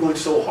everybody was going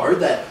so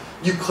hard that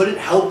you couldn't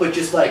help but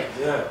just like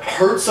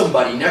hurt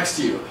somebody next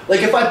to you.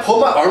 Like if I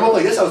pulled my arm up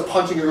like this, I was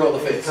punching a girl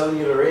in the face. Telling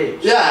you to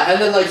rage. Yeah, and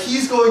then like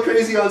he's going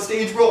crazy on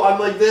stage, bro. I'm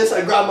like this.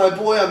 I grab my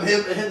boy. I'm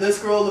hitting this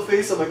girl in the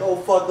face. I'm like, oh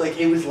fuck, like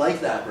it was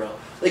like that, bro.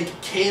 Like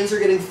cans are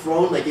getting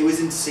thrown. Like it was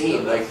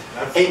insane. Like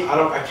I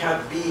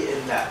can't be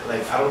in that.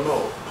 Like I don't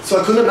know. So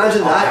I couldn't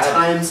imagine that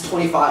times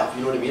 25.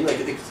 You know what I mean? Like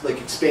it's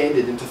like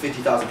expanded into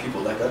 50,000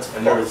 people. Like that's.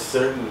 And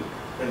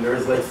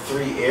there's like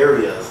 3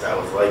 areas that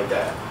was like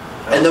that.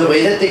 And the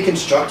way that they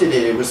constructed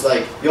it, it was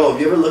like, yo, have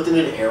you ever looked at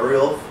an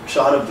aerial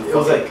shot of the? It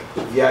was like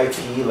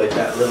VIP, like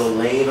that little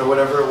lane or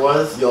whatever it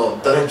was. Yo,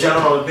 the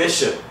general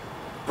admission,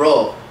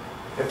 bro.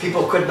 And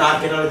people could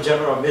not get on a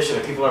general admission,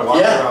 and people are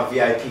walking around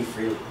VIP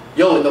freely.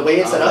 Yo, and the way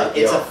it's set up,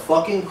 it's a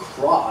fucking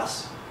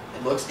cross.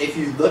 It looks, if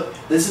you look,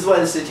 this is why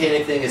the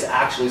satanic thing is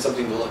actually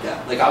something to look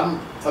at. Like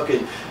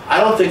I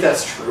don't think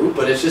that's true,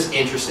 but it's just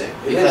interesting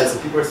because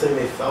people are saying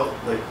they felt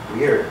like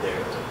weird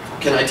there.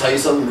 Can I tell you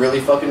something really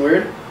fucking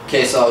weird?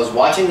 Okay, so I was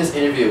watching this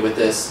interview with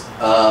this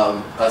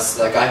a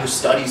guy who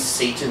studies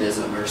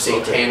Satanism or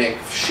satanic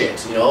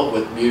shit, you know,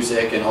 with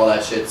music and all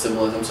that shit,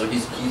 symbolism. So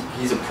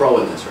he's a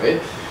pro in this,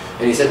 right?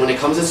 And he said when it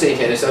comes to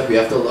satanic stuff, you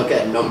have to look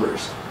at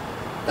numbers.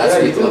 That's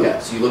what you have to look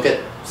at. So you look at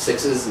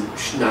 6s and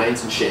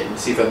 9s and shit and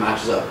see if it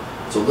matches up.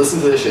 So listen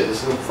to this shit.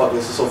 This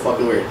is so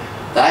fucking weird.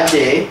 That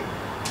day,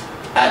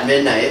 at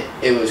midnight,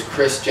 it was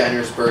Kris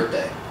Jenner's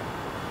birthday.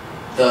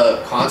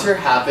 The concert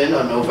happened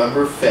on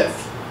November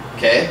 5th.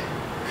 Okay.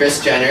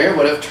 Kris Jenner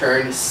would have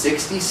turned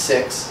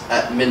 66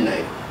 at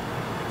midnight.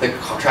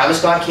 Travis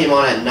Scott came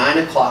on at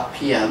 9:00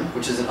 p.m.,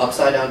 which is an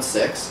upside down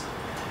 6.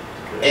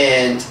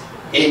 And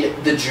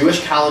in the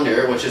Jewish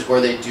calendar, which is where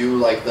they do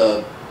like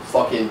the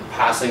fucking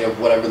passing of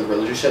whatever the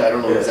religious shit, I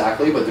don't know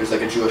exactly, but there's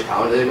like a Jewish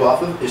calendar they go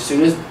off of. As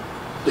soon as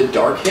the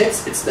dark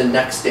hits, it's the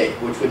next day,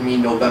 which would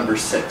mean November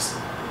 6th.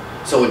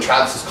 So when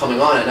Travis is coming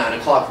on at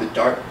 9:00,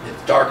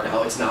 it's dark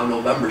now. It's now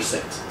November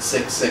 6th,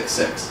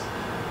 666.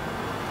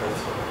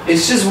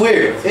 It's just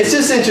weird. It's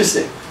just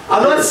interesting.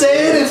 I'm not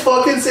saying it's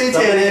fucking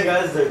satanic.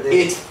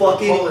 It's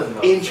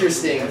fucking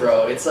interesting,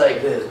 bro. It's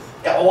like,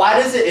 why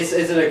does it? Is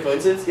it a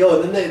coincidence?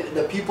 Yo, and then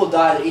the people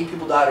died. 8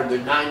 people died, or they're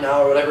 9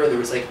 now, or whatever. There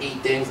was like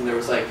 8 things, and there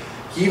was like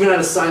he even had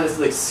a sign that said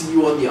like "See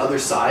you on the other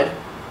side."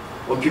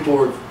 When people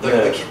were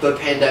the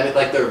pandemic,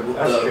 like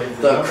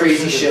the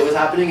crazy shit was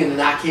happening, and then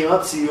that came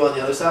up. "See you on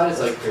the other side."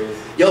 It's like, crazy.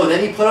 Yo. And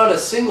then he put out a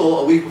single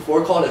a week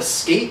before called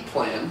 "Escape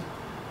Plan."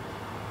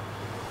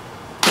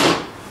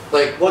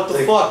 Like, what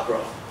the fuck,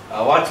 bro?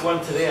 I watched one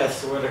today, I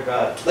swear to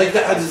God. Like,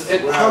 that,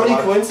 how many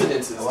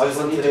coincidences I watched does it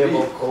one need today to be?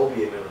 about Kobe,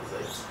 and it was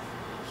like,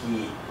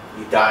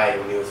 he died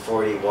when he was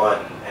 41,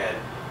 and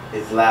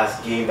his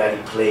last game that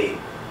he played,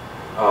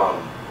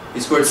 he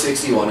scored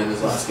 61 in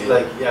his last game.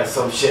 Like, yeah,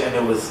 some shit, and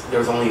there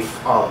was only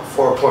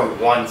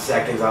 4.1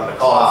 seconds on the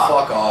clock. Oh,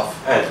 fuck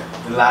off. And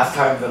the last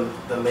time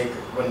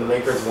when the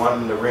Lakers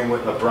won the ring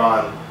with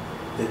LeBron,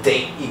 the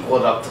date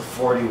equaled up to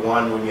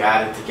 41 when you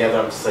add it together.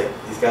 I'm just like,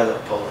 these guys are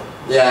pulling.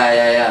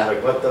 Yeah.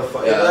 Like, what the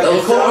fuck? Yeah, like,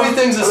 the Kobe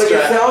thing's a stretch.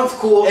 It sounds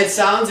cool. It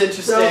sounds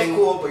interesting. It sounds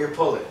cool, but you're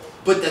pulling.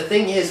 But the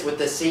thing is, with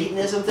the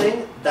Satanism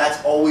thing, that's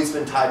always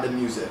been tied to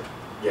music.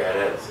 Yeah,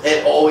 it is.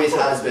 It always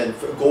has been.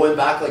 Going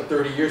back like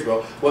 30 years,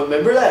 bro.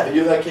 Remember that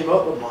video that came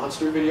out, the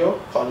Monster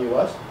video, Kanye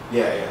West?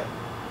 Yeah.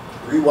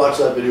 Rewatch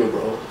that video,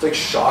 bro. It's like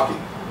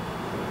shocking.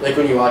 Like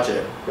when you watch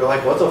it, you're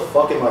like, what the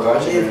fuck am I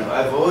watching right now?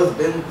 I've always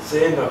been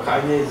saying that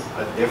Kanye's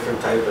a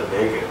different type of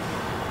nigga.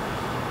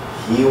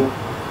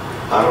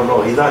 I don't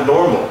know, he's not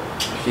normal.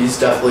 He's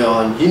definitely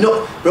on,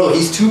 bro,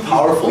 he's too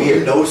powerful. He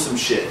knows some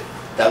shit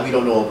that we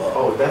don't know about.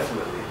 Oh,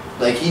 definitely.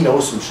 Like, he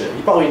knows some shit.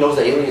 He probably knows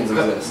that aliens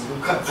exist.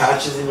 You cut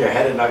patches in your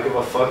head and not give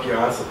a fuck, you're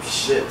on some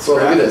shit. So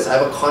look at this, I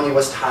have a Kanye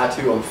West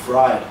tattoo, I'm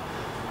fried.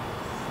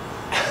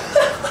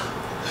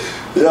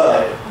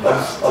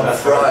 I'm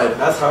fried.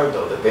 That's hard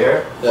though, the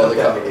bear. Yeah,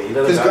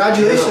 because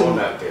Graduation. Own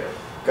that bear.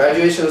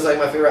 Graduation was like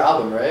my favorite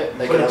album, right?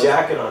 Like, put a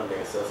jacket on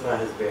there, so it's not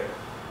his bear.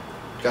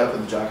 Gotta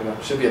put the jacket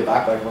on. Should be a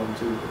backpack on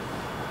too.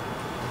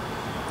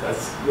 But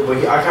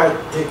I can't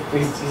think.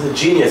 He's a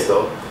genius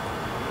though.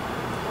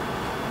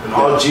 And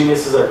all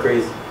geniuses are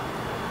crazy.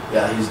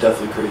 Yeah, he's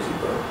definitely crazy,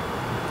 bro.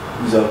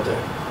 He's out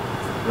there.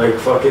 Like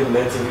fucking the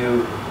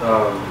interview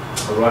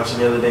I was watching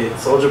the other day,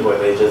 Soulja Boy,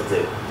 they just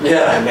did.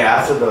 Yeah. And they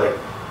asked him, they're like,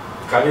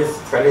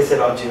 Kanye said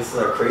all geniuses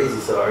are crazy,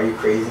 so are you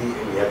crazy?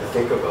 And you have to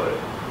think about it.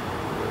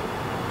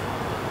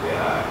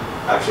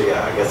 Yeah, actually,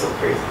 yeah, I guess I'm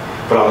crazy.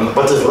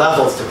 But there's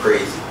levels to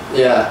crazy.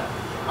 Yeah.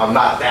 I'm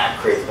not that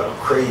crazy, but I'm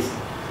crazy.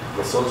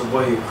 But Soulja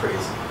Boy, you're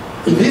crazy.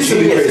 He's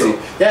genius, crazy.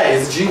 though. Yeah,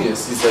 he's a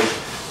genius. He's like,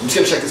 I'm just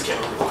gonna check this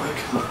camera real quick.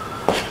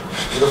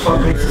 Who the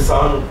fuck makes a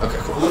song? Okay,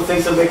 cool. Who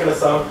thinks of making a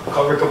song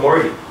called Rick and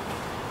Morty?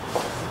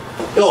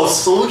 Yo,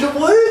 Soulja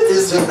Boy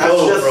is the That's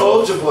GOAT, just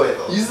bro. Soulja Boy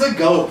though. He's the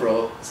GOAT,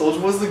 bro.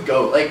 Soulja Boy's the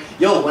GOAT. Like,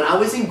 yo, when I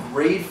was in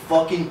grade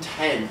fucking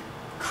 10,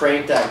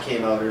 Crank That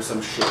came out or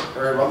some shit.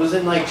 Or I was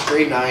in like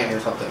grade 9 or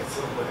something. I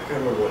can't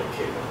remember when it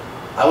came out.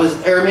 I was,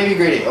 or maybe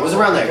grade 8. I was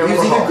around there. I can't It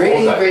was remember either how grade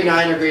old 8, I grade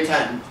 9, or grade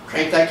 10.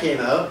 Crank That came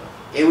out.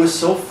 It was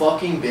so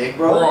fucking big,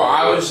 bro. Bro,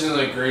 I was in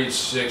like grade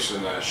 6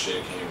 when that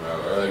shit came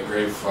out, or like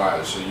grade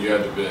 5, so you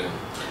had to been.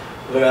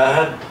 Look, I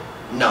had.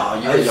 No,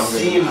 you were younger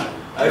than that.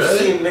 I've Really?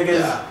 seen niggas.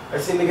 Yeah.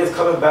 I've seen niggas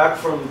coming back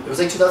from. It was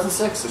like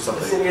 2006 or I've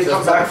something. seen niggas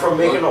come back from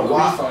making a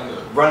walk, find it.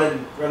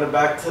 running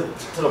back to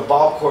the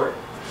ball court,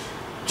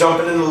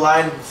 jumping in the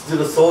line to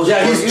the Soulja.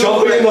 Yeah, Boy. he's You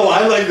jumping know, in the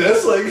line like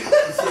this, like. You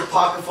see a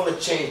pocket full of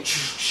change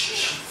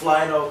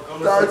flying out.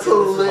 I'm That's listening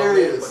to this,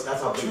 hilarious. but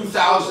that's how big.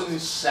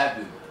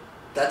 2007.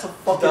 That's a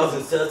fucking.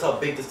 2007. That's how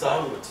big the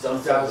song was.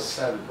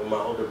 2007. 2007. When my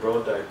older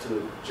bro died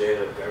too,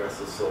 Jada, God rest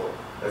his soul.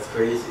 That's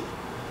crazy.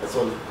 That's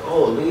when.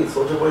 Oh, Lee,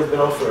 Soulja Boy's been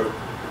out for a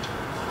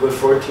good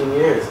 14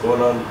 years,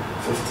 going on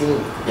 15.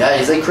 Yeah,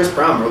 he's like Chris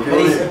Brown, bro.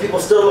 And people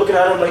still looking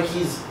at him like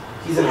he's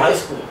in high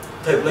school,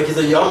 like he's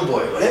a young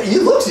boy. Like, He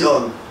looks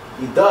young.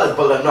 he does,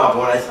 but like, no. But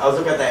when I was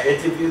looking at that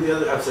interview the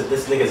other, I said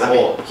this nigga's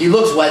old. He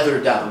looks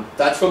weathered down.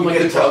 That's from You like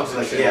can the tell, drugs and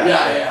like, shit. yeah.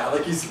 Yeah,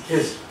 like his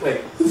His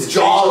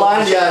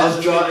jawline, yeah, facial-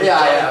 his jaw,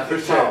 yeah, for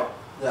sure.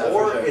 Yeah,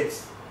 or for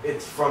sure.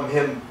 it's from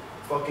him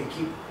fucking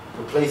keep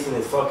replacing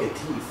his fucking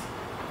teeth,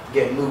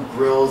 getting new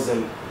grills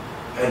and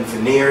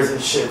veneers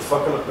and shit.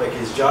 Fucking like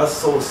his jaw's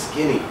so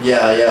skinny.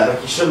 Yeah, yeah.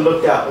 Like he shouldn't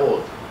look that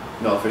old.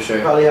 No, for He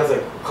sure. probably has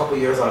like a couple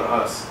years on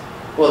us.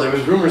 Well, there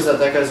was rumors that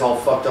guy's all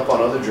fucked up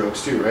on other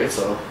drugs too, right?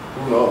 So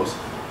who knows?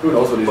 Who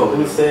knows what he's But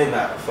doing? who's saying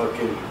that?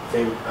 Fucking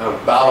famous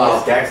Bow Wow.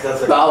 famous Dax.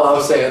 That's like Bow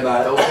Wow saying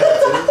that. dope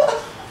head,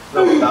 too.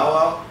 No, Bow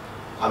Wow.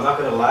 I'm not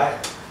gonna lie.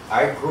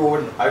 I grew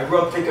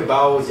up thinking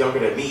Bow Wow was younger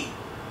than me.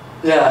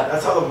 Yeah.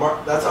 That's how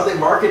they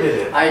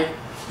marketed it.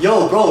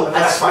 Yo, bro. And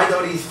then I find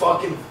out he's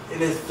fucking in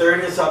his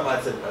 30s or something.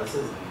 I said, this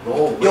is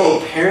no way. Yo,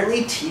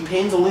 apparently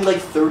T-Pain's only like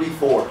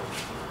 34.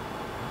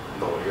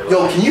 No, you're Yo,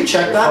 lying. can you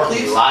check You're that, fucking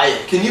please?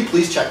 lying. Can you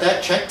please check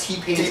that? Check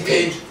T-Pain's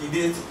page. You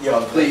did.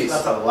 Yo, Please.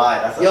 That's a lie.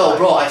 That's a Yo, lie.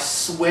 bro, I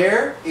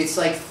swear it's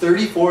like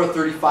 34 or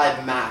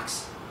 35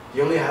 max.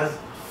 He only has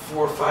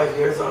 4 or 5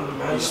 years on the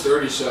man. He's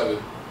 37.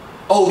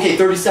 Oh, okay,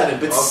 37,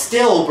 but Okay.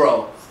 still,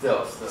 bro.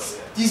 Still, yeah.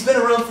 He's been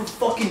around for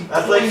fucking.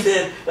 That's like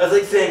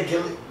saying,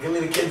 give me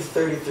the kid's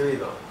 33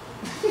 though.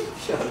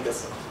 Yeah, I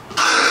guess so.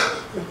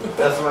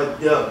 That's my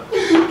yeah.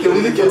 Give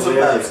me the kid's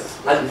hilarious.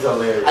 I- He's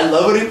hilarious. I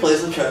love when he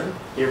plays the trend.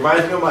 He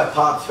reminds me of my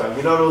pops, fam.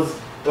 You know those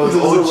Those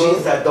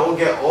OGs that don't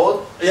get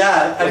old?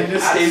 Yeah, and Like, he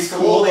just at stays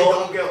school, cool. They though.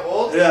 don't get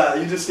old. Yeah,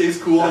 he just stays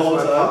cool the That's whole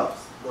my time.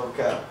 pops. No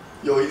cap.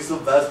 Yo, he's the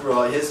best,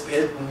 bro. His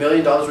 $1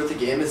 million worth of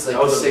game is like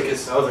That the was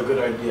sickest. That was a good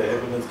idea.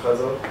 Him and his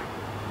cousin.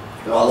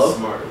 Wallow?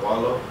 Smart.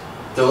 Wallow.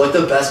 They're like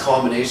the best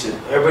combination.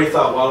 Everybody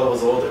thought Wallow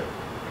was older.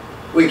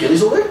 Wait,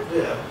 Gilly's older?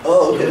 Yeah.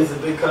 Oh, okay. He's a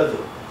big cousin.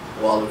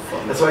 Wallow,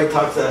 fun. That's why he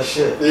talks that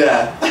shit.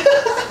 Yeah.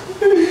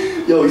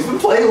 Yo, he's been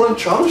playing a lot of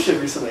Toronto shit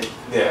recently.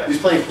 Yeah. He's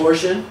playing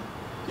Portion.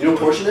 You know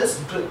what Portion is?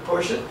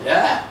 Portion?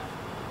 Yeah.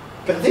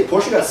 But I think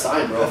Portion got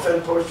signed, bro.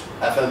 FN Portion?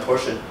 FN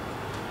Portion.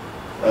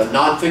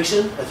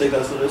 Non-fiction? I think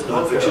that's what it is.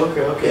 Non-fiction.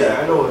 Okay. Yeah.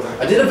 I know what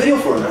I did a video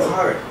for him, That's bro.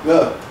 hard.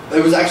 Yeah.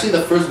 It was actually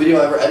the first video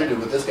I ever edited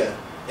with this guy.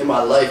 In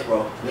my life,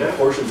 bro. Yeah?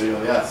 Portion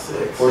video, yeah.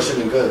 Sick.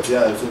 Portion and Good.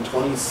 Yeah, it was in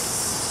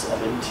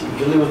 2017.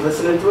 Gilly was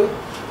listening to it?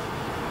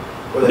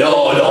 Or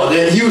No,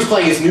 he was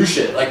playing his new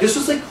shit. Like, this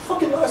was like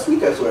fucking last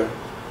week, I swear.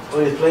 Oh,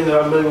 he's playing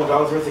 $1 million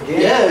worth of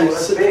games? Yeah, Oh, he's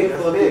that's sitting big. there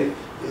That's fucking- big.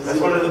 That's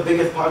one of the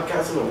biggest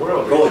podcasts in the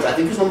world. Bro, right? I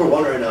think it's number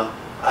 1 right now.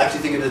 I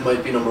actually think it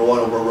might be number 1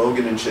 over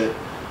Rogan and shit.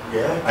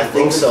 Yeah? I think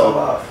Rogan so. fell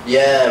off.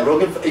 Yeah,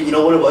 Rogan, you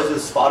know what it was? It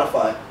was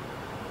Spotify.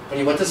 When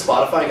he went to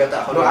Spotify and got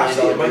that $100 No,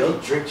 actually, it million might deal.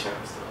 be Drink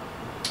Champs,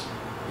 though.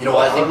 You know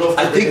what I don't know if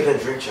I they're think, bigger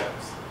than Drink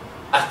Champs.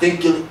 I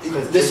think Gilly,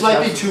 Because this Drink might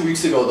be Champs- 2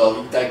 weeks ago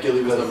though, that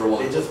Gilly was Because number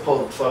 1. They just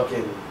pulled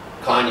fucking...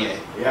 Kanye.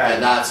 Yeah.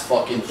 And that's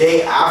fucking... The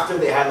day after,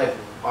 they had like,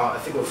 I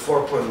think it was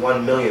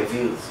 4.1 million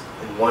views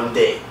in one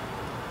day.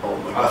 Oh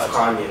my Off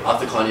god. Kanye. Off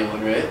the Kanye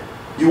one, right?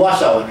 You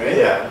watched that one, right?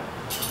 Yeah.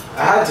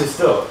 I had to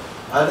still.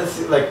 I had to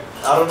see, like,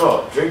 I don't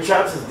know. Drink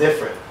Champs is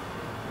different.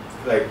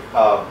 Like,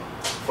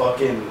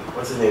 fucking,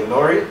 what's his name?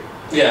 Nori?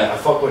 I Yeah.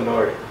 fuck with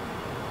Nori.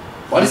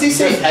 Why does he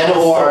say Yes,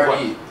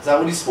 N-O-R-E? Is that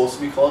what he's supposed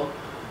to be called?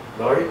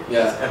 Nori?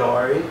 Yeah. It's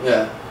N-O-R-E?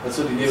 Yeah. That's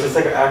what he It's uses. just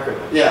like an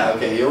acronym. Yeah,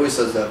 okay, he always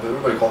says that, but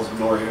everybody calls him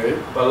Nori,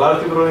 right? But a lot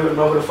of people don't even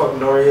know who the fuck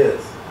Nori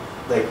is.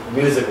 Like,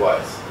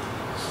 music-wise.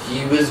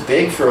 He was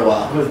big for a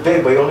while. He was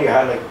big, but he only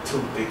had like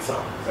 2 big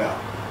songs. Yeah.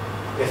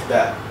 If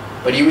that.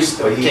 But he was,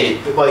 But okay.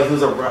 he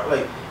was around,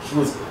 like, he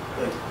was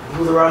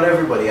around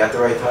everybody at the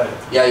right time.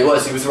 Yeah, he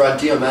was. He was around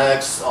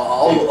DMX,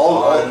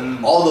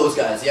 all those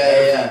guys. Yeah.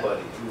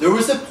 Everybody. There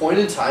was a point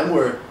in time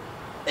where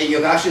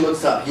You actually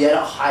looked up. He had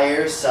a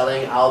higher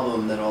selling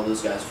album than all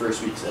those guys'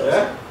 first week sales.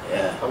 Yeah?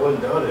 Yeah. I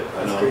wouldn't doubt it. I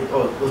That's know. great.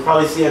 Oh, it was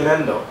probably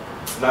CNN though.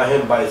 Not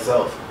him by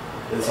himself.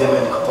 It was him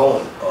and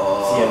Capone.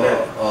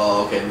 CNN.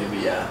 Oh, okay, maybe,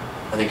 yeah.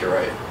 I think you're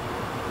right.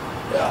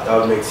 Yeah. That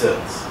would make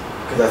sense.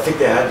 Because I think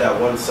they had that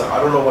one song. I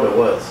don't know what it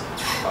was.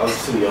 I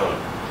was too young.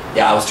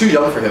 Yeah, I was too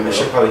young for him. That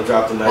shit probably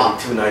dropped in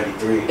 92,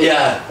 93.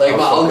 Yeah, like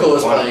my uncle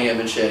was fun. playing him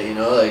and shit, you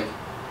know, like.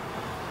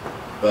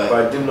 But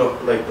I do know,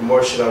 like, the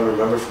more shit I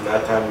remember from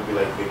that time would be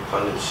like Big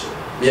Pun and shit.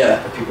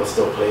 Yeah. Like, people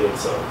still play them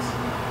songs.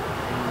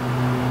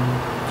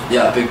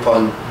 Yeah, Big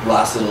Pun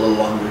lasted a little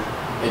longer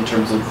in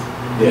terms of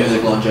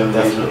music longevity.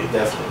 Definitely,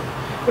 definitely.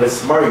 But it's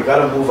smart. You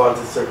gotta move on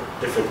to certain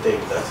different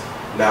things. That's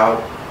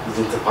now he's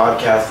into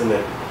podcasting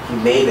and he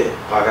made it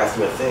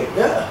podcasting a thing.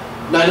 Yeah.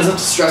 Now he doesn't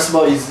have to stress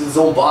about his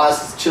own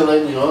boss, he's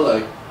chilling, you know,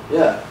 like,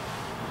 yeah.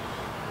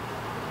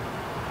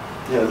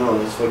 Yeah,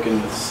 no, it's fucking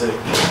sick.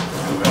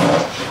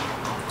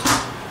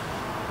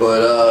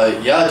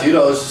 But yeah, dude,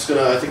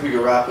 I think we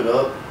could wrap it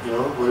up. You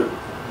know, what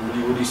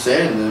are you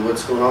saying?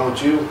 What's going on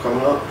with you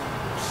coming up?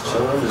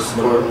 I'm just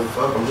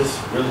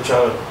really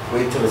trying to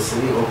wait till the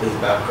city opens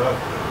back up.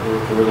 We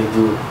can really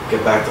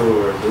get back to what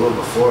we were doing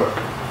before.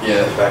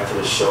 Yeah. Get back to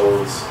the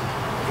shows,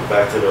 get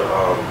back to the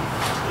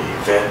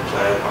event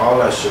plan, all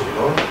that shit, you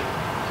know?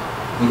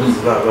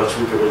 There's not much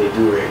we can really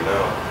do right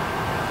now.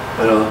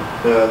 I know.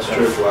 Yeah, that's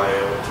true. Fly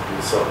out to do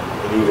something.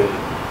 And even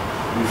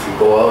if you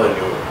go out and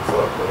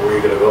where are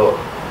you gonna go?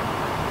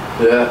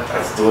 Yeah.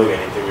 That's doing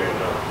anything right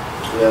now.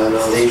 Yeah, no.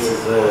 States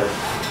is I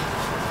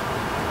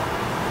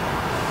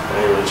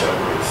ain't really trying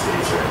to go to the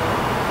States right now.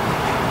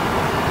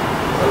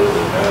 Other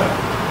than that,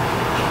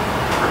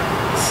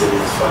 the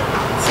city's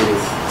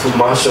too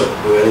much up to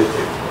do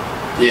anything.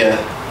 Yeah.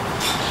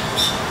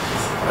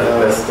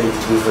 The best thing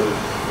to do for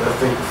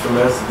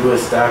us to do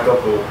is stack up,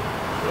 you know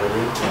what I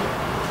mean?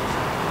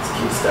 Just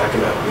keep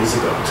stacking that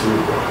music up too,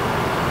 bro.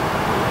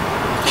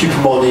 Keep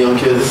promoting the young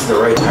kids. This is the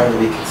right time to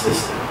be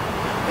consistent.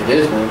 It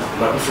is, man.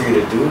 Nothing for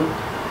you to do.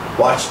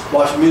 Watch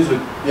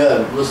music.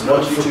 Yeah, listen.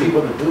 Watch Nothing for YouTube.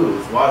 people to do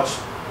is watch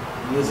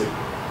music.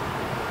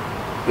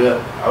 Yeah.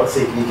 I would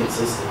say be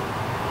consistent.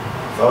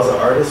 If I was an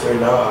artist right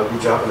now, I'd be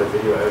dropping a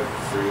video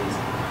every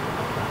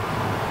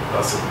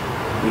that's a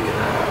week and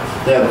a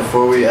half. Yeah.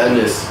 Before we end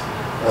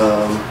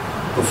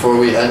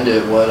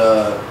it, what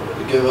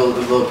give a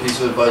little piece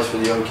of advice for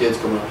the young kids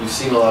coming up. You've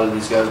seen a lot of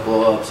these guys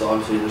blow up, so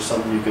obviously there's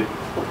something you could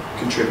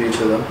contribute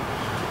to them.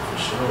 For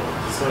sure.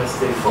 Just gotta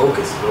stay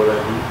focused, you know what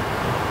I mean?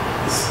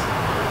 Just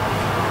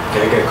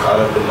can't get caught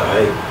up in the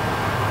hype.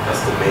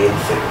 That's the main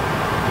thing.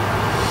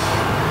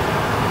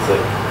 It's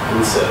like, who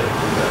said it?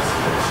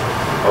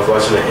 I was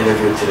watching an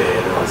interview today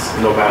and it was,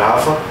 you know Matt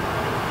Hoffa?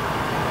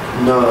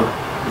 No.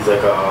 He's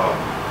like a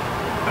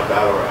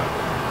battle rapper.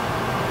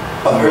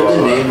 I've heard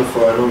the name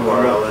before, I don't know.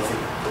 URL, I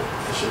think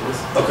the shit is.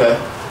 Okay.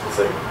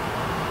 It's like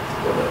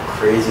one of the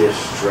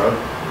craziest drug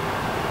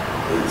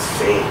is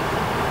fame.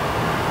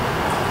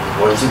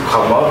 Once you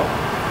come up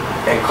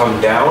and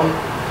come down,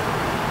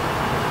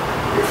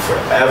 you're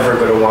forever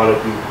gonna want to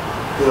be,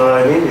 you know what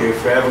I mean? You're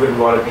forever gonna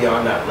want to be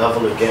on that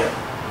level again.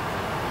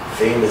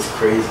 Fame is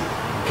crazy.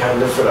 You can't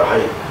live for the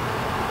hype.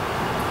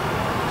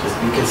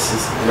 Just be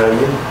consistent, you know what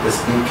I mean?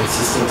 Just be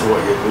consistent to what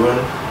you're doing.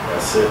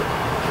 That's it.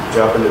 Keep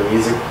dropping the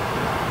music.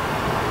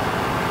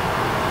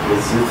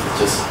 His youth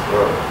is just,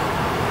 bro,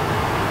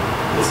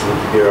 just need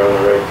to be around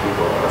the right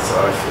people. That's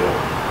how I feel.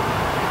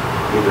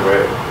 You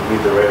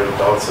need the right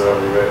adults around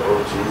the right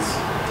OGs.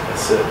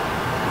 That's it.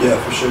 Yeah,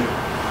 for sure.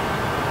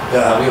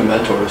 Yeah, having a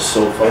mentor is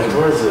so fucking.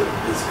 Mentors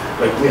is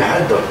like we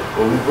had them.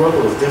 When we grew up,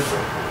 it was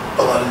different.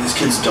 A lot of these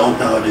kids don't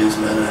nowadays,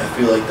 man, and I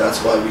feel like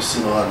that's why we've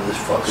seen a lot of this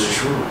fuckery. It's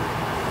true.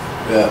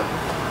 Yeah.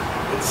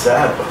 It's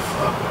sad, but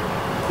fuck.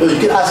 Yo, you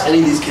can ask any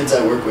of these kids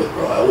I work with,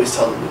 bro. I always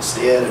tell them,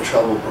 stay out of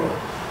trouble, bro.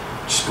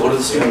 Just go to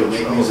the studio,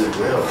 make music,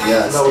 bro.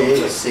 Yeah,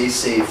 stay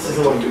safe. This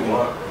isn't what you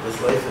want. This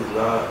life is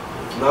not.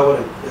 It's not what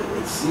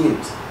it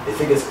seems. They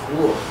think it's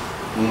cool.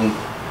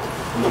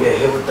 When you get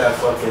hit with that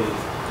 5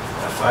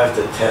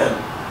 to 10,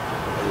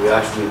 and you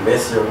actually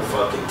miss your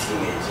fucking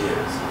teenage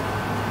years.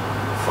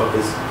 Fuck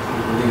is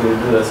what are you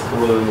gonna do? That's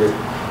cool when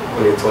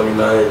you're 29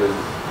 and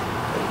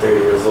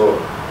 30 years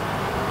old.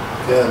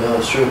 Yeah, no,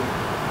 it's true.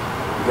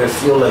 You're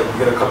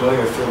gonna come out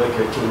here and feel like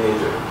you're a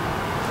teenager.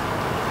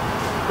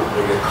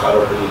 You get caught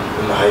up in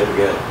the hype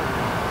again.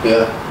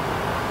 Yeah.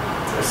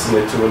 I've seen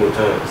it too many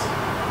times.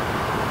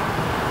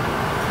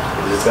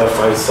 You just gotta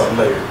find something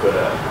that you're good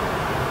at.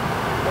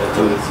 I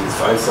think it's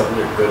find something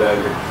you're good at,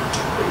 you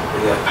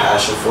have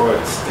passion for it,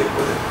 and stick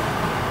with it.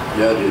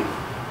 Yeah, dude.